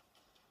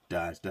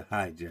 Dodged the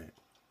hijack,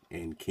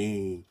 and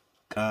King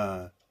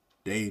Khan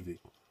David,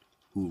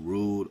 who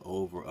ruled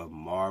over a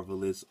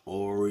marvelous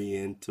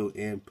Oriental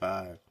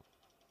empire,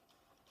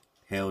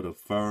 held a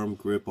firm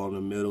grip on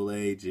the Middle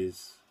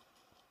Ages,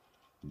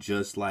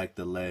 just like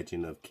the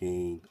legend of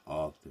King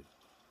Arthur.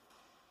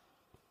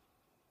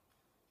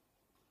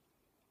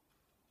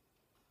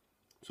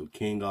 So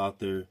King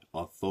Arthur,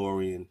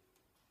 Arthurian,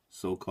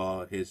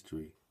 so-called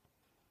history,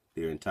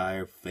 their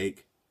entire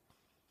fake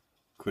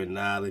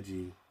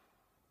chronology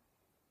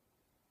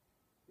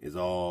is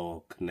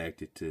all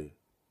connected to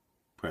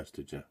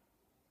Prester John.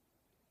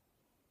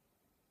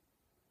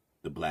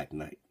 The Black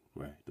Knight,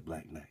 right? The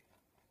Black Knight.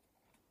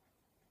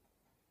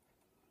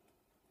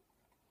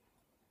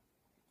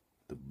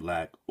 The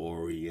Black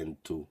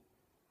Oriental.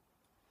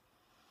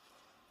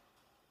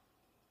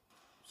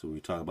 So we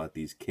talk about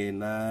these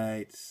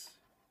Kenites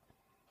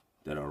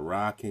that are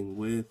rocking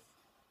with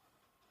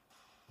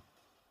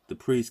the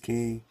priest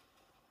king.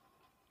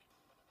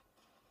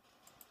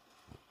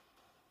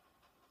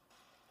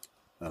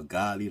 A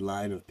godly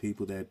line of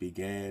people that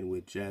began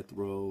with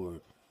Jethro or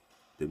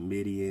the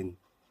Midian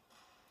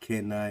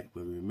Kenite.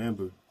 But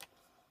remember,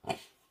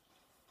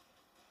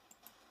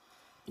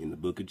 in the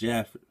book of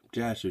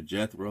Joshua,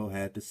 Jethro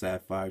had the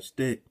sapphire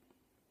stick.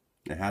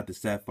 Now, how'd the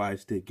sapphire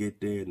stick get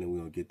there? And then we're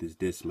going to get this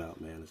dismount,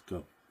 man. Let's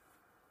go.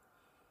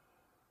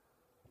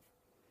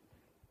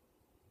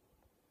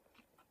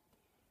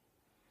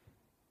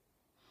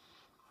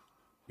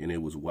 And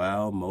it was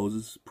while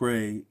Moses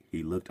prayed,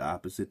 he looked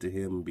opposite to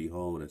him, and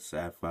behold, a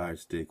sapphire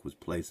stick was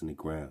placed in the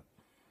ground,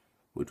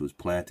 which was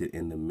planted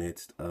in the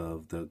midst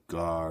of the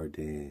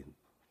garden.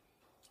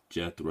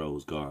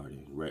 Jethro's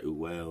garden,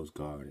 Reuel's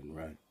garden,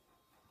 right?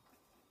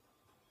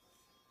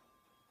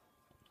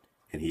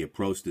 And he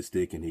approached the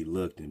stick, and he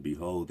looked, and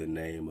behold, the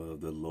name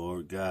of the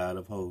Lord God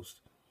of hosts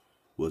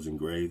was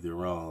engraved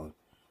thereon,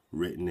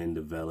 written and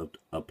developed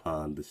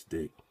upon the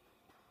stick.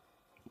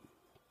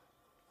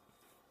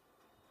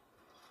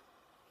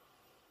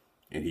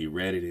 And he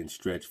read it and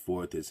stretched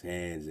forth his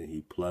hands, and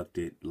he plucked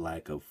it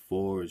like a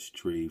forest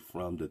tree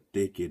from the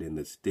thicket, and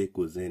the stick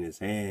was in his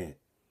hand.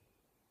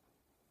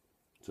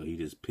 So he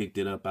just picked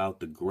it up out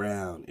the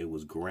ground. It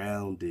was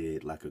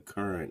grounded like a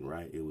current,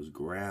 right? It was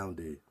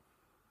grounded.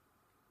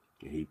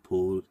 And he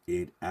pulled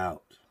it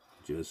out,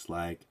 just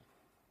like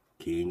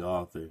King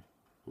Arthur,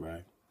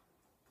 right?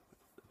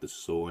 The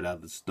sword out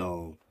of the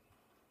stone.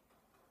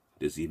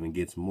 This even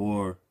gets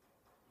more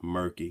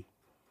murky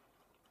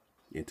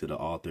into the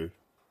author.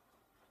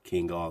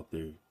 King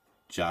Arthur,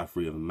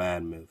 Joffrey of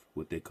Monmouth,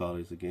 what they call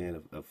this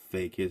again, a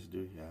fake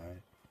history, all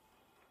right?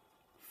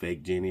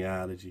 Fake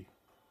genealogy.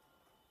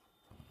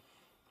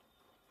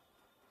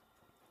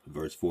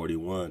 Verse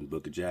 41,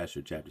 Book of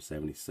Joshua, chapter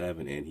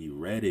 77, and he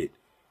read it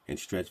and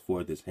stretched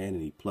forth his hand,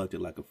 and he plucked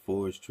it like a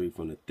forest tree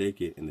from the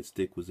thicket, and the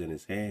stick was in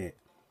his hand.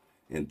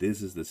 And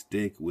this is the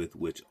stick with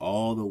which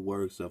all the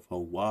works of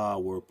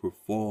Ahchwa were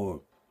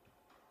performed.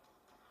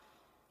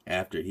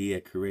 After he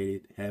had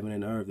created heaven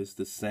and earth, it's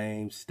the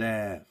same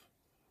staff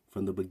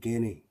from the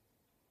beginning.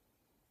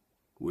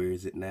 Where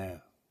is it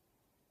now?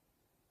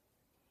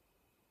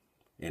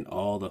 And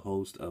all the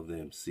host of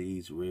them,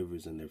 seas,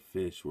 rivers, and their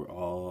fish, were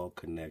all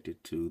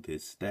connected to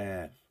this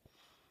staff.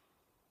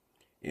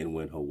 And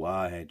when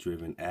Ahchwa had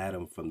driven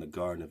Adam from the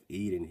Garden of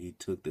Eden, he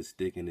took the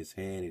stick in his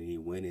hand, and he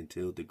went and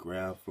tilled the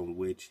ground from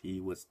which he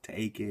was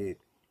taken.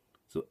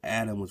 So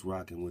Adam was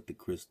rocking with the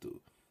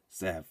crystal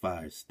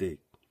sapphire stick.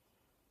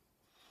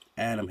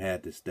 Adam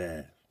had the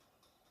staff.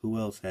 Who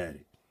else had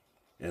it?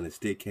 And the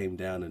stick came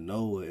down to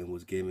Noah and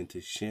was given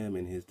to Shem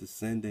and his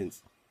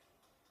descendants.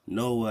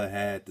 Noah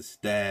had the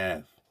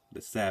staff,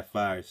 the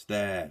sapphire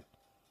staff,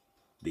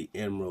 the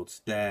emerald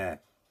staff.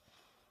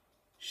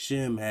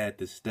 Shem had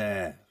the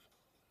staff.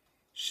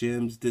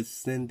 Shem's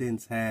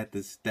descendants had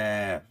the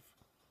staff.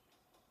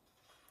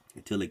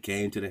 Until it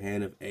came to the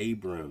hand of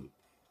Abraham.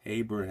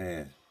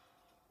 Abraham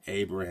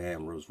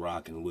was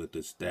rocking with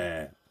the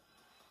staff.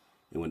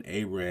 And when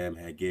Abraham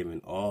had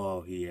given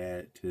all he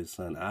had to his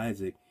son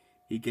Isaac,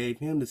 he gave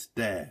him the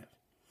staff.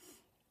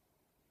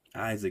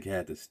 Isaac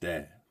had the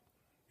staff.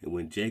 And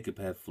when Jacob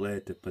had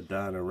fled to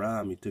Padan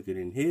Aram, he took it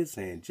in his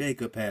hand.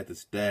 Jacob had the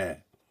staff.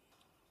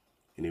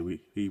 And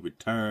he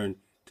returned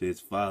to his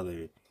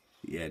father.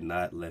 He had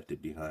not left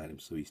it behind him,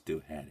 so he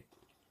still had it.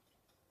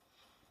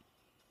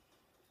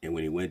 And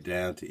when he went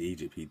down to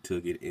Egypt, he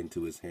took it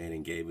into his hand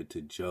and gave it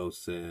to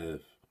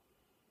Joseph.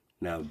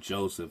 Now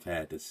Joseph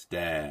had the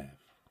staff,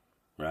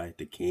 right?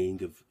 The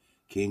king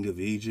of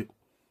Egypt.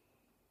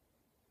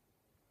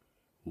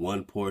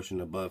 One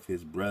portion above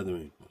his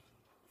brethren,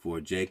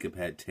 for Jacob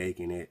had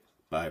taken it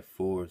by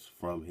force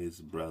from his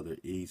brother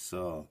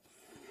Esau.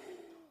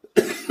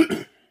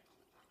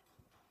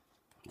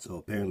 So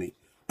apparently,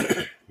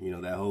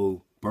 that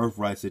whole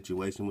birthright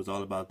situation was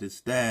all about this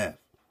staff.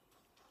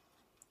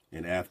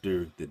 And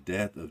after the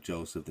death of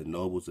Joseph, the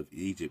nobles of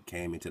Egypt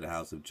came into the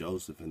house of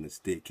Joseph, and the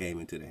stick came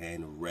into the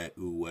hand of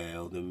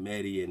Reuel the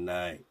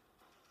Midianite.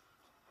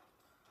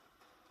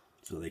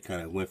 So they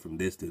kind of went from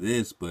this to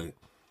this, but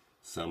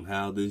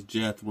somehow this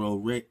Jethro,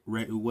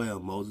 Reuel,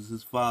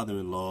 Moses'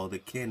 father-in-law, the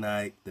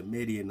Kenite, the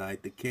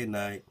Midianite, the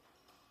Kenite,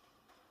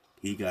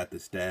 he got the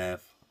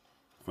staff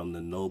from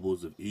the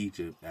nobles of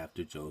Egypt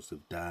after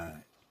Joseph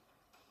died.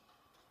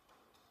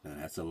 Now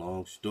that's a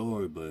long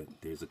story, but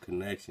there's a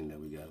connection that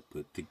we got to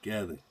put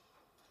together.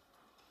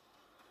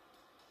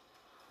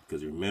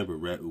 Because remember,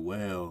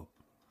 Reuel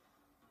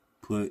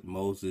put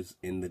Moses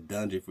in the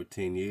dungeon for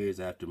 10 years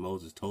after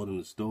Moses told him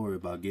the story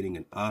about getting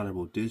an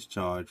honorable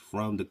discharge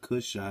from the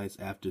Cushites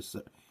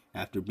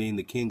after being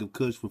the king of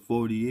Cush for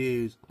 40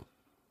 years.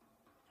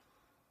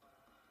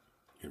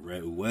 And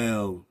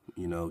Reuel,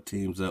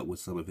 teams up with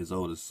some of his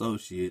old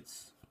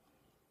associates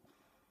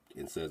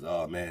and says,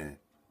 oh man,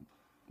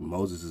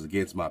 Moses is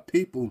against my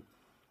people.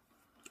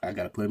 I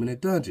got to put him in a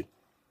dungeon.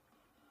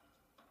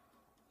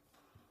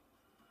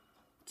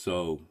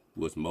 So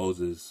was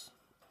Moses,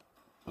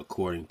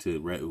 according to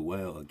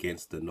Reuel,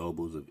 against the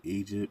nobles of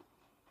Egypt?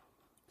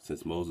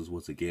 Since Moses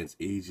was against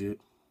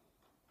Egypt,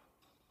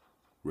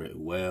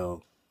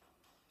 Reuel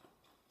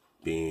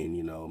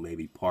being,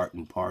 maybe part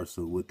and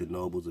parcel with the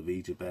nobles of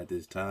Egypt at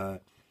this time,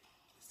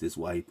 is this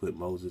why he put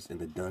Moses in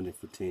the dungeon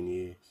for 10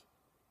 years?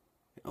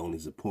 And only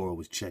Zipporah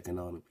was checking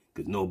on him,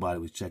 because nobody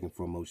was checking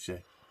for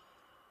Moshe.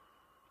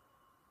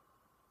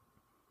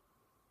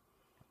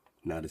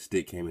 Now the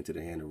stick came into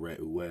the hand of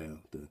Reuel,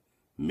 the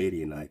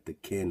Midianite, the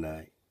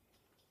Kenite.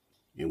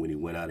 And when he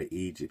went out of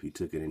Egypt, he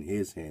took it in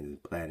his hand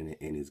and planted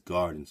it in his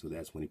garden. So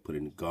that's when he put it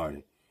in the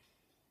garden.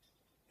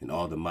 And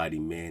all the mighty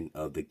men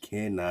of the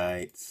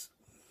Kenites.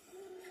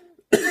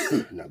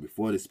 Now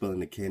before they're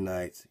spelling the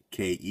Kenites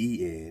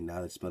K-E-N,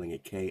 now they're spelling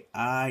it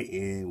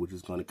K-I-N, which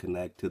is going to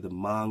connect to the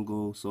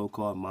Mongol,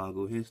 so-called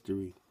Mongol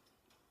history.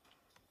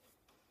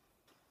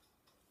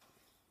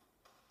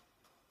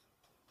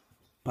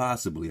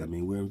 Possibly.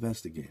 We're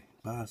investigating.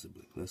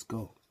 Possibly. Let's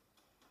go.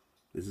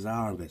 This is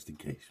our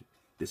investigation.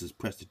 This is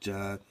Prester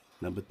John,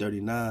 number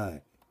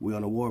 39. We're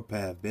on a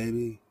warpath,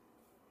 baby.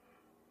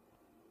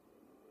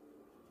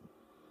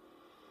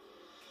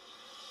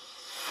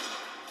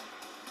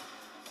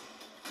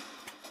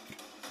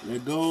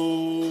 Let's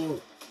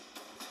go.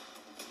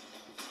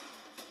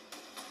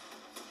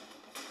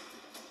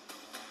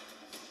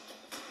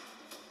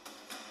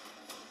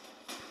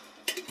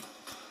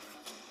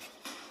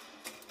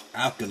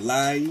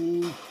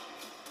 Alkaline. Let's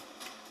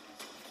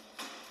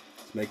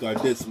make our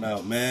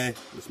dismount, man.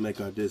 Let's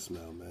make our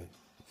dismount,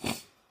 man.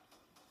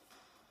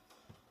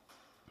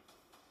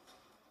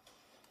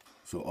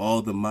 So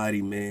all the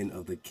mighty men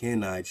of the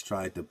Kenites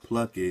tried to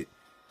pluck it,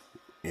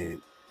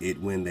 and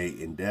when they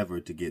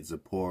endeavored to get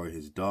Zipporah,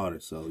 his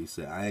daughter. So he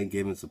said, I ain't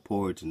giving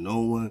Zipporah to no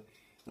one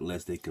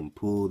unless they can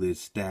pull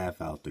this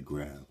staff out the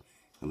ground.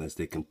 Unless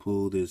they can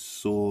pull this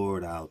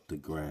sword out the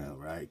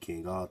ground, right?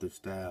 King Arthur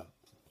style.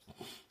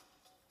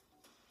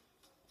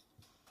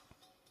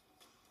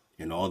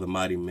 And all the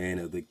mighty men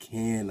of the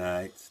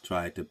Kenites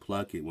tried to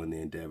pluck it when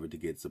they endeavored to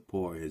get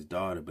Zipporah, his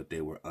daughter, but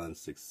they were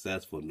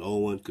unsuccessful. No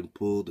one can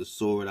pull the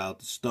sword out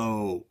the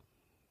stone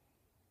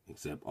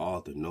except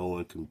Arthur. No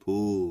one can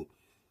pull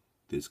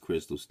this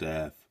crystal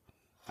staff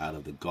out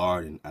of the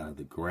garden, out of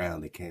the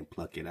ground. They can't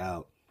pluck it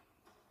out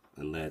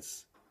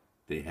unless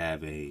they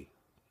have a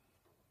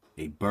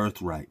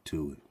birthright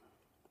to it.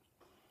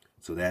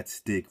 So that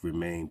stick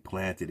remained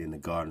planted in the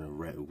garden of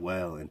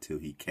Reuel until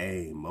he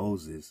came,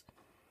 Moses,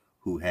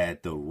 who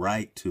had the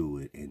right to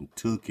it and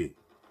took it.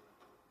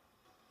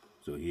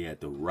 So he had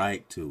the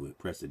right to it.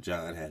 Prester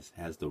John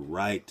has the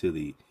right to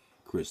the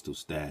crystal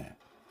staff.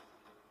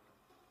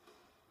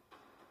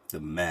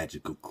 The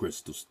magical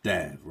crystal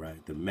staff,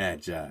 right? The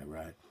Magi,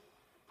 right?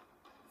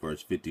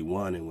 Verse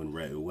 51, and when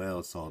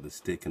Reuel saw the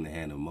stick in the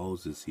hand of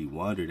Moses, he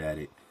wondered at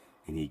it,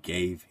 and he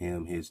gave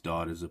him his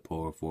daughter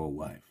Zipporah for a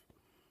wife.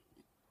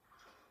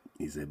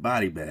 He said,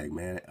 body bag,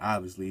 man.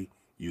 Obviously,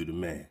 you the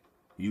man.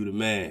 You the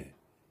man.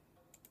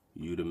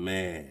 You the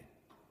man.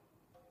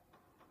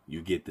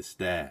 You get the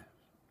staff.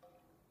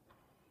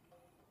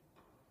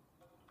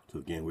 So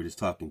again, we're just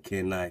talking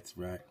Kenites,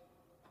 right?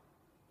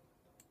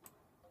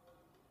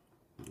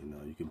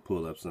 You can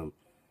pull up some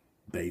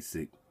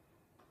basic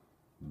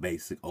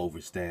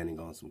overstanding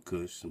on some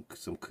Kush,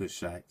 some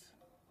Kushites,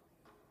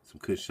 some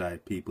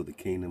Kushite people, the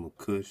kingdom of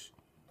Kush.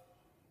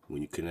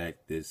 When you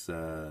connect this,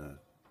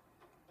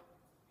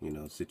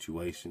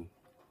 situation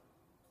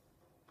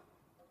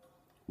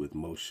with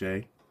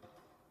Moshe,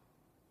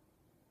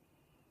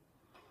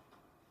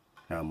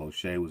 how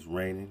Moshe was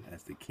reigning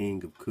as the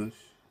king of Kush,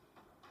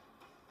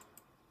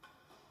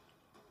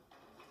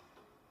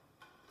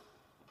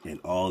 and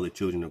all the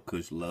children of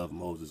Cush loved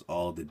Moses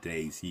all the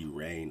days he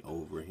reigned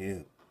over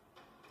him.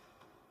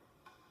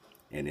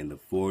 And in the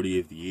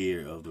 40th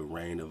year of the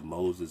reign of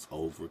Moses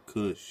over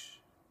Cush,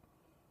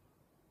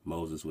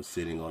 Moses was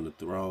sitting on the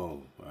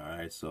throne. All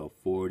right, so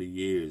 40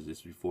 years,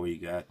 this before he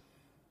got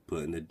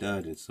put in the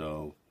dungeon.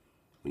 So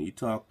when you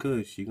talk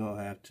Cush, you're going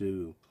to have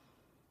to,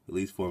 at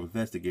least for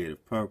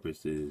investigative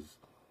purposes,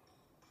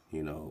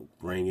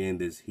 bring in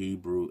this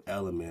Hebrew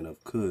element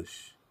of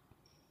Cush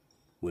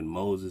when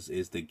Moses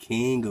is the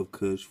king of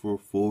Cush for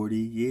 40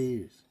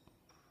 years.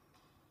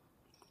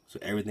 So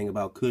everything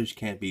about Cush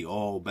can't be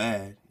all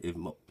bad if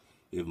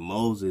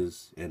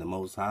Moses and the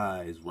Most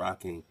High is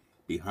rocking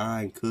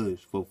behind Cush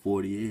for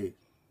 40 years.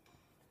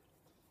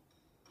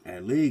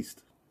 At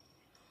least.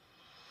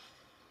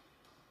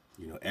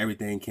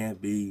 Everything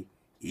can't be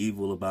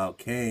evil about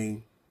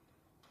Cain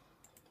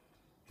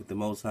if the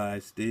Most High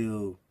is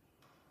still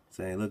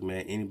saying, look,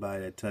 man,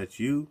 anybody that touch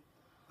you,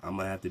 I'm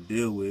going to have to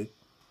deal with.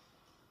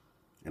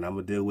 And I'm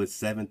going to deal with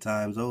 7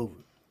 times over.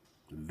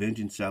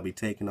 Vengeance shall be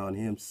taken on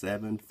him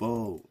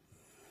 7-fold.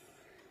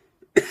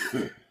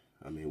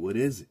 I mean, what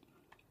is it?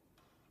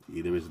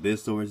 Either it's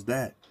this or it's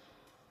that.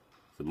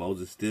 So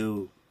Moses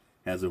still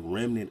has a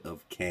remnant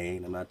of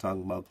Cain. I'm not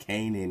talking about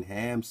Cain and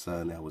Ham's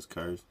son that was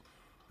cursed.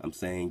 I'm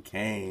saying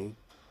Cain.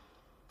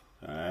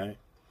 All right?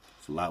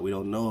 There's a lot we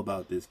don't know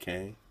about this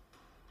Cain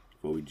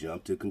before we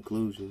jump to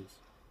conclusions.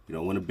 You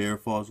don't want to bear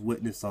false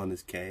witness on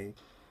this Cain.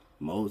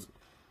 Most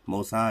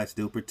High is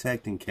still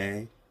protecting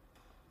Cain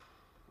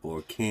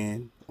or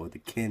Ken or the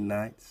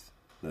Kenites.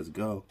 Let's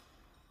go.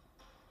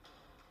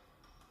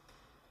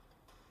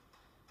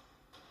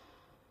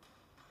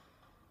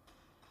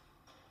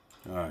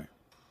 All right,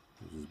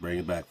 let's just bring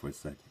it back for a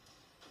second.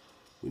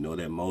 We know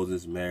that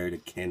Moses married a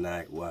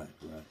Kenite wife,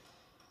 right?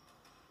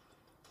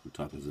 We're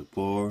talking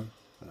Zipporah.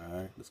 All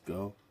right, let's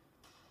go.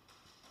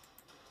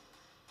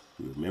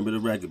 We remember the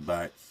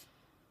Rechabites.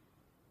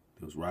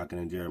 It was rocking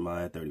in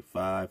Jeremiah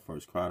 35,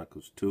 1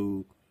 Chronicles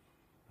 2.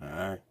 All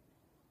right,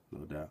 no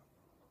doubt.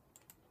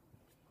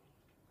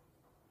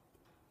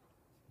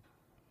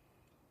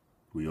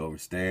 We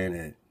understand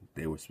that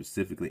they were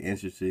specifically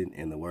interested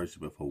in the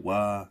worship of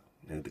Ahchwa,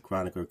 and the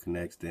chronicler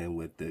connects them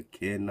with the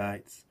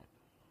Kenites.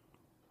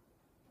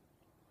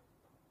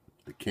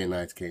 The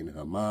Kenites came to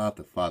Hamath,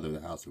 the father of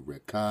the house of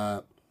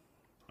Rechab.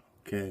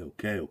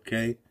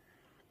 Okay.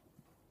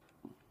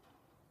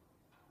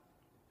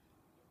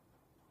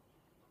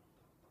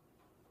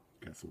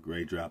 Got some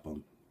great drop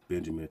on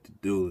Benjamin to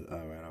do it.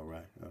 All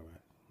right. Let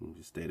me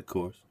just stay the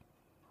course.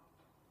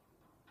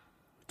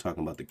 We're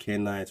talking about the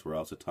Kenites. We're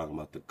also talking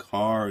about the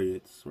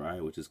Kariots,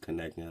 right? Which is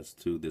connecting us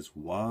to this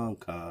Wan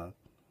Khan.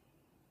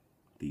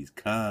 These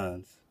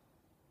Khans.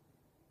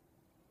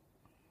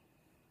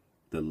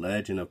 The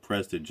legend of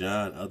Prester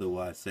John,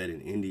 otherwise said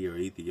in India or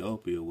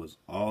Ethiopia, was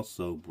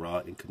also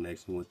brought in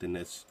connection with the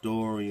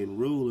Nestorian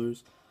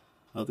rulers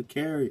of the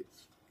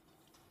Kariots.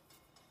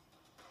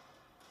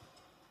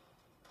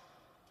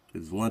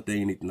 There's one thing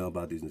you need to know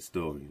about these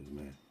Nestorians,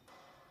 man.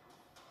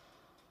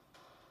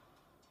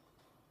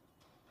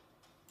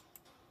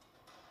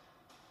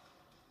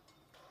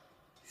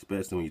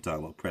 Especially when you talk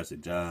about Prester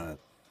John,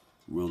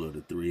 ruler of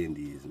the 3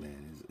 Indies,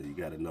 man. You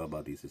got to know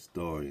about these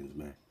historians,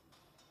 man.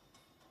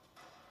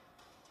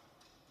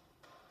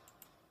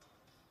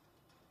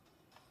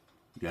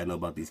 You got to know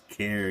about these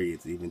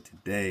Kariots. Even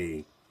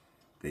today,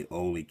 they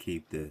only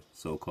keep the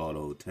so-called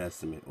Old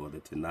Testament or the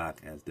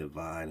Tanakh as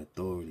divine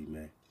authority,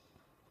 man.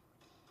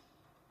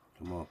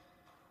 Come on.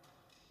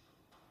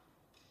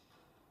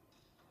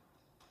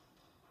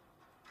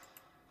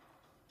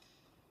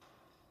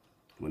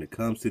 When it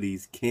comes to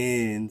these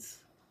Kens,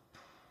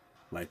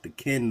 like the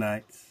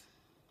Kenites,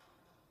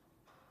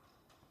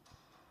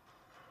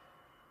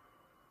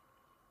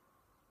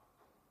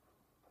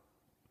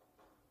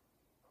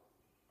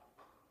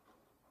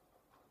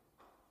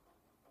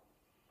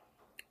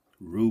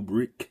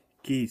 Rubric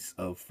Keys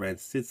of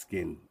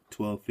Franciscan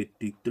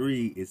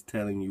 1253 is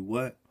telling you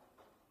what?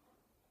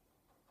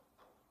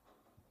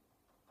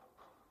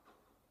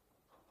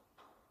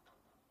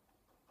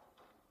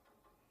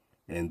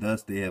 And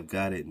thus they have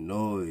got it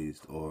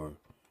noised or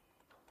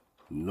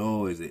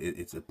noise.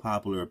 It's a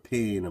popular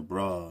opinion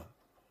abroad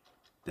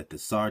that the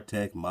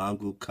Sartek,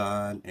 Mongol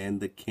Khan, and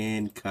the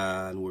Ken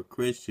Khan were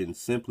Christians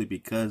simply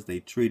because they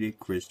treated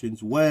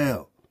Christians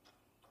well.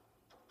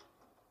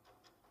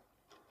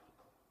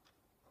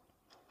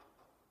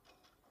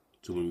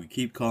 So when we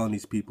keep calling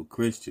these people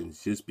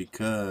Christians, just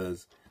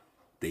because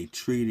they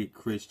treated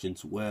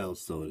Christians well,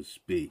 so to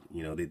speak,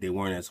 they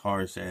weren't as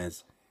harsh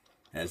as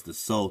the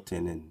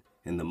Sultan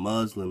and the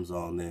Muslims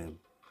on them,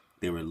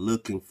 They were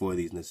looking for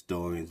these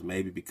Nestorians,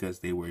 maybe because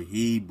they were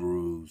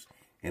Hebrews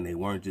and they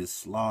weren't just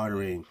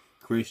slaughtering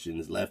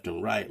Christians left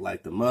and right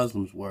like the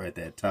Muslims were at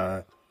that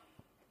time.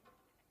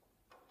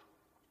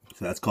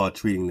 So that's called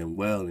treating them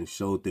well and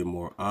showed them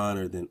more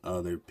honor than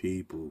other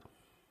people.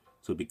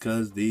 So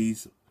because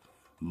these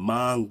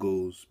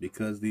Mongols,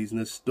 because these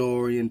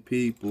Nestorian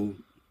people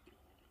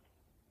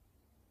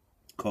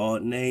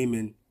called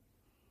Naaman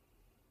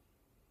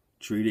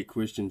treated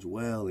Christians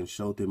well and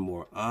showed them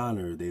more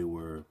honor, they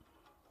were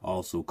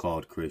also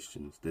called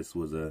Christians. This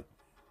was a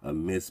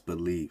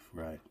misbelief,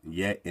 right?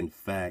 Yet, in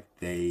fact,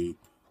 they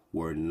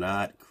were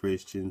not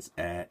Christians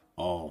at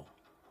all.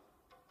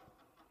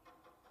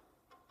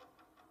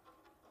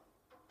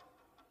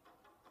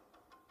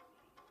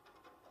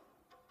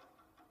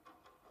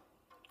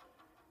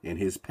 In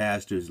his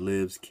pastors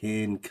lives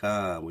Ken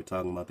Khan. We're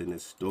talking about the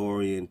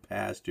Nestorian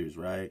pastors,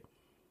 right?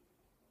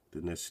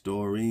 The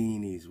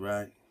Nestorines,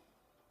 right?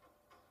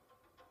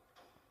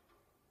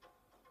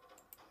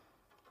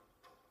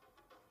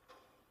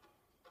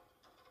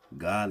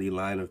 Godly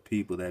line of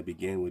people that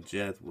begin with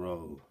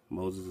Jethro,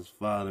 Moses'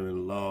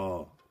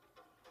 father-in-law.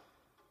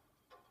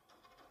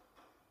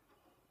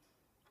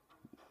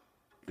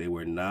 They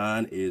were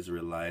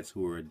non-Israelites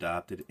who were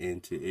adopted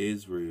into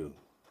Israel.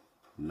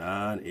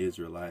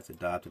 Non-Israelites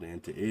adopted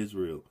into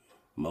Israel.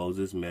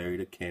 Moses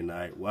married a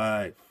Kenite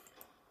wife.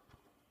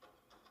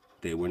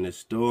 They were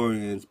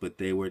Nestorians, but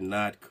they were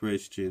not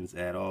Christians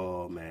at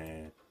all,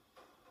 man.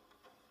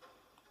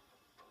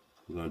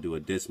 We're going to do a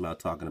dismount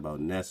talking about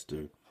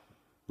Nestor.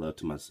 Love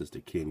to my sister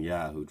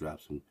Kenya, who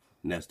dropped some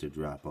Nestor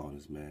drop on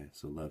us, man.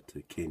 So love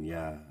to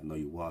Kenya. I know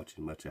you're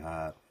watching. Much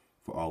ado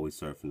for always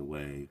surfing the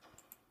wave.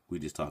 We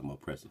just talking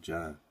about Prester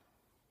John.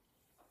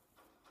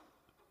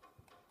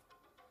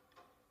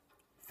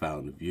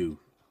 Fountain of Youth.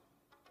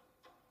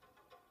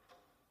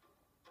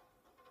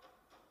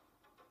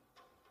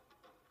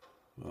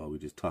 Oh, we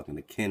just talking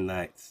the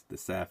Kenites, the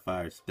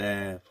Sapphire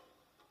Staff.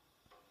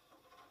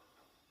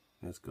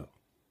 Let's go.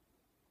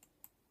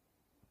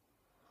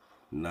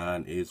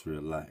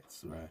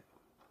 Non-Israelites, right?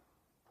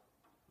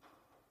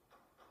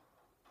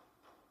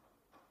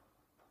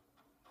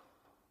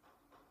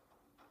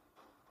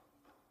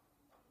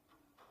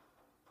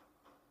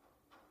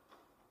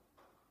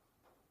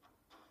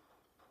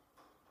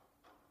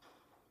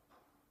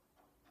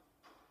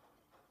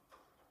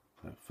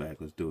 In fact,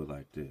 let's do it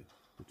like this.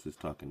 Let's just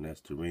talking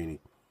Nestorini.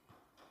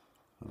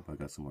 I hope I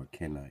got some more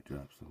Kenite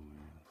drops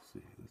somewhere. Let's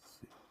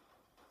see.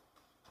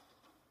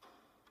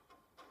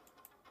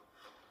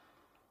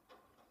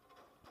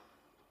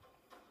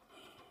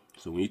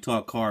 So when you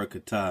talk Kara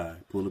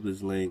Katai, pull up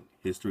this link,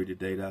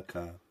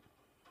 historytoday.com.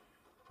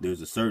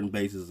 There's a certain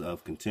basis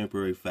of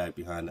contemporary fact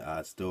behind the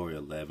odd story.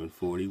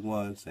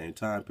 1141, same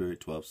time period,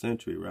 12th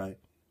century, right?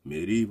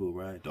 Medieval,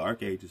 right?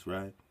 Dark Ages,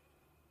 right?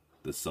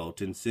 The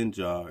Sultan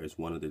Sinjar is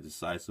one of the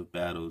decisive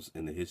battles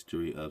in the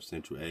history of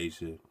Central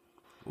Asia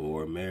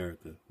or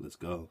America. Let's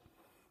go.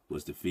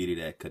 Was defeated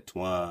at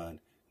Katwan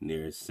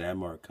near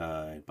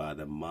Samarkand by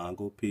the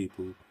Mongol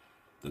people,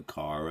 the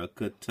Kara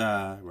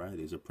Katai, right?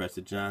 These are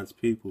Prester John's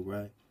people,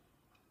 right?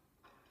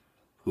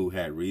 Who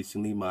had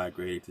recently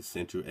migrated to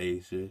Central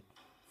Asia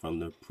from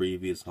their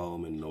previous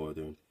home in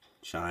northern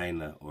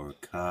China or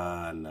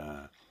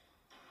Kana.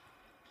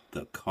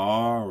 The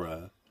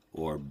Kara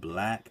or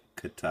Black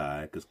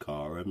Katai, because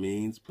Kara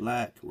means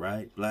black,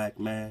 right? Black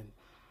man.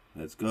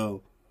 Let's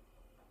go.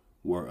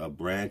 Were a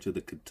branch of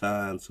the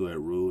Khitans who had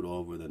ruled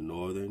over the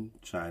northern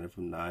China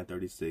from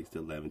 936 to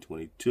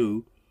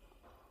 1122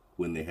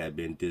 when they had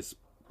been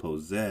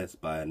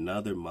dispossessed by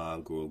another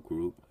Mongol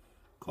group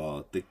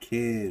called the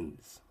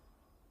Khins.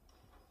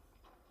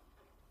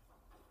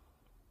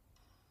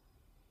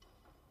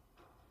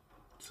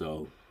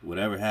 So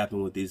whatever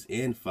happened with this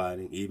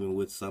infighting, even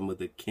with some of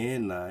the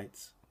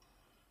Kenites,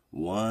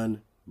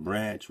 one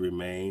branch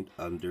remained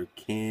under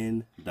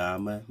Ken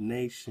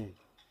domination.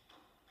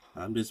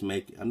 I'm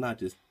not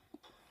just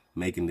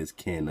making this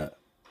Ken up.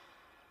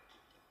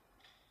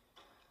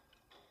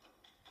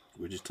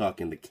 We're just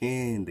talking the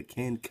Ken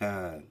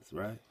Khans,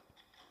 right?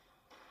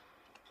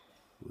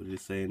 What did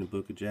it say in the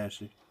book of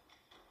Jasher?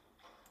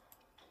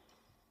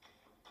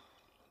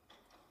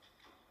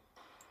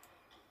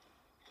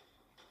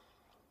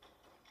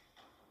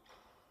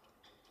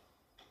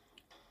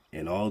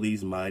 And all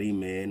these mighty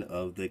men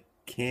of the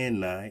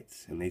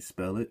Kenites, and they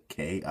spell it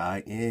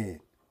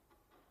K-I-N.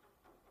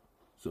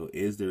 So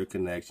is there a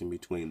connection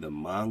between the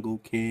Mongol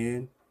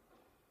Ken?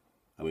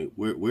 I mean,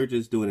 we're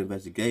just doing an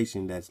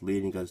investigation that's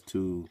leading us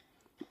to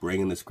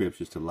bringing the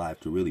scriptures to life,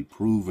 to really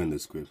proving the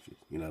scriptures.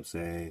 You know what I'm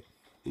saying?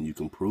 And you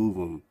can prove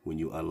them when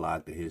you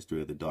unlock the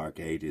history of the Dark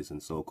Ages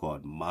and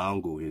so-called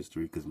Mongol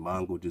history, because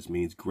Mongol just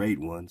means great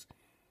ones.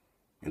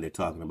 And they're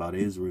talking about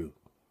Israel.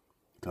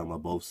 Talking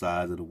about both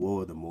sides of the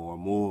war, the more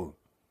and more.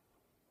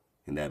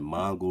 And that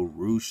Mongol,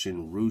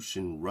 Russian,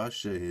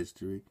 Russia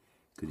history,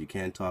 because you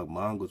can't talk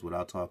Mongols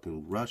without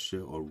talking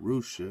Russia or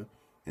Russia,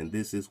 and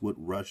this is what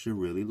Russia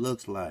really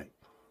looks like.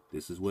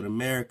 This is what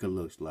America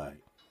looks like.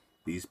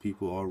 These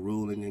people are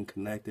ruling and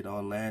connected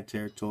on land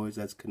territories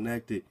that's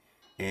connected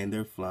And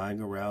they're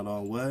flying around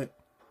on what?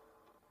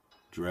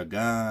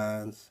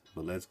 Dragons.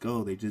 But let's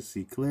go. They just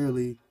see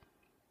clearly.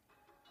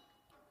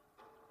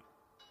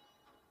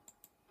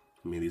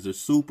 I mean, these are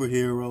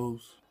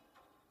superheroes.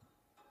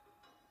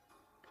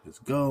 Let's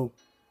go.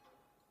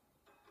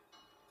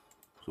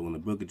 So when the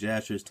book of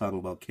Jasher is talking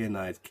about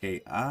Kenites,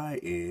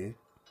 K-I-N,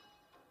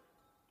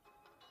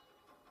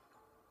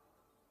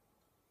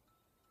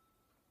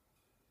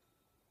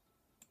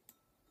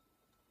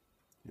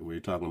 and we're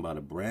talking about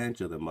a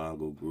branch of the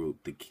Mongol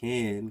group, the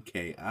Kin,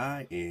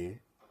 K-I-N,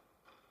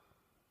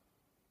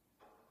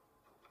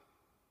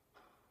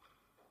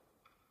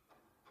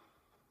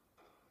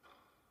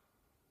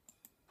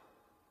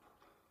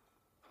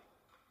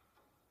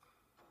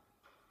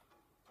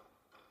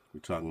 we're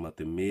talking about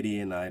the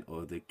Midianite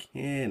or the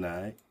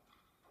Kenite,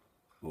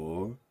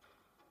 or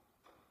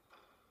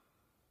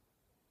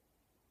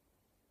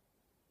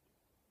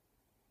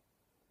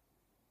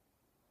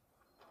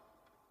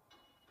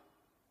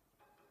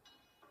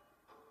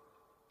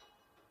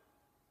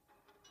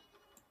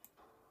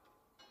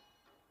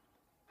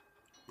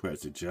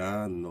Prester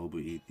John, the noble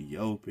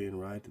Ethiopian,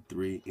 right? The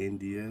three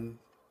Indias.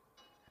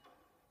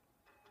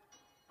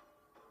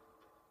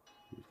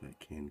 Who's that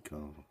Ken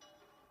called?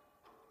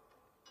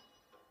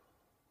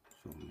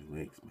 So many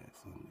links, man.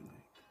 So many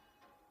links.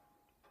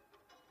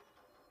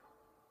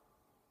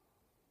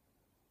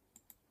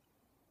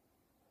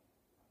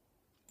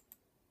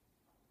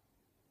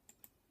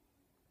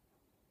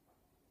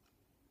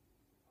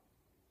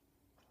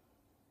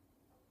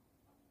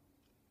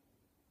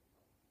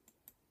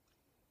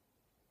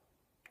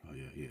 Oh,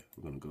 yeah.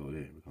 We're going to go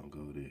there. We're going to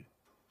go there.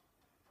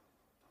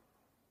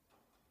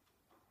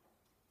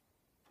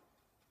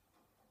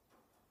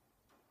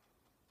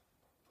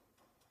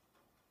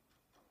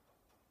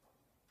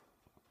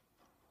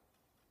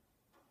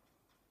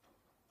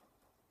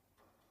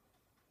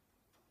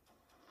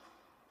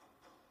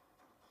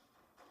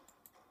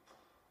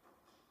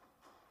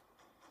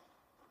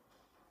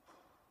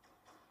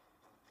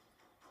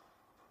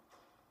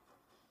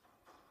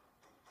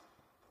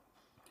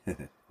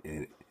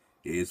 And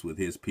is with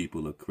his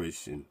people a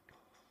Christian,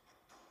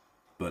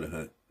 but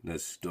a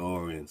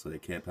Nestorian. So they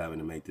kept having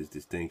to make this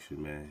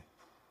distinction, man.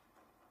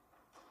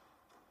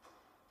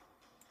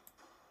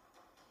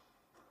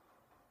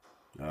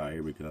 All right,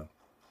 here we go.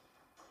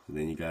 So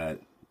then you got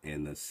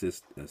in a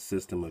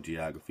system of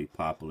geography,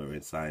 popular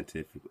and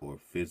scientific or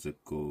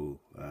physical.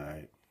 All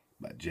right,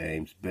 by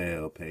James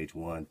Bell, page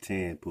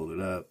 110. Pull it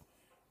up.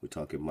 We're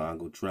talking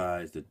Mongol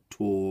tribes, the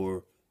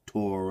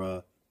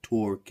Torah,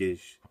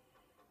 Turkish.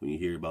 When you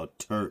hear about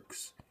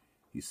Turks,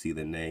 you see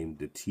the name,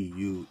 the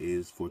TU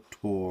is for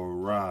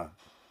Torah.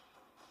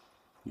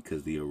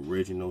 Because the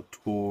original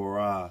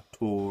Torah,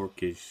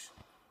 Turkish,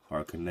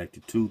 are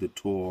connected to the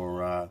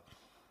Torah,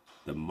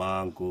 the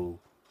Mongol,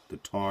 the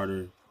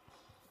Tartar,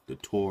 the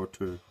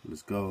Torter.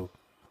 Let's go.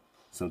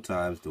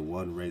 Sometimes the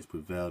one race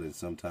prevailed and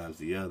sometimes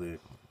the other.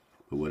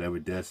 But whatever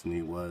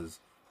destiny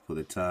was for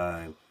the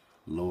time,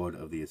 Lord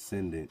of the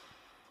Ascendant,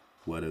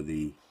 whether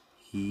the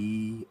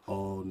He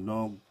or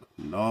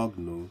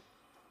Nognu,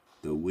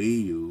 the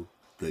Wiyu,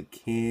 the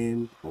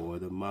Kin, or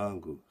the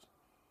Mongols.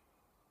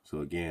 So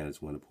again, I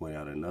just want to point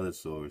out another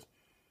source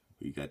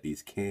where you got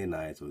these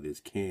Kenites or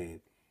this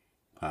Kin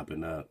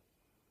popping up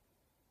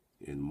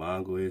in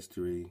Mongol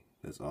history.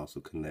 That's also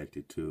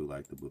connected to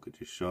like the Book of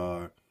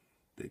Jashar,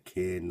 the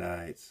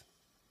Kenites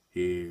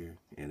here,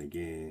 and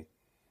again,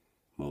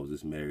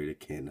 Moses married a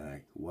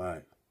Kenite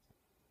wife.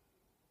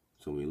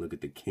 So when we look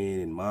at the Ken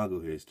in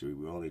Mongol history,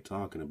 we're only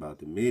talking about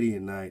the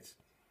Midianites,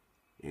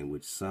 in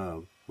which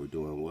some were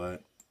doing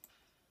what?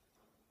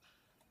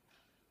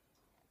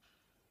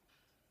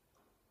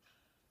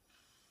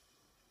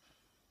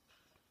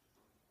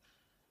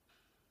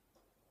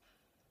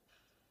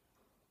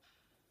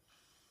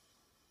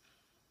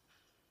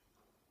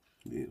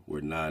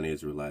 Were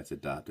non-Israelites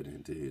adopted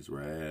into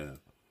Israel.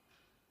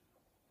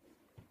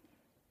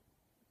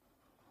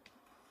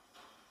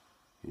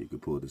 You can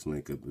pull this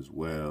link up as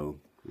well,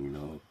 you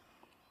know.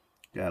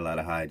 Got a lot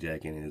of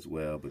hijacking as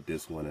well, but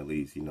this one at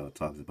least, you know,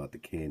 talks about the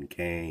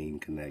Ken-Cain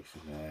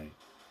connection, right?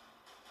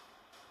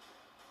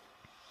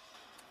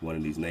 One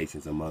of these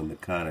nations among the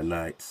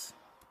Canaanites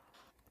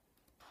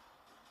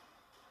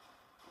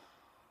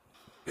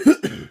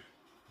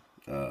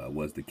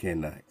was the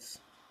Kenites,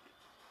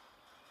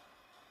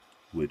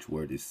 which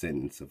were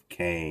descendants of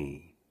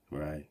Cain,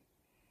 right?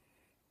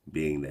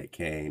 Being that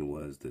Cain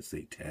was the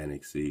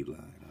satanic seed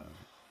line, all right?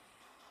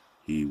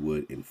 He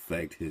would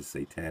infect his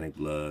satanic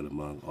blood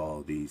among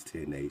all these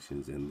 10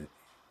 nations, and the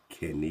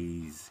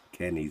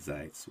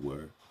Kenizzites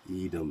were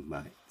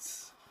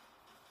Edomites.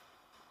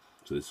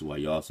 So this is why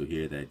you also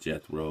hear that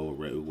Jethro or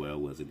Reuel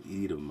was an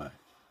Edomite.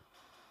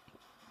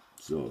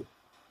 So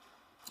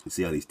you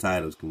see how these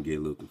titles can get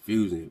a little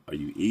confusing. Are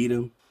you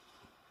Edom?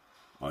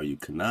 Are you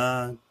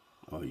Canaan?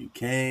 Are you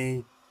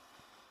Cain?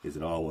 Is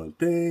it all one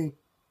thing?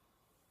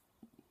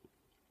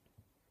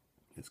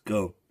 Let's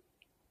go.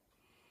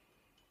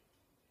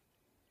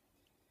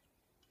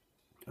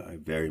 All right,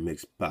 very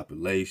mixed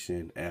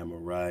population.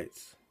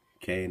 Amorites,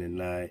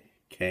 Canaanite,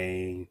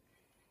 Cain.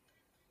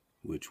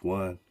 Which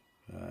one?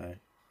 Alright.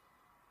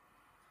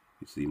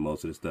 You see,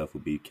 most of the stuff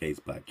will be case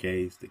by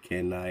case. The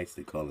Kenites,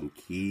 they call them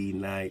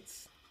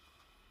Kenites.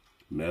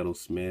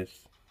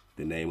 Metalsmiths,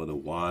 the name of the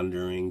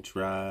wandering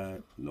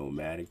tribe,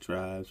 nomadic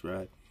tribes,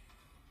 right?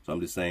 So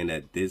I'm just saying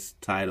that this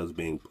title is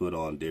being put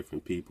on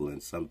different people,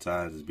 and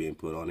sometimes it's being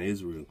put on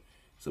Israel.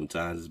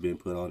 Sometimes it's being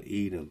put on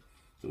Edom.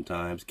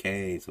 Sometimes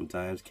Cain.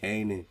 Sometimes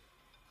Canaan.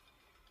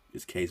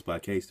 It's case by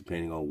case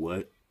depending on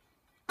what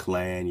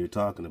clan you're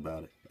talking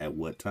about it, at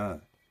what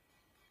time,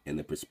 and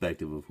the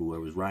perspective of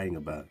whoever's writing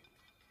about it.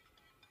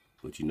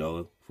 But you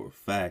know for a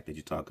fact that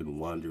you're talking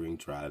wandering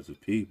tribes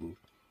of people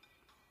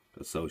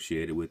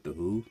associated with the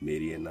who?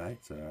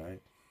 Midianites, all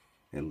right?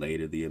 And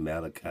later the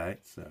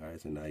Amalekites, all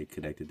right? So now you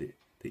connected to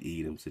the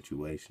Edom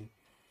situation.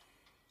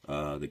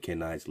 The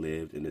Kenites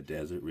lived in the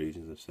desert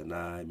regions of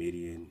Sinai,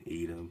 Midian,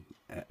 Edom,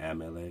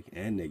 Amalek,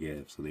 and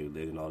Negev. So they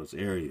lived in all those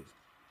areas.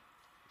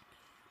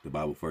 The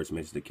Bible first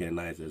mentions the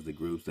Kenites as the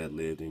groups that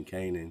lived in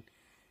Canaan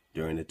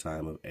during the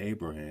time of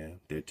Abraham.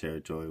 Their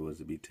territory was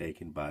to be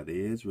taken by the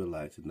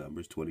Israelites in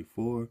Numbers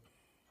 24,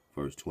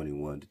 verse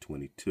 21 to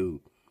 22.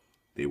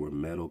 They were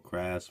metal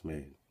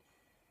craftsmen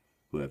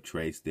who have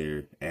traced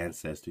their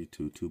ancestry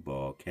to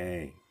Tubal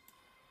Cain.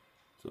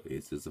 So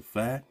is this a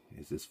fact?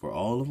 Is this for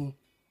all of them?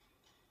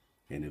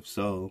 And if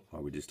so,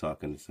 are we just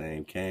talking the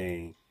same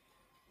Cain,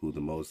 who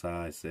the Most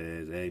High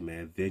says, hey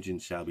man,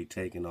 vengeance shall be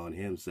taken on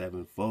him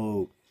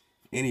sevenfold.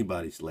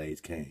 Anybody slays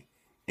Cain,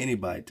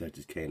 anybody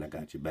touches Cain, I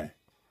got your back.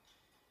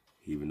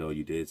 Even though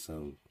you did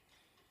some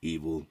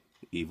evil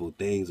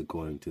things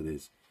according to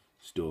this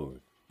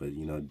story. But,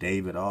 you know,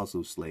 David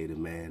also slayed a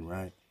man,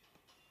 right?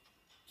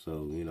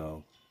 So, you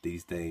know,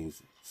 these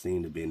things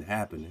seem to have been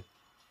happening.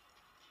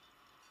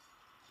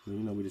 So, you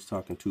know, we're just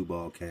talking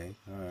Tubal Cain.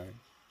 All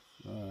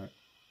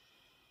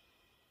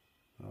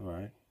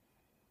right.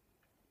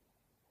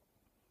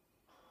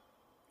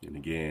 And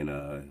again,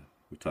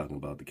 we're talking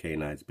about the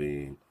Canaanites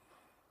being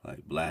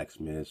like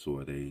blacksmiths,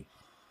 or they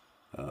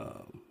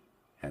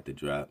had to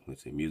drop,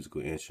 let's say,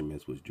 musical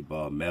instruments, which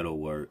Jabal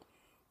metalwork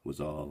was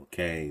all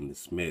Cain, the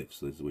smiths.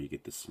 So this is where you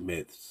get the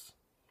smiths.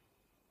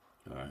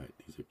 All right,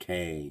 these are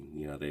Cain.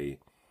 You know, they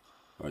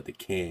are the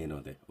kin,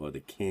 or the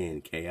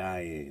kin,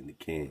 K-I-N, the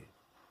kin.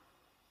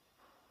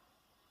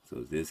 So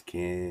is this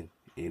kin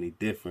any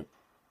different?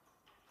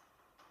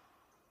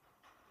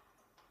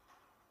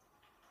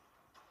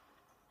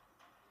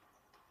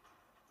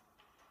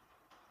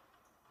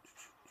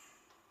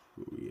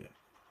 Where we at?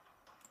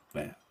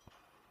 Wow.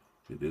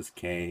 Is this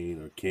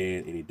Cain or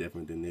kin any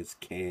different than this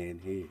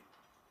kin here?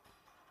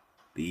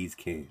 These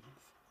kins.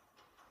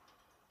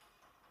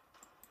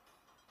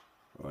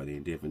 Or are they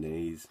different than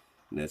these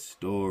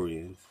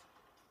Nestorians?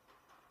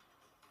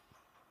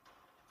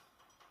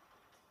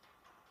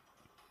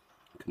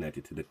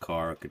 Connected to the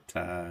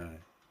Karakatai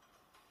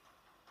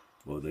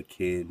or the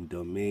Kin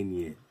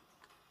Dominion.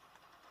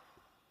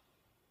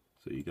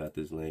 So you got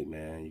this link,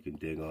 man. You can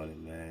dig on it,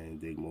 man.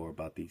 Dig more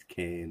about these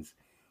Kins.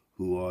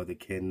 Who are the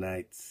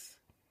Kenites?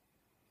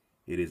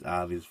 It is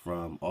obvious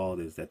from all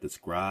this that the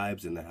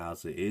scribes in the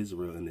house of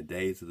Israel in the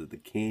days of the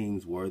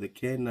kings were the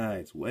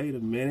Kenites. Wait a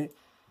minute.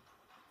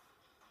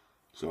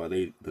 So are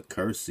they the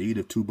cursed seed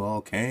of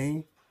Tubal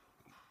Cain?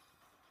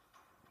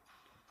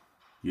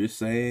 You're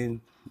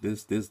saying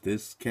this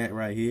cat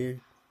right here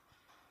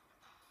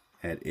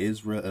at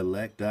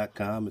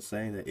IsraelElect.com is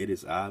saying that it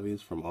is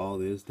obvious from all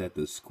this that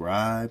the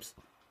scribes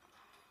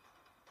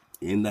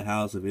in the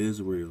house of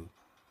Israel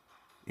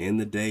in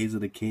the days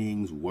of the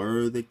kings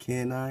were the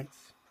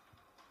Kenites?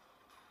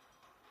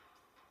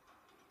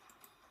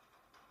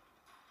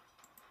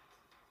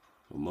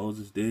 Well,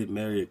 Moses did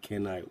marry a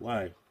Kenite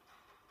wife.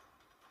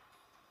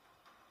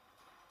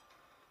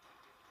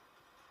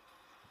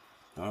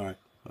 All right.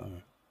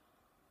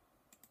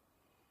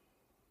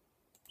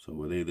 So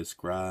were they the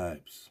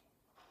scribes?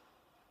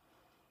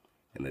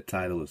 And the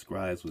title of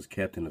scribes was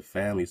kept in the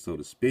family, so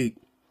to speak,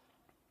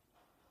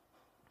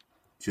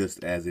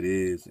 just as it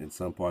is in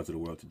some parts of the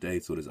world today.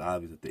 So it is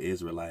obvious that the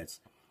Israelites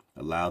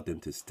allowed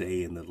them to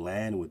stay in the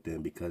land with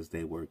them because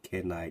they were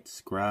Kenite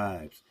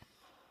scribes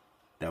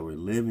that were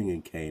living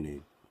in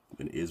Canaan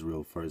when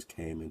Israel first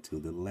came into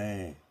the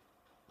land.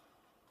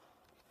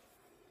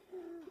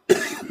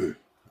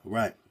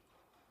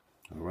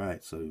 All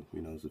right, so,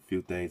 you know, there's a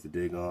few things to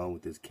dig on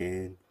with this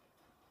Ken.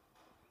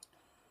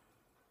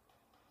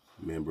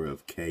 Member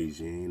of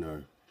Cajun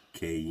or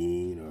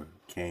Cain or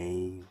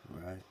Cain,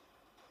 right?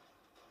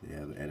 They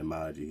have an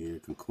etymology here,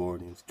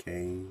 concordance,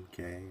 Cain,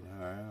 all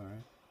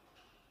right.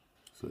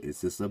 So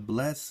is this a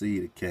blessed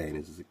seed of Cain?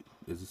 Is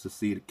this a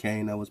seed of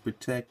Cain that was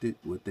protected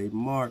with a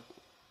mark,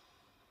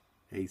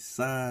 a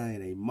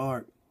sign, a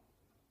mark,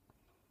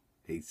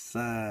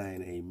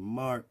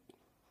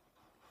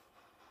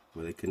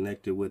 where they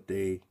connected with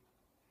the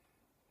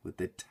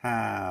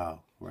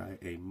towel, right?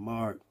 A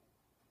mark.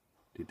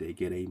 Did they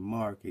get a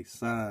mark, a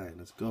sign?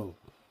 Let's go.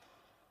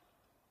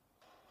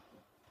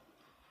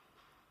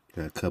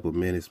 Got a couple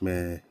minutes,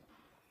 man.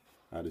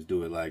 I'll just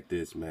do it like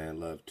this, man.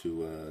 Love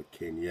to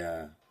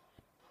Kenya.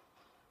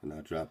 And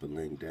I'll drop a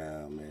link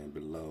down, man,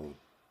 below.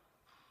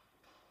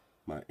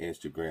 My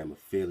Instagram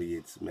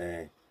affiliates,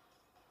 man.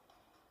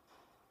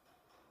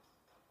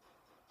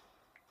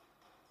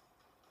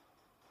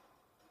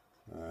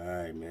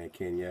 Alright, man.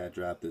 Can y'all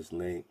drop this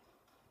link?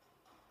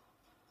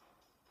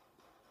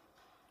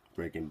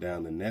 Breaking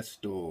down the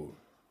Nestor.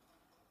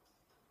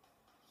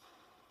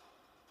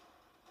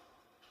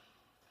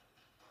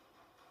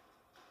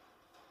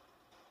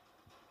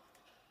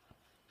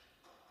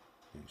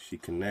 And she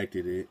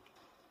connected it.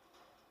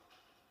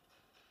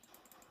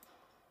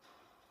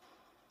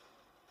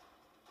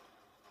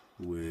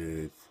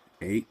 With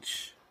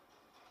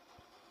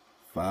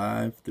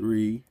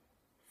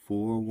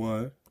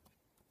H5341.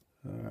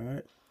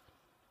 Alright.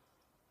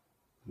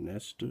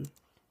 Nestor.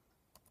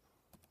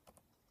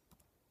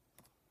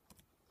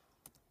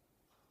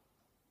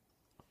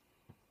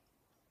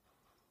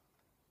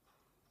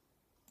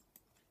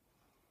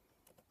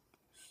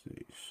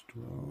 Stay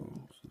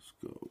strong. Let's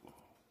go.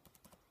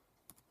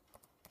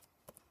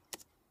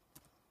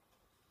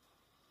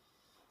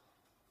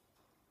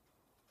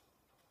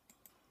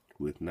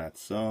 With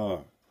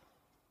Natsar.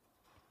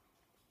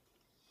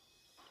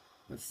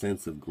 A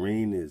sense of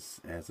greenness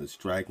as a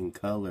striking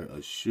color,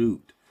 a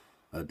shoot,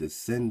 a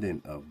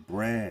descendant of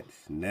branch,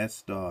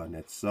 Nestor,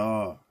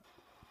 Natsar.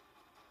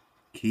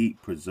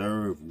 Keep,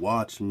 preserve,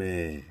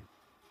 watchman.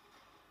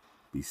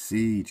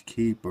 Besiege,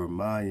 keeper,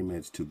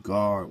 monuments, to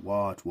guard,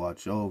 watch,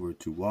 watch over,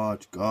 to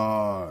watch,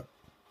 guard.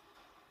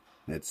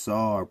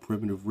 Natsar,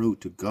 primitive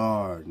root, to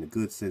guard, in the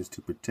good sense,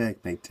 to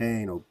protect,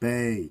 maintain,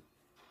 obey.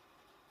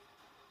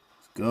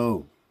 Let's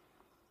go.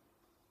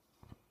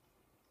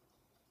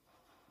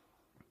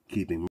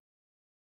 Keeping